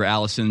I remember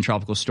Allison,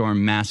 tropical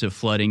storm, massive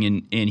flooding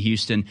in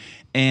Houston,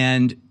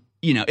 and.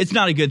 It's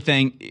not a good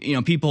thing.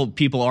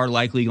 People are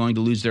likely going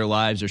to lose their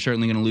lives. They're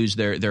certainly going to lose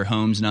their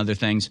homes and other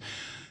things.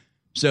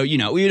 So,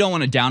 we don't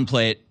want to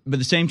downplay it. But at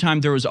the same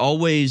time, there was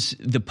always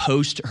the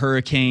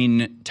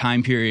post-hurricane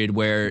time period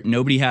where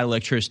nobody had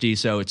electricity,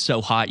 so it's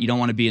so hot, you don't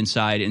want to be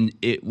inside. And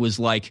it was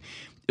like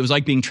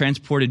being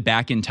transported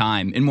back in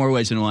time in more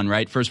ways than one,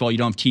 right? First of all, you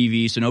don't have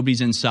TV, so nobody's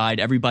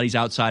inside. Everybody's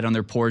outside on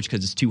their porch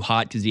because it's too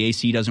hot because the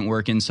AC doesn't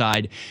work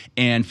inside.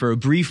 And for a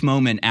brief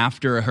moment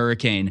after a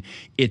hurricane,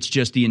 it's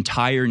just the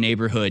entire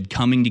neighborhood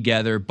coming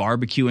together,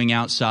 barbecuing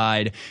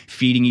outside,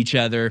 feeding each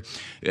other,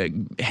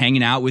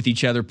 hanging out with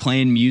each other,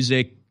 playing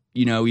music,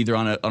 either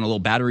on a little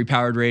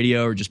battery-powered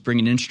radio or just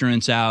bringing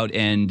instruments out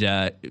and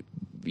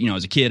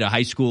as a kid, a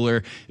high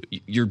schooler,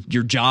 your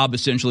job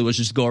essentially was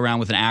just to go around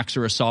with an axe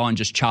or a saw and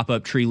just chop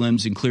up tree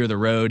limbs and clear the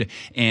road.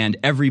 And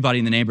everybody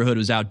in the neighborhood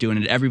was out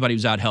doing it. Everybody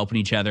was out helping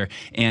each other.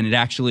 And it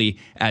actually,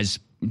 as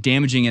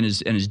damaging and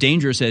as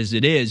dangerous as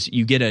it is,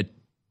 you get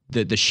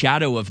the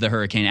shadow of the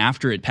hurricane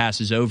after it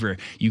passes over.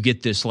 You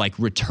get this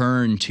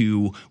return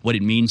to what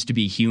it means to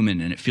be human,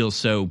 and it feels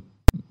so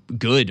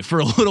good for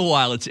a little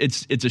while.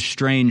 It's a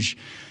strange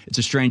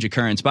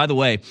occurrence. By the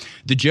way,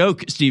 the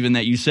joke, Stephen,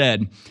 that you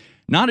said.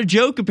 Not a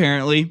joke,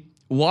 apparently.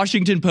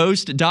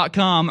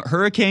 WashingtonPost.com,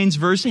 hurricanes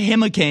versus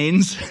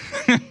hemicanes.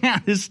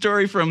 This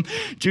story from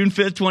June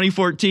 5th,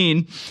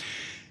 2014.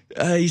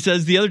 He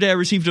says, the other day I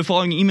received a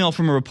following email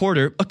from a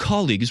reporter. A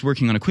colleague is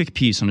working on a quick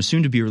piece on a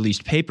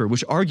soon-to-be-released paper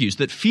which argues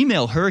that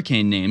female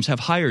hurricane names have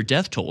higher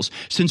death tolls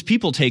since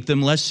people take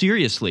them less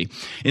seriously.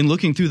 In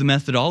looking through the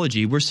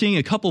methodology, we're seeing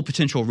a couple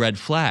potential red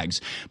flags,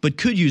 but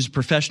could use a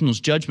professional's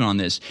judgment on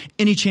this.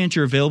 Any chance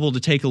you're available to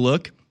take a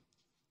look?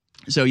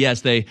 So, yes,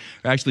 they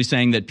are actually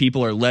saying that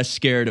people are less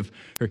scared of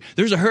her.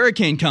 There's a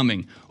hurricane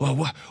coming.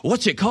 Well,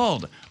 what's it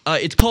called?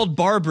 It's called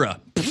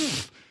Barbara.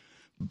 Pfft,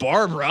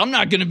 Barbara? I'm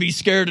not going to be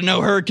scared of no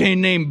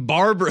hurricane named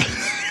Barbara.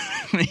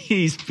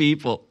 These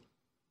people.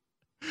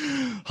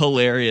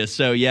 Hilarious.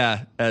 So,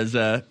 yeah, as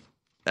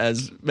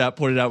Matt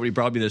pointed out when he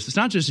brought me this, it's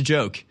not just a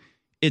joke.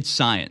 It's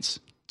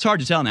science. It's hard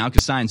to tell now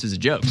because science is a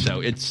joke.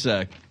 So it's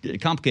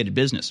complicated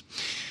business.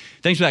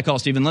 Thanks for that call,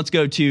 Stephen. Let's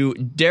go to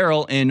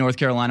Daryl in North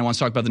Carolina. Wants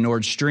to talk about the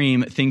Nord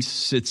Stream.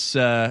 Thinks it's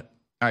all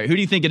right. Who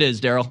do you think it is,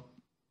 Daryl?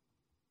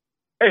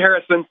 Hey,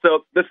 Harrison.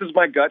 So this is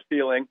my gut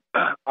feeling.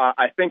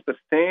 I think the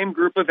same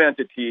group of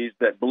entities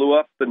that blew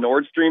up the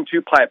Nord Stream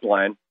 2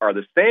 pipeline are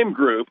the same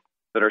group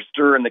that are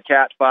steering the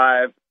Cat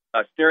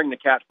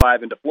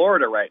 5 into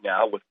Florida right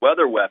now with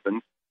weather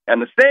weapons,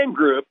 and the same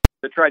group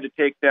that tried to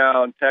take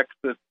down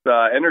Texas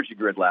energy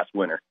grid last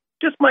winter.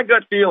 Just my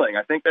gut feeling.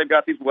 I think they've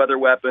got these weather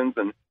weapons,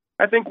 and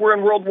I think we're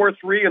in World War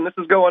III, and this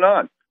is going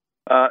on.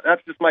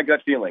 That's just my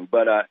gut feeling.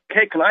 But,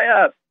 hey, can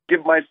I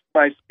give my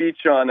speech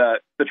on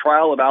the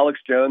trial of Alex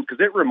Jones?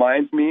 Because it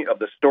reminds me of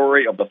the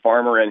story of the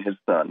farmer and his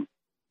son.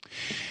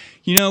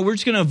 You know, we're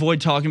just going to avoid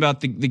talking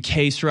about the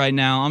case right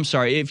now. I'm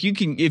sorry. If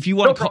you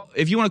want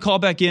to call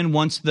back in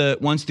once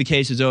the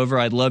case is over,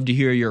 I'd love to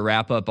hear your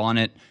wrap up on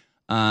it.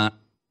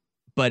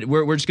 But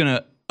we're just going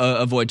to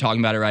avoid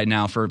talking about it right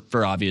now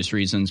for obvious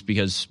reasons,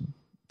 because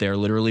they're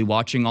literally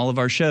watching all of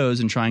our shows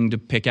and trying to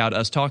pick out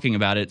us talking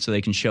about it so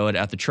they can show it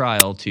at the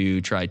trial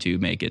to try to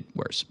make it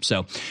worse.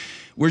 So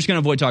we're just going to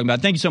avoid talking about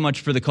it. Thank you so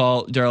much for the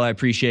call, Daryl. I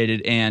appreciate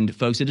it. And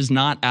folks, it is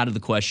not out of the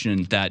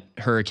question that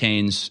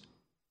hurricanes,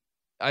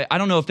 I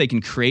don't know if they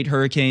can create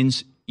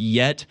hurricanes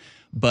yet,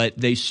 but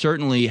they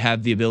certainly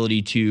have the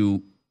ability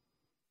to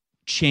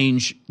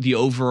change the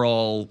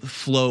overall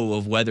flow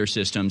of weather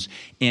systems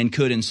and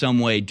could in some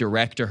way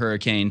direct a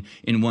hurricane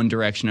in one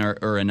direction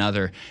or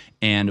another.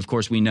 And of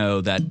course, we know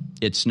that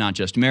it's not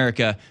just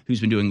America who's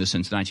been doing this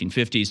since the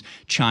 1950s.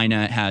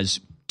 China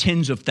has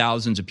tens of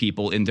thousands of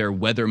people in their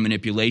weather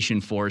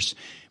manipulation force.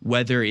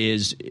 Weather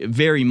is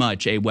very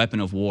much a weapon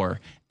of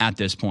war at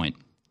this point.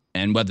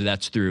 And whether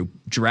that's through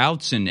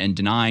droughts and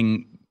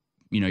denying,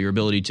 your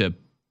ability to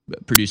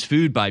produce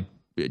food by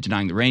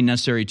denying the rain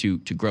necessary to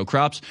grow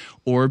crops,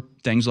 or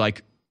things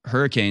like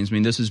hurricanes. I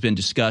mean, this has been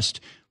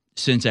discussed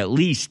since at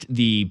least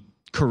the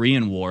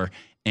Korean War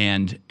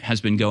and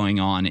has been going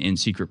on in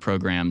secret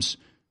programs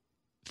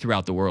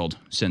throughout the world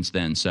since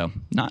then. So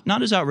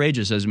not as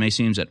outrageous as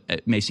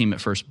it may seem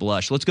at first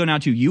blush. Let's go now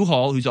to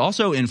U-Haul, who's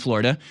also in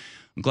Florida.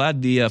 I'm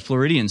glad the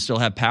Floridians still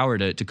have power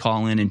to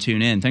call in and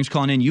tune in. Thanks for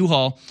calling in.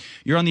 U-Haul,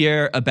 you're on the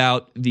air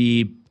about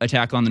the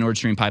attack on the Nord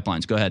Stream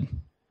pipelines. Go ahead.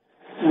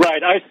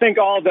 Right. I think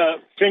all the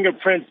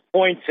fingerprints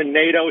point to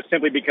NATO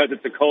simply because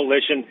it's a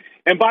coalition.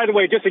 And by the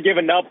way, just to give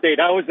an update,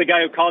 I was the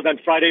guy who called on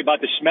Friday about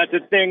the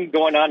Schmetzer thing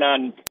going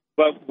on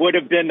what would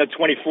have been the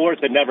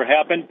 24th. It never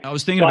happened. I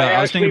was thinking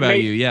about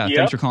you. Yeah. Yep.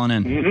 Thanks for calling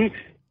in. Mm-hmm.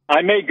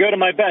 I made good on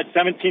my bet,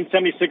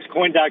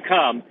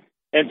 1776coin.com.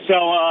 And so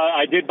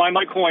I did buy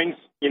my coins,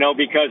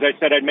 because I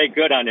said I'd make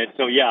good on it.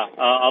 So, yeah,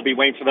 I'll be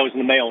waiting for those in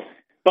the mail.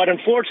 But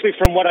unfortunately,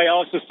 from what I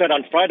also said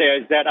on Friday,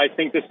 is that I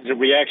think this is a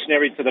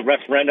reactionary to the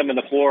referendum in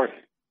the 4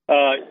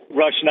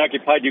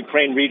 Russian-occupied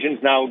Ukraine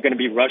regions now going to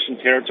be Russian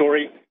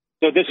territory.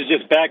 So this is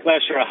just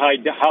backlash or a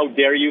how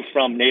dare you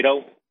from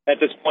NATO at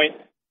this point.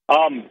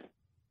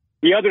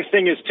 The other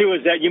thing is, too,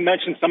 is that you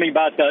mentioned something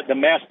about the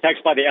mass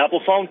text by the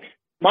Apple phone.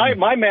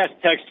 My mass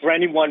text for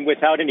anyone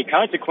without any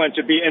consequence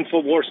would be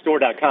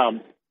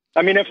InfoWarsStore.com.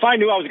 I mean, if I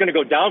knew I was going to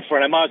go down for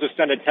it, I might as well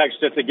send a text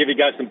just to give you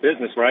guys some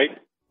business, right?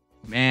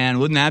 Man,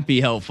 wouldn't that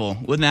be helpful?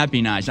 Wouldn't that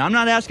be nice? I'm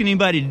not asking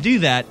anybody to do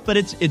that, but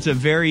it's a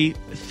very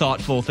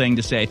thoughtful thing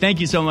to say.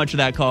 Thank you so much for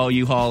that call,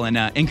 U-Haul,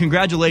 and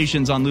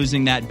congratulations on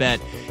losing that bet.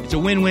 It's a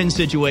win-win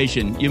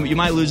situation. You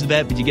might lose the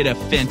bet, but you get a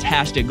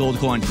fantastic gold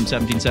coin from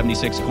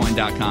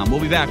 1776coin.com. We'll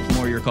be back for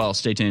more of your calls.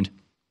 Stay tuned.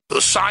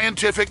 The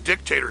scientific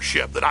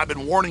dictatorship that I've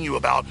been warning you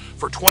about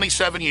for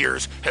 27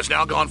 years has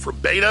now gone from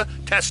beta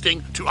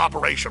testing to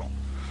operational.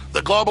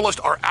 The globalists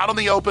are out in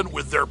the open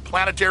with their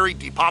planetary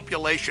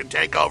depopulation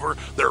takeover,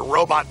 their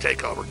robot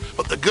takeover.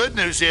 But the good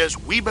news is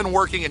we've been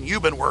working and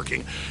you've been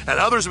working, and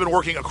others have been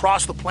working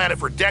across the planet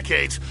for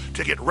decades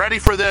to get ready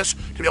for this,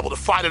 to be able to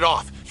fight it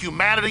off.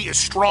 Humanity is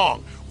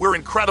strong. We're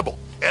incredible.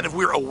 And if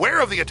we're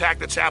aware of the attack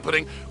that's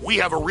happening, we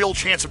have a real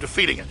chance of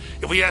defeating it.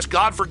 If we ask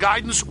God for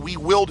guidance, we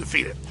will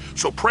defeat it.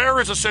 So prayer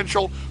is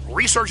essential,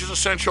 research is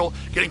essential,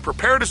 getting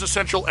prepared is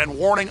essential, and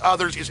warning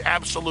others is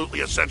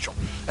absolutely essential.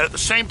 And at the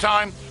same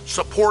time,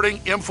 supporting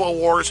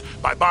InfoWars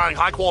by buying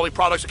high-quality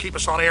products to keep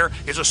us on air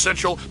is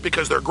essential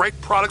because they're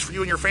great products for you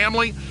and your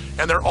family,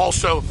 and they're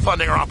also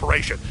funding our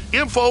operation.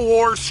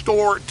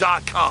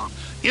 InfoWarsStore.com.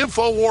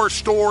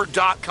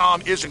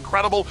 InfoWarsStore.com is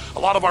incredible. A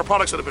lot of our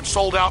products that have been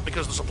sold out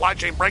because the supply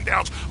chain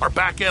breakdowns are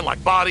back in,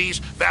 like bodies,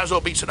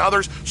 Vasobeats, and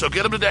others. So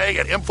get them today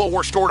at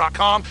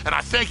InfoWarsStore.com, and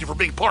I thank you for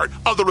being part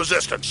of the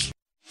resistance.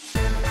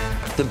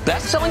 The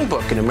best-selling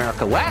book in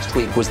America last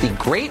week was The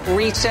Great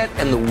Reset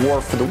and the War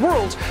for the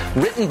World,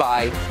 written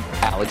by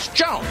Alex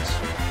Jones.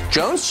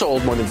 Jones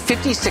sold more than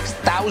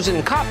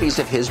 56,000 copies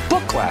of his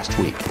book last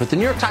week. But the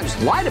New York Times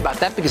lied about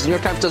that because the New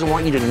York Times doesn't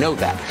want you to know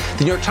that.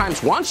 The New York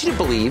Times wants you to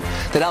believe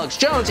that Alex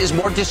Jones is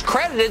more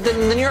discredited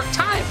than the New York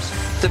Times,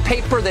 the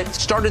paper that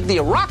started the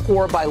Iraq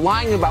War by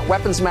lying about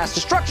weapons of mass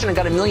destruction and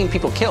got 1 million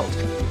people killed.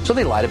 So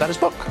they lied about his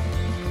book.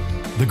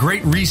 The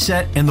Great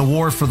Reset and the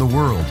War for the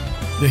World,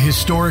 the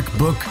historic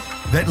book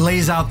that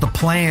lays out the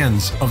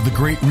plans of the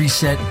Great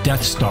Reset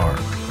Death Star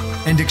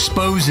and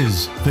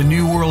exposes the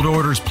New World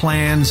Order's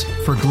plans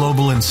for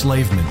global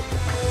enslavement.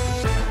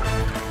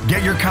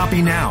 Get your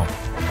copy now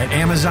at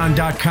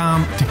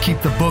Amazon.com to keep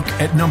the book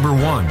at number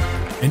 1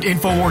 and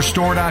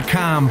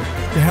InfoWarsStore.com to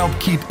help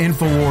keep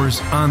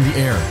InfoWars on the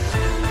air.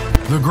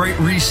 The Great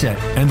Reset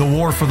and the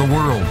War for the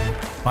World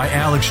by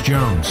Alex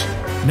Jones.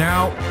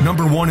 Now,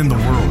 number 1 in the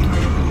world.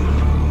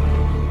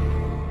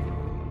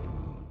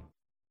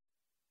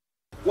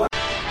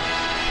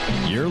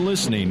 You're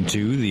listening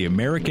to The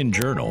American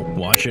Journal.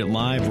 Watch it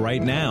live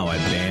right now at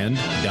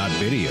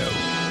band.video.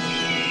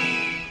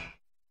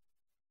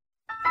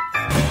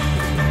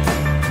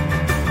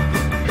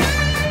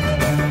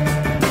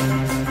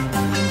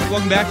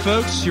 back,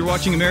 folks. You're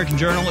watching American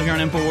Journal here on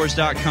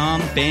Infowars.com,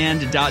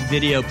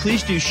 band.video.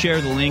 Please do share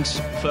the links,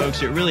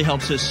 folks. It really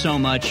helps us so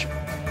much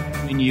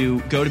when you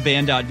go to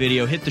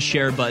band.video, hit the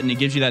share button. It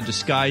gives you that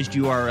disguised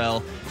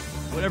URL.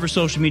 Whatever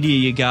social media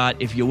you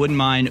got, if you wouldn't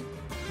mind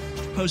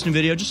posting a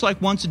video just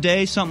like once a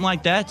day, something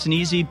like that. It's an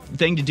easy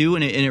thing to do,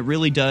 and it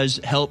really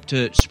does help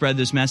to spread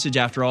this message.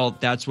 After all,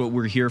 that's what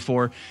we're here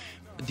for.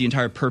 The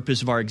entire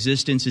purpose of our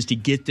existence is to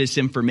get this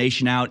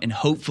information out and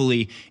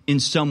hopefully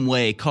in some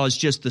way cause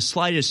just the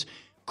slightest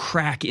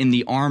crack in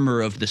the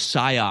armor of the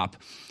PSYOP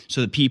so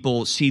that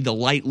people see the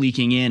light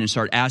leaking in and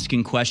start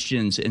asking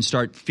questions and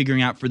start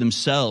figuring out for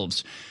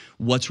themselves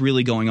what's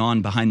really going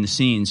on behind the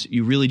scenes.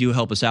 You really do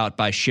help us out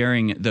by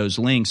sharing those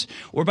links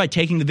or by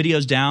taking the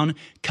videos down,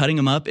 cutting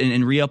them up,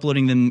 and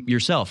re-uploading them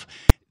yourself.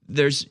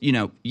 There's,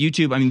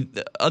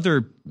 YouTube,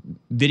 other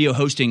video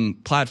hosting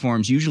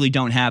platforms usually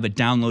don't have a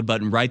download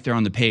button right there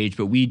on the page,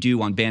 but we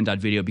do on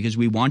band.video because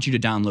we want you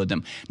to download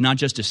them, not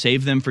just to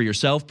save them for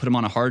yourself, put them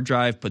on a hard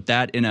drive, put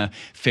that in a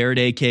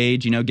Faraday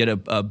cage, get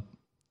a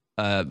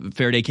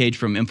Faraday cage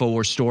from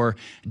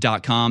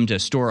InfoWarsStore.com to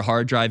store a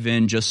hard drive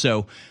in just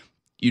so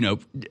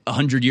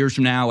 100 years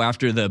from now,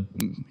 after the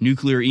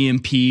nuclear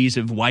EMPs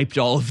have wiped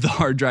all of the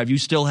hard drive, you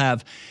still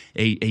have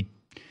a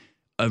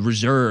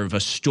reserve, a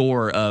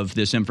store of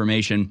this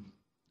information.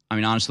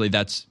 Honestly,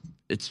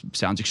 it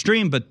sounds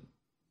extreme, but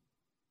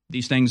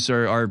these things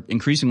are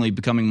increasingly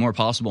becoming more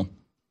possible.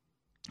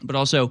 But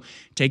also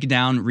take it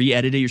down,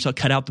 re-edit it yourself,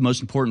 cut out the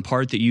most important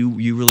part that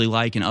you really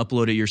like and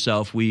upload it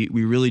yourself. We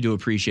really do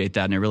appreciate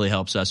that, and it really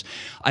helps us.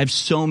 I have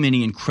so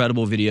many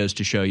incredible videos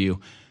to show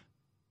you.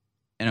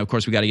 And of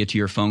course, we got to get to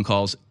your phone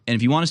calls. And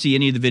if you want to see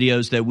any of the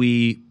videos that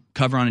we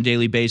cover on a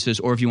daily basis,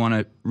 or if you want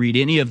to read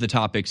any of the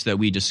topics that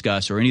we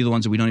discuss or any of the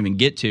ones that we don't even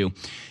get to,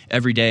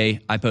 every day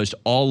I post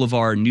all of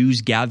our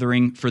news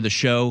gathering for the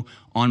show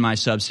on my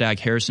Substack,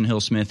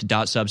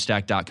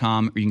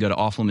 harrisonhillsmith.substack.com, or you can go to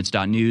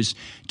offlimits.news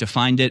to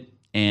find it.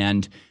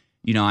 And,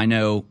 I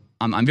know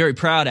I'm very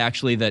proud,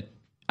 actually, that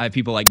I have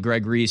people like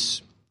Greg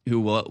Reese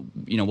who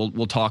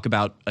will talk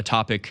about a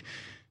topic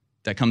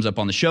that comes up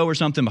on the show or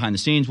something behind the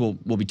scenes. We'll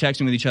be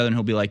texting with each other, and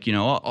he'll be like,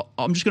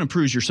 I'm just going to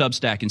peruse your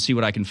Substack and see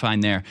what I can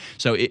find there.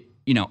 So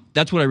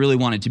that's what I really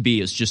want it to be,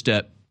 is just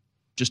a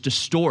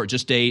store,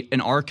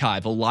 an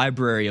archive, a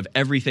library of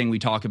everything we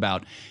talk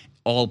about,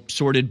 all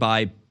sorted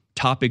by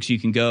topics. You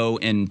can go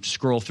and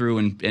scroll through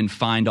and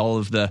find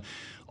all the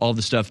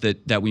stuff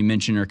that we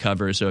mention or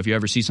cover. So if you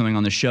ever see something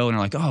on the show and are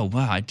like, oh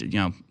wow,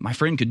 my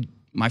friend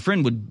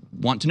would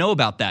want to know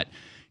about that,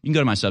 you can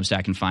go to my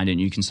Substack and find it,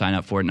 and you can sign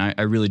up for it, and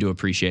I really do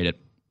appreciate it.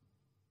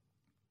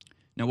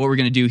 Now, what we're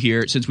going to do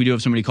here, since we do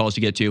have so many calls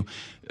to get to,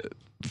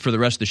 for the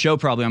rest of the show,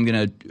 probably I'm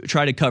going to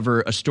try to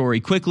cover a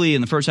story quickly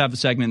in the first half of the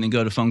segment and then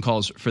go to phone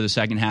calls for the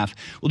second half.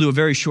 We'll do a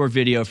very short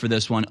video for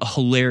this one, a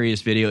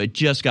hilarious video. It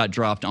just got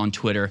dropped on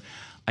Twitter.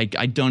 I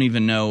don't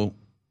even know.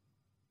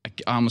 I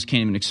almost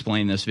can't even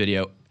explain this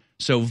video.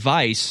 So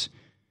Vice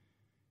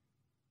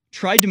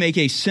tried to make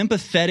a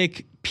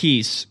sympathetic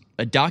piece,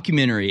 a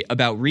documentary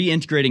about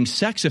reintegrating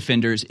sex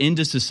offenders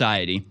into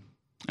society.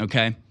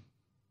 Okay,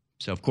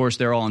 so of course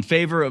they're all in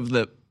favor of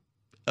the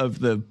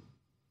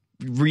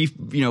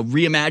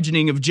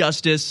reimagining of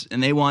justice,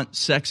 and they want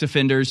sex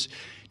offenders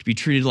to be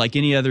treated like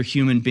any other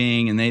human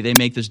being, and they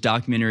make this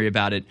documentary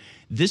about it.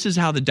 This is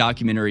how the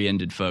documentary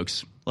ended,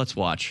 folks. Let's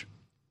watch.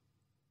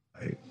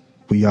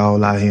 We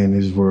all out here in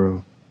this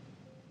world,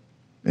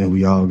 and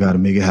we all got to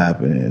make it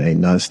happen, and ain't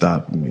nothing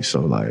stopping me.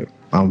 So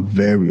I'm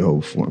very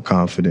hopeful and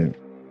confident.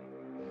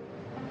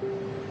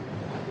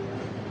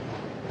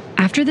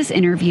 After this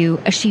interview,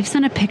 Ashif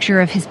sent a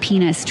picture of his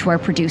penis to our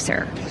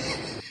producer.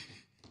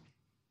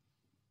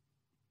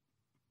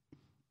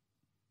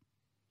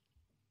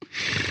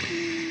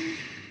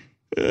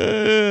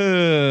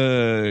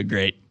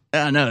 Great.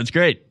 No, it's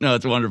great. No,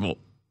 it's wonderful.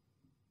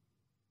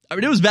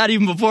 It was bad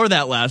even before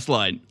that last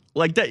line.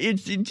 Like that,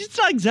 it's just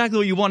not exactly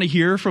what you want to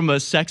hear from a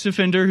sex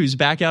offender who's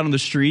back out on the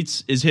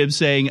streets, is him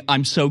saying,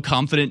 I'm so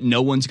confident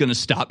no one's going to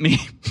stop me.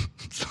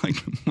 It's like,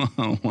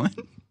 what?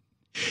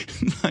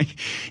 Like,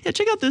 yeah,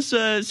 check out this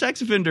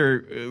sex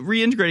offender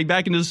reintegrating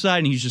back into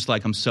society. And he's just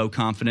like, I'm so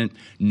confident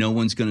no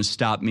one's going to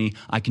stop me.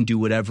 I can do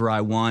whatever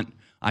I want.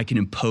 I can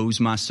impose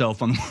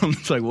myself on the world.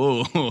 It's like,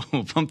 whoa,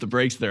 pump the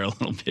brakes there a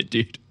little bit,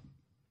 dude.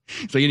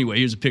 It's like, anyway,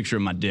 here's a picture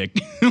of my dick.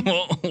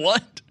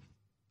 What?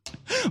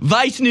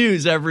 Vice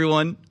News,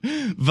 everyone.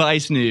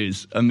 Vice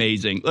News.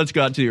 Amazing. Let's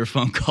go out to your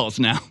phone calls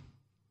now.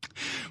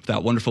 With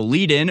that wonderful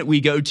lead-in,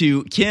 we go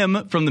to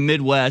Kim from the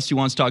Midwest, who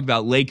wants to talk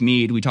about Lake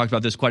Mead. We talked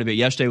about this quite a bit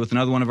yesterday with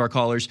another one of our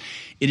callers.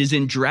 It is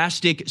in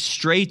drastic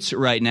straits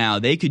right now.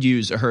 They could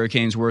use a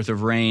hurricane's worth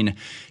of rain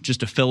just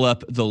to fill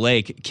up the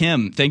lake.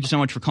 Kim, thank you so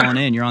much for calling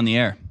in. You're on the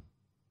air.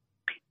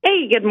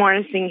 Hey, good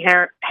morning,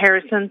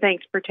 Harrison.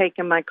 Thanks for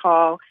taking my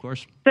call. Of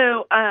course.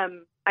 So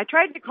I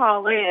tried to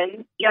call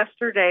in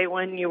yesterday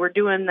when you were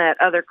doing that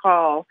other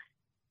call.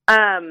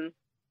 So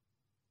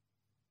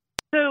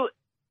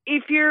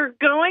if you're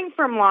going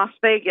from Las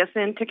Vegas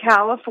into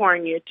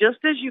California, just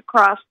as you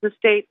cross the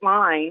state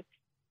line,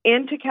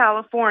 into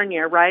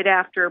California, right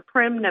after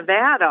Primm,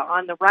 Nevada,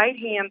 on the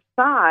right-hand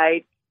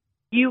side,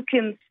 you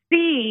can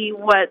see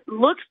what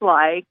looks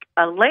like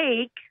a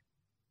lake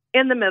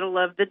in the middle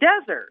of the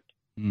desert.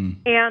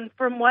 And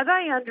from what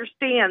I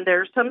understand,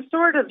 there's some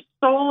sort of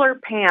solar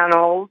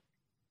panels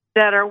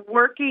that are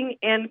working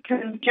in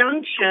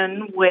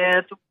conjunction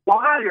with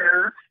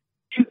water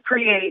to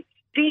create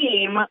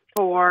steam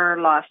for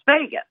Las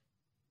Vegas.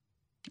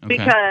 Okay.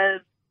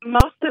 Because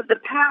most of the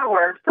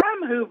power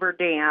from Hoover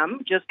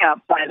Dam, just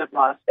outside of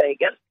Las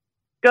Vegas,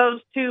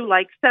 goes to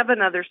like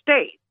 7 other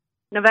states.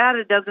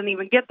 Nevada doesn't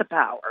even get the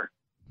power.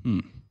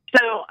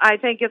 So I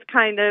think it's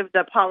kind of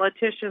the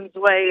politicians'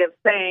 way of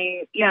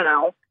saying,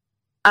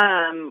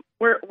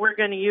 we're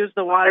going to use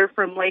the water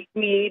from Lake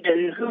Mead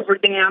and Hoover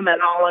Dam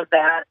and all of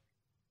that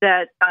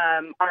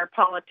our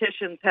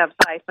politicians have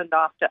siphoned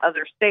off to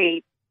other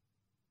states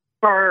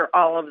for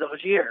all of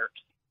those years.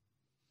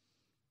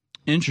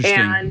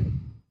 Interesting.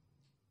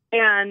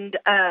 And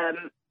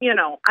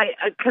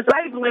because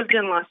I've lived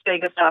in Las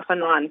Vegas off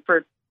and on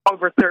for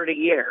over 30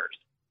 years.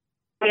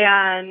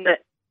 And,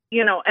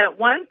 at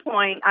one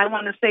point, I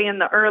want to say in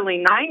the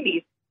early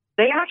 90s,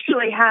 they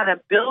actually had a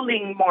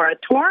building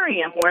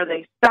moratorium where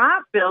they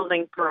stopped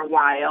building for a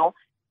while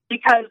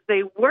because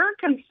they were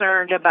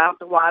concerned about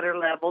the water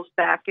levels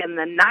back in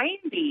the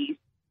 90s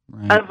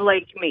of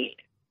Lake Mead.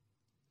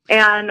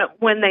 And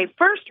when they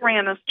first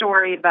ran a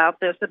story about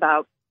this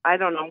about,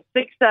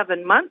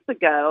 6-7 months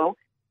ago,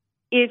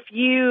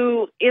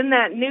 in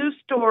that news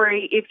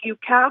story, if you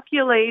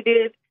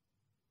calculated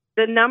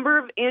the number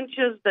of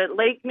inches that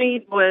Lake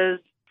Mead was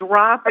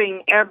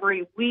dropping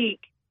every week,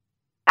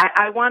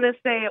 I want to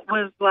say it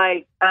was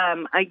like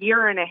a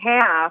year and a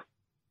half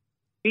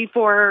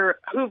before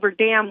Hoover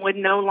Dam would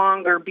no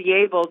longer be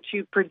able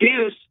to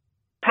produce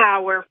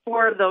power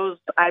for those,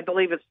 I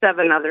believe it's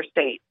 7 other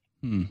states.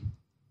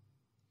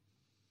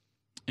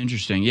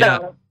 Interesting. Yeah.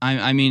 So,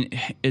 I mean,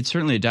 it's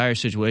certainly a dire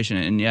situation.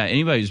 And yeah,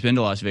 anybody who's been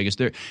to Las Vegas,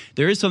 there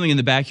is something in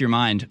the back of your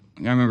mind.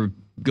 I remember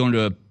going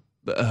to a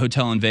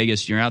hotel in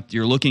Vegas.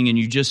 You're looking and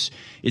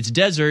it's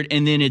desert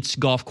and then it's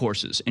golf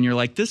courses. And you're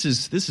like, this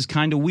is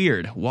kind of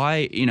weird.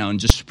 Why, and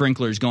just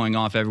sprinklers going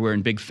off everywhere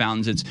and big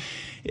fountains.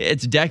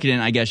 It's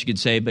decadent, I guess you could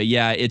say. But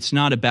yeah, it's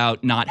not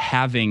about not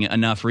having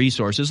enough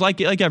resources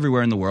like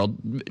everywhere in the world.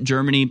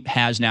 Germany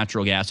has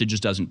natural gas. It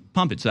just doesn't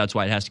pump it. So that's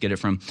why it has to get it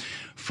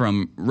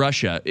from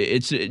Russia.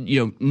 It's,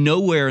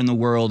 nowhere in the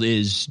world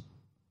is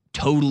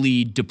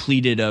totally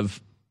depleted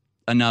of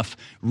enough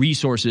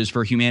resources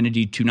for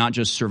humanity to not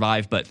just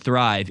survive but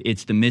thrive.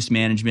 It's the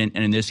mismanagement,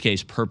 and in this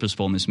case,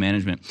 purposeful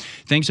mismanagement.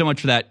 Thanks so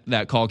much for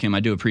that call, Kim. I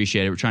do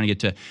appreciate it. We're trying to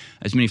get to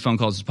as many phone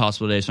calls as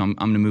possible today, so I'm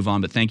going to move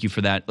on, but thank you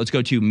for that. Let's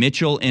go to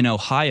Mitchell in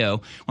Ohio.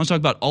 I want to talk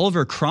about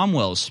Oliver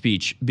Cromwell's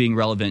speech being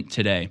relevant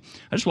today.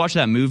 I just watched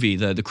that movie,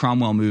 the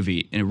Cromwell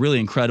movie, and a really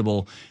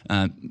incredible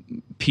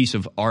piece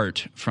of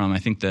art from, I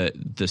think, the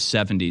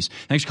 70s.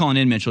 Thanks for calling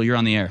in, Mitchell. You're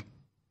on the air.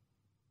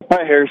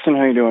 Hi, Harrison.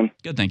 How you doing?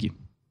 Good, thank you.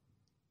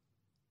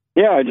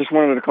 Yeah, I just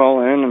wanted to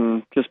call in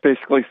and just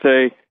basically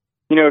say,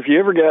 if you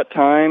ever get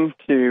time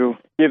to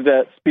give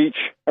that speech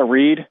a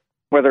read,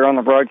 whether on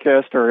the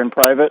broadcast or in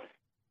private,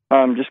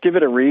 just give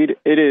it a read.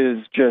 It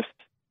is just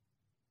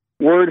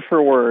word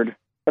for word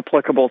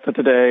applicable to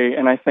today,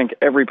 and I think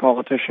every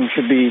politician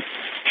should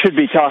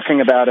be talking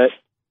about it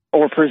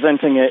or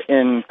presenting it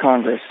in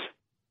Congress.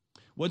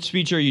 What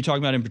speech are you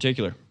talking about in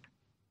particular?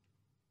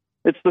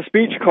 It's the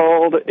speech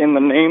called "In the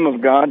Name of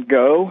God,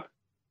 Go."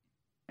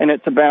 And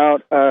it's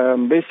about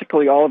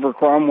basically Oliver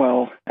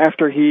Cromwell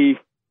after he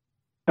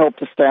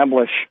helped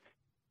establish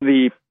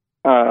the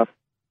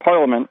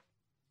Parliament.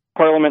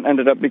 Parliament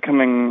ended up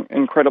becoming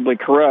incredibly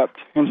corrupt,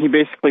 and he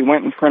basically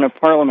went in front of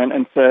Parliament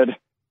and said,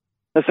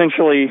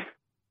 essentially,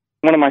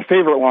 one of my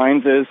favorite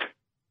lines is,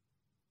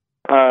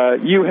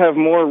 "You have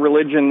more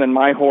religion than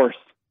my horse."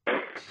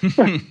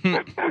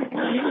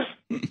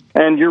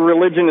 And your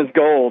religion is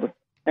gold.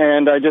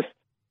 And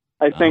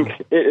I think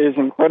it is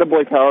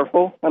incredibly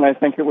powerful, and I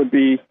think it would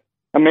be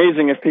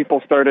amazing if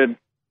people started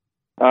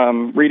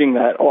reading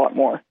that a lot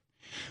more.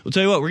 We'll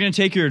tell you what, we're going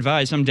to take your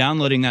advice. I'm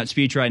downloading that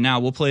speech right now.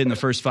 We'll play it in the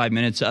first 5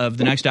 minutes of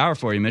the next hour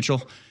for you,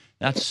 Mitchell.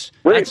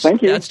 Great,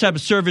 thank you. That's the type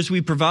of service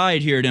we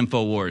provide here at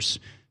InfoWars.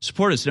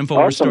 Support us at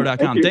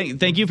InfoWarsStore.com. Awesome.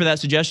 Thank you for that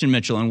suggestion,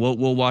 Mitchell, and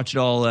we'll watch it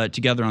all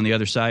together on the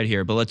other side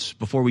here. But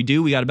before we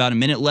do, we got about a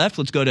minute left.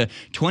 Let's go to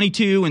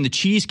 22 in the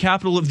cheese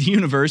capital of the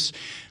universe.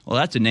 Well,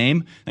 that's a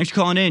name. Thanks for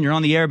calling in. You're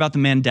on the air about the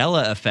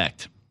Mandela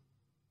effect.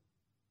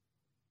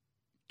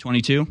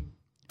 22?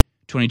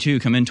 22,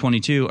 come in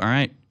 22. All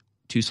right,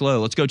 too slow.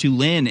 Let's go to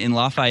Lynn in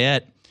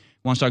Lafayette.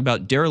 Wants to talk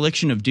about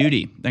dereliction of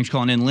duty. Thanks for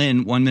calling in,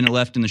 Lynn. 1 minute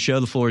left in the show.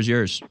 The floor is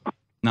yours.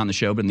 Not in the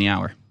show, but in the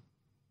hour.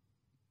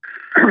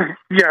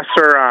 Yes,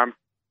 sir.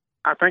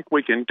 I think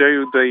we can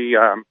do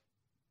the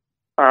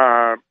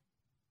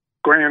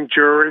grand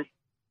jury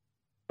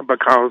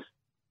because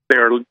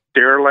they're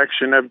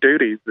dereliction of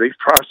duty. These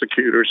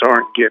prosecutors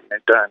aren't getting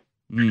it done.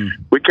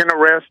 We can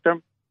arrest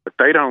them, but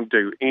they don't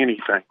do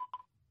anything.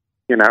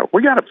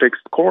 We got to fix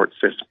the court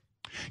system.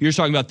 You're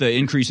talking about the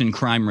increase in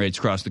crime rates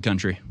across the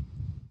country.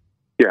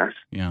 Yes.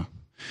 Yeah.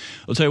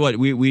 I'll tell you what,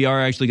 we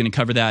are actually going to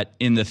cover that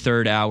in the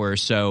third hour,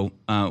 so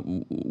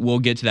we'll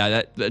get to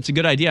that. That's a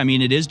good idea. I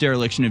mean, it is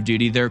dereliction of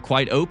duty. They're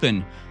quite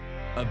open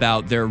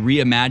about their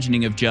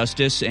reimagining of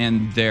justice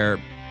and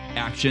their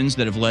actions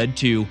that have led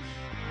to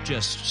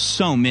just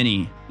so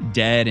many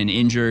dead and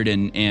injured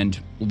and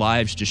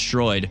lives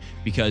destroyed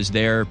because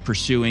they're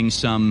pursuing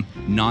some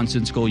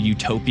nonsensical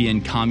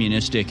utopian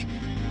communistic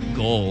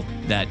goal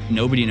that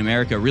nobody in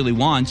America really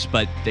wants,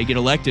 but they get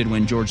elected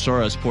when George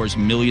Soros pours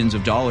millions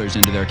of dollars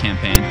into their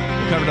campaign.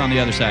 We'll cover it on the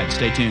other side.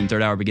 Stay tuned.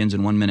 Third hour begins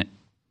in 1 minute.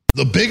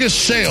 The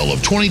biggest sale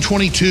of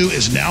 2022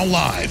 is now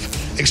live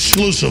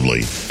exclusively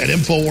at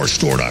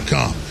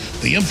InfoWarsStore.com.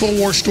 The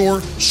InfoWars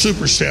Store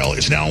Super Sale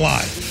is now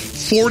live.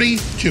 40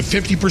 to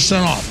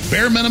 50% off.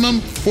 Bare minimum,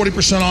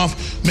 40%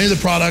 off. Many of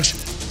the products,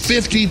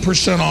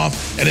 50%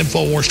 off at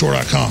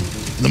InfoWarsStore.com.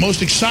 The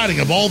most exciting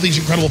of all these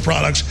incredible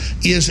products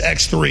is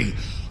X3.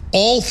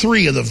 All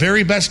three of the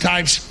very best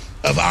types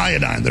of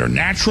iodine that are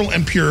natural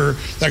and pure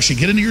that actually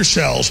get into your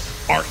cells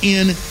are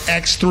in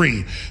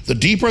X3. The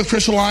deep earth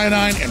crystal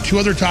iodine and two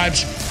other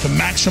types to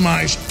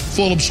maximize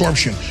full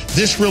absorption.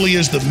 This really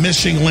is the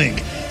missing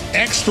link.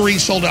 X3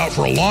 sold out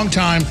for a long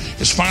time,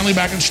 is finally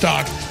back in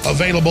stock,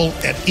 available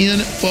at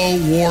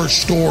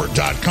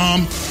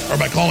InfoWarsStore.com or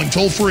by calling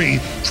toll-free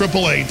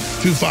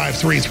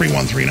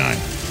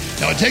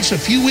 888-253-3139. Now, it takes a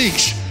few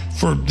weeks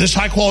for this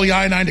high-quality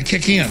iodine to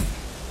kick in,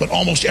 but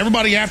almost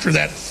everybody after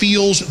that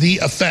feels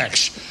the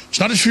effects. It's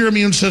not just for your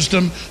immune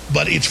system,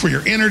 but it's for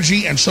your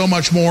energy and so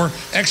much more.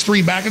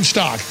 X3 back in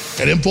stock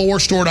at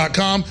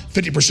InfoWarsStore.com,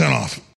 50% off.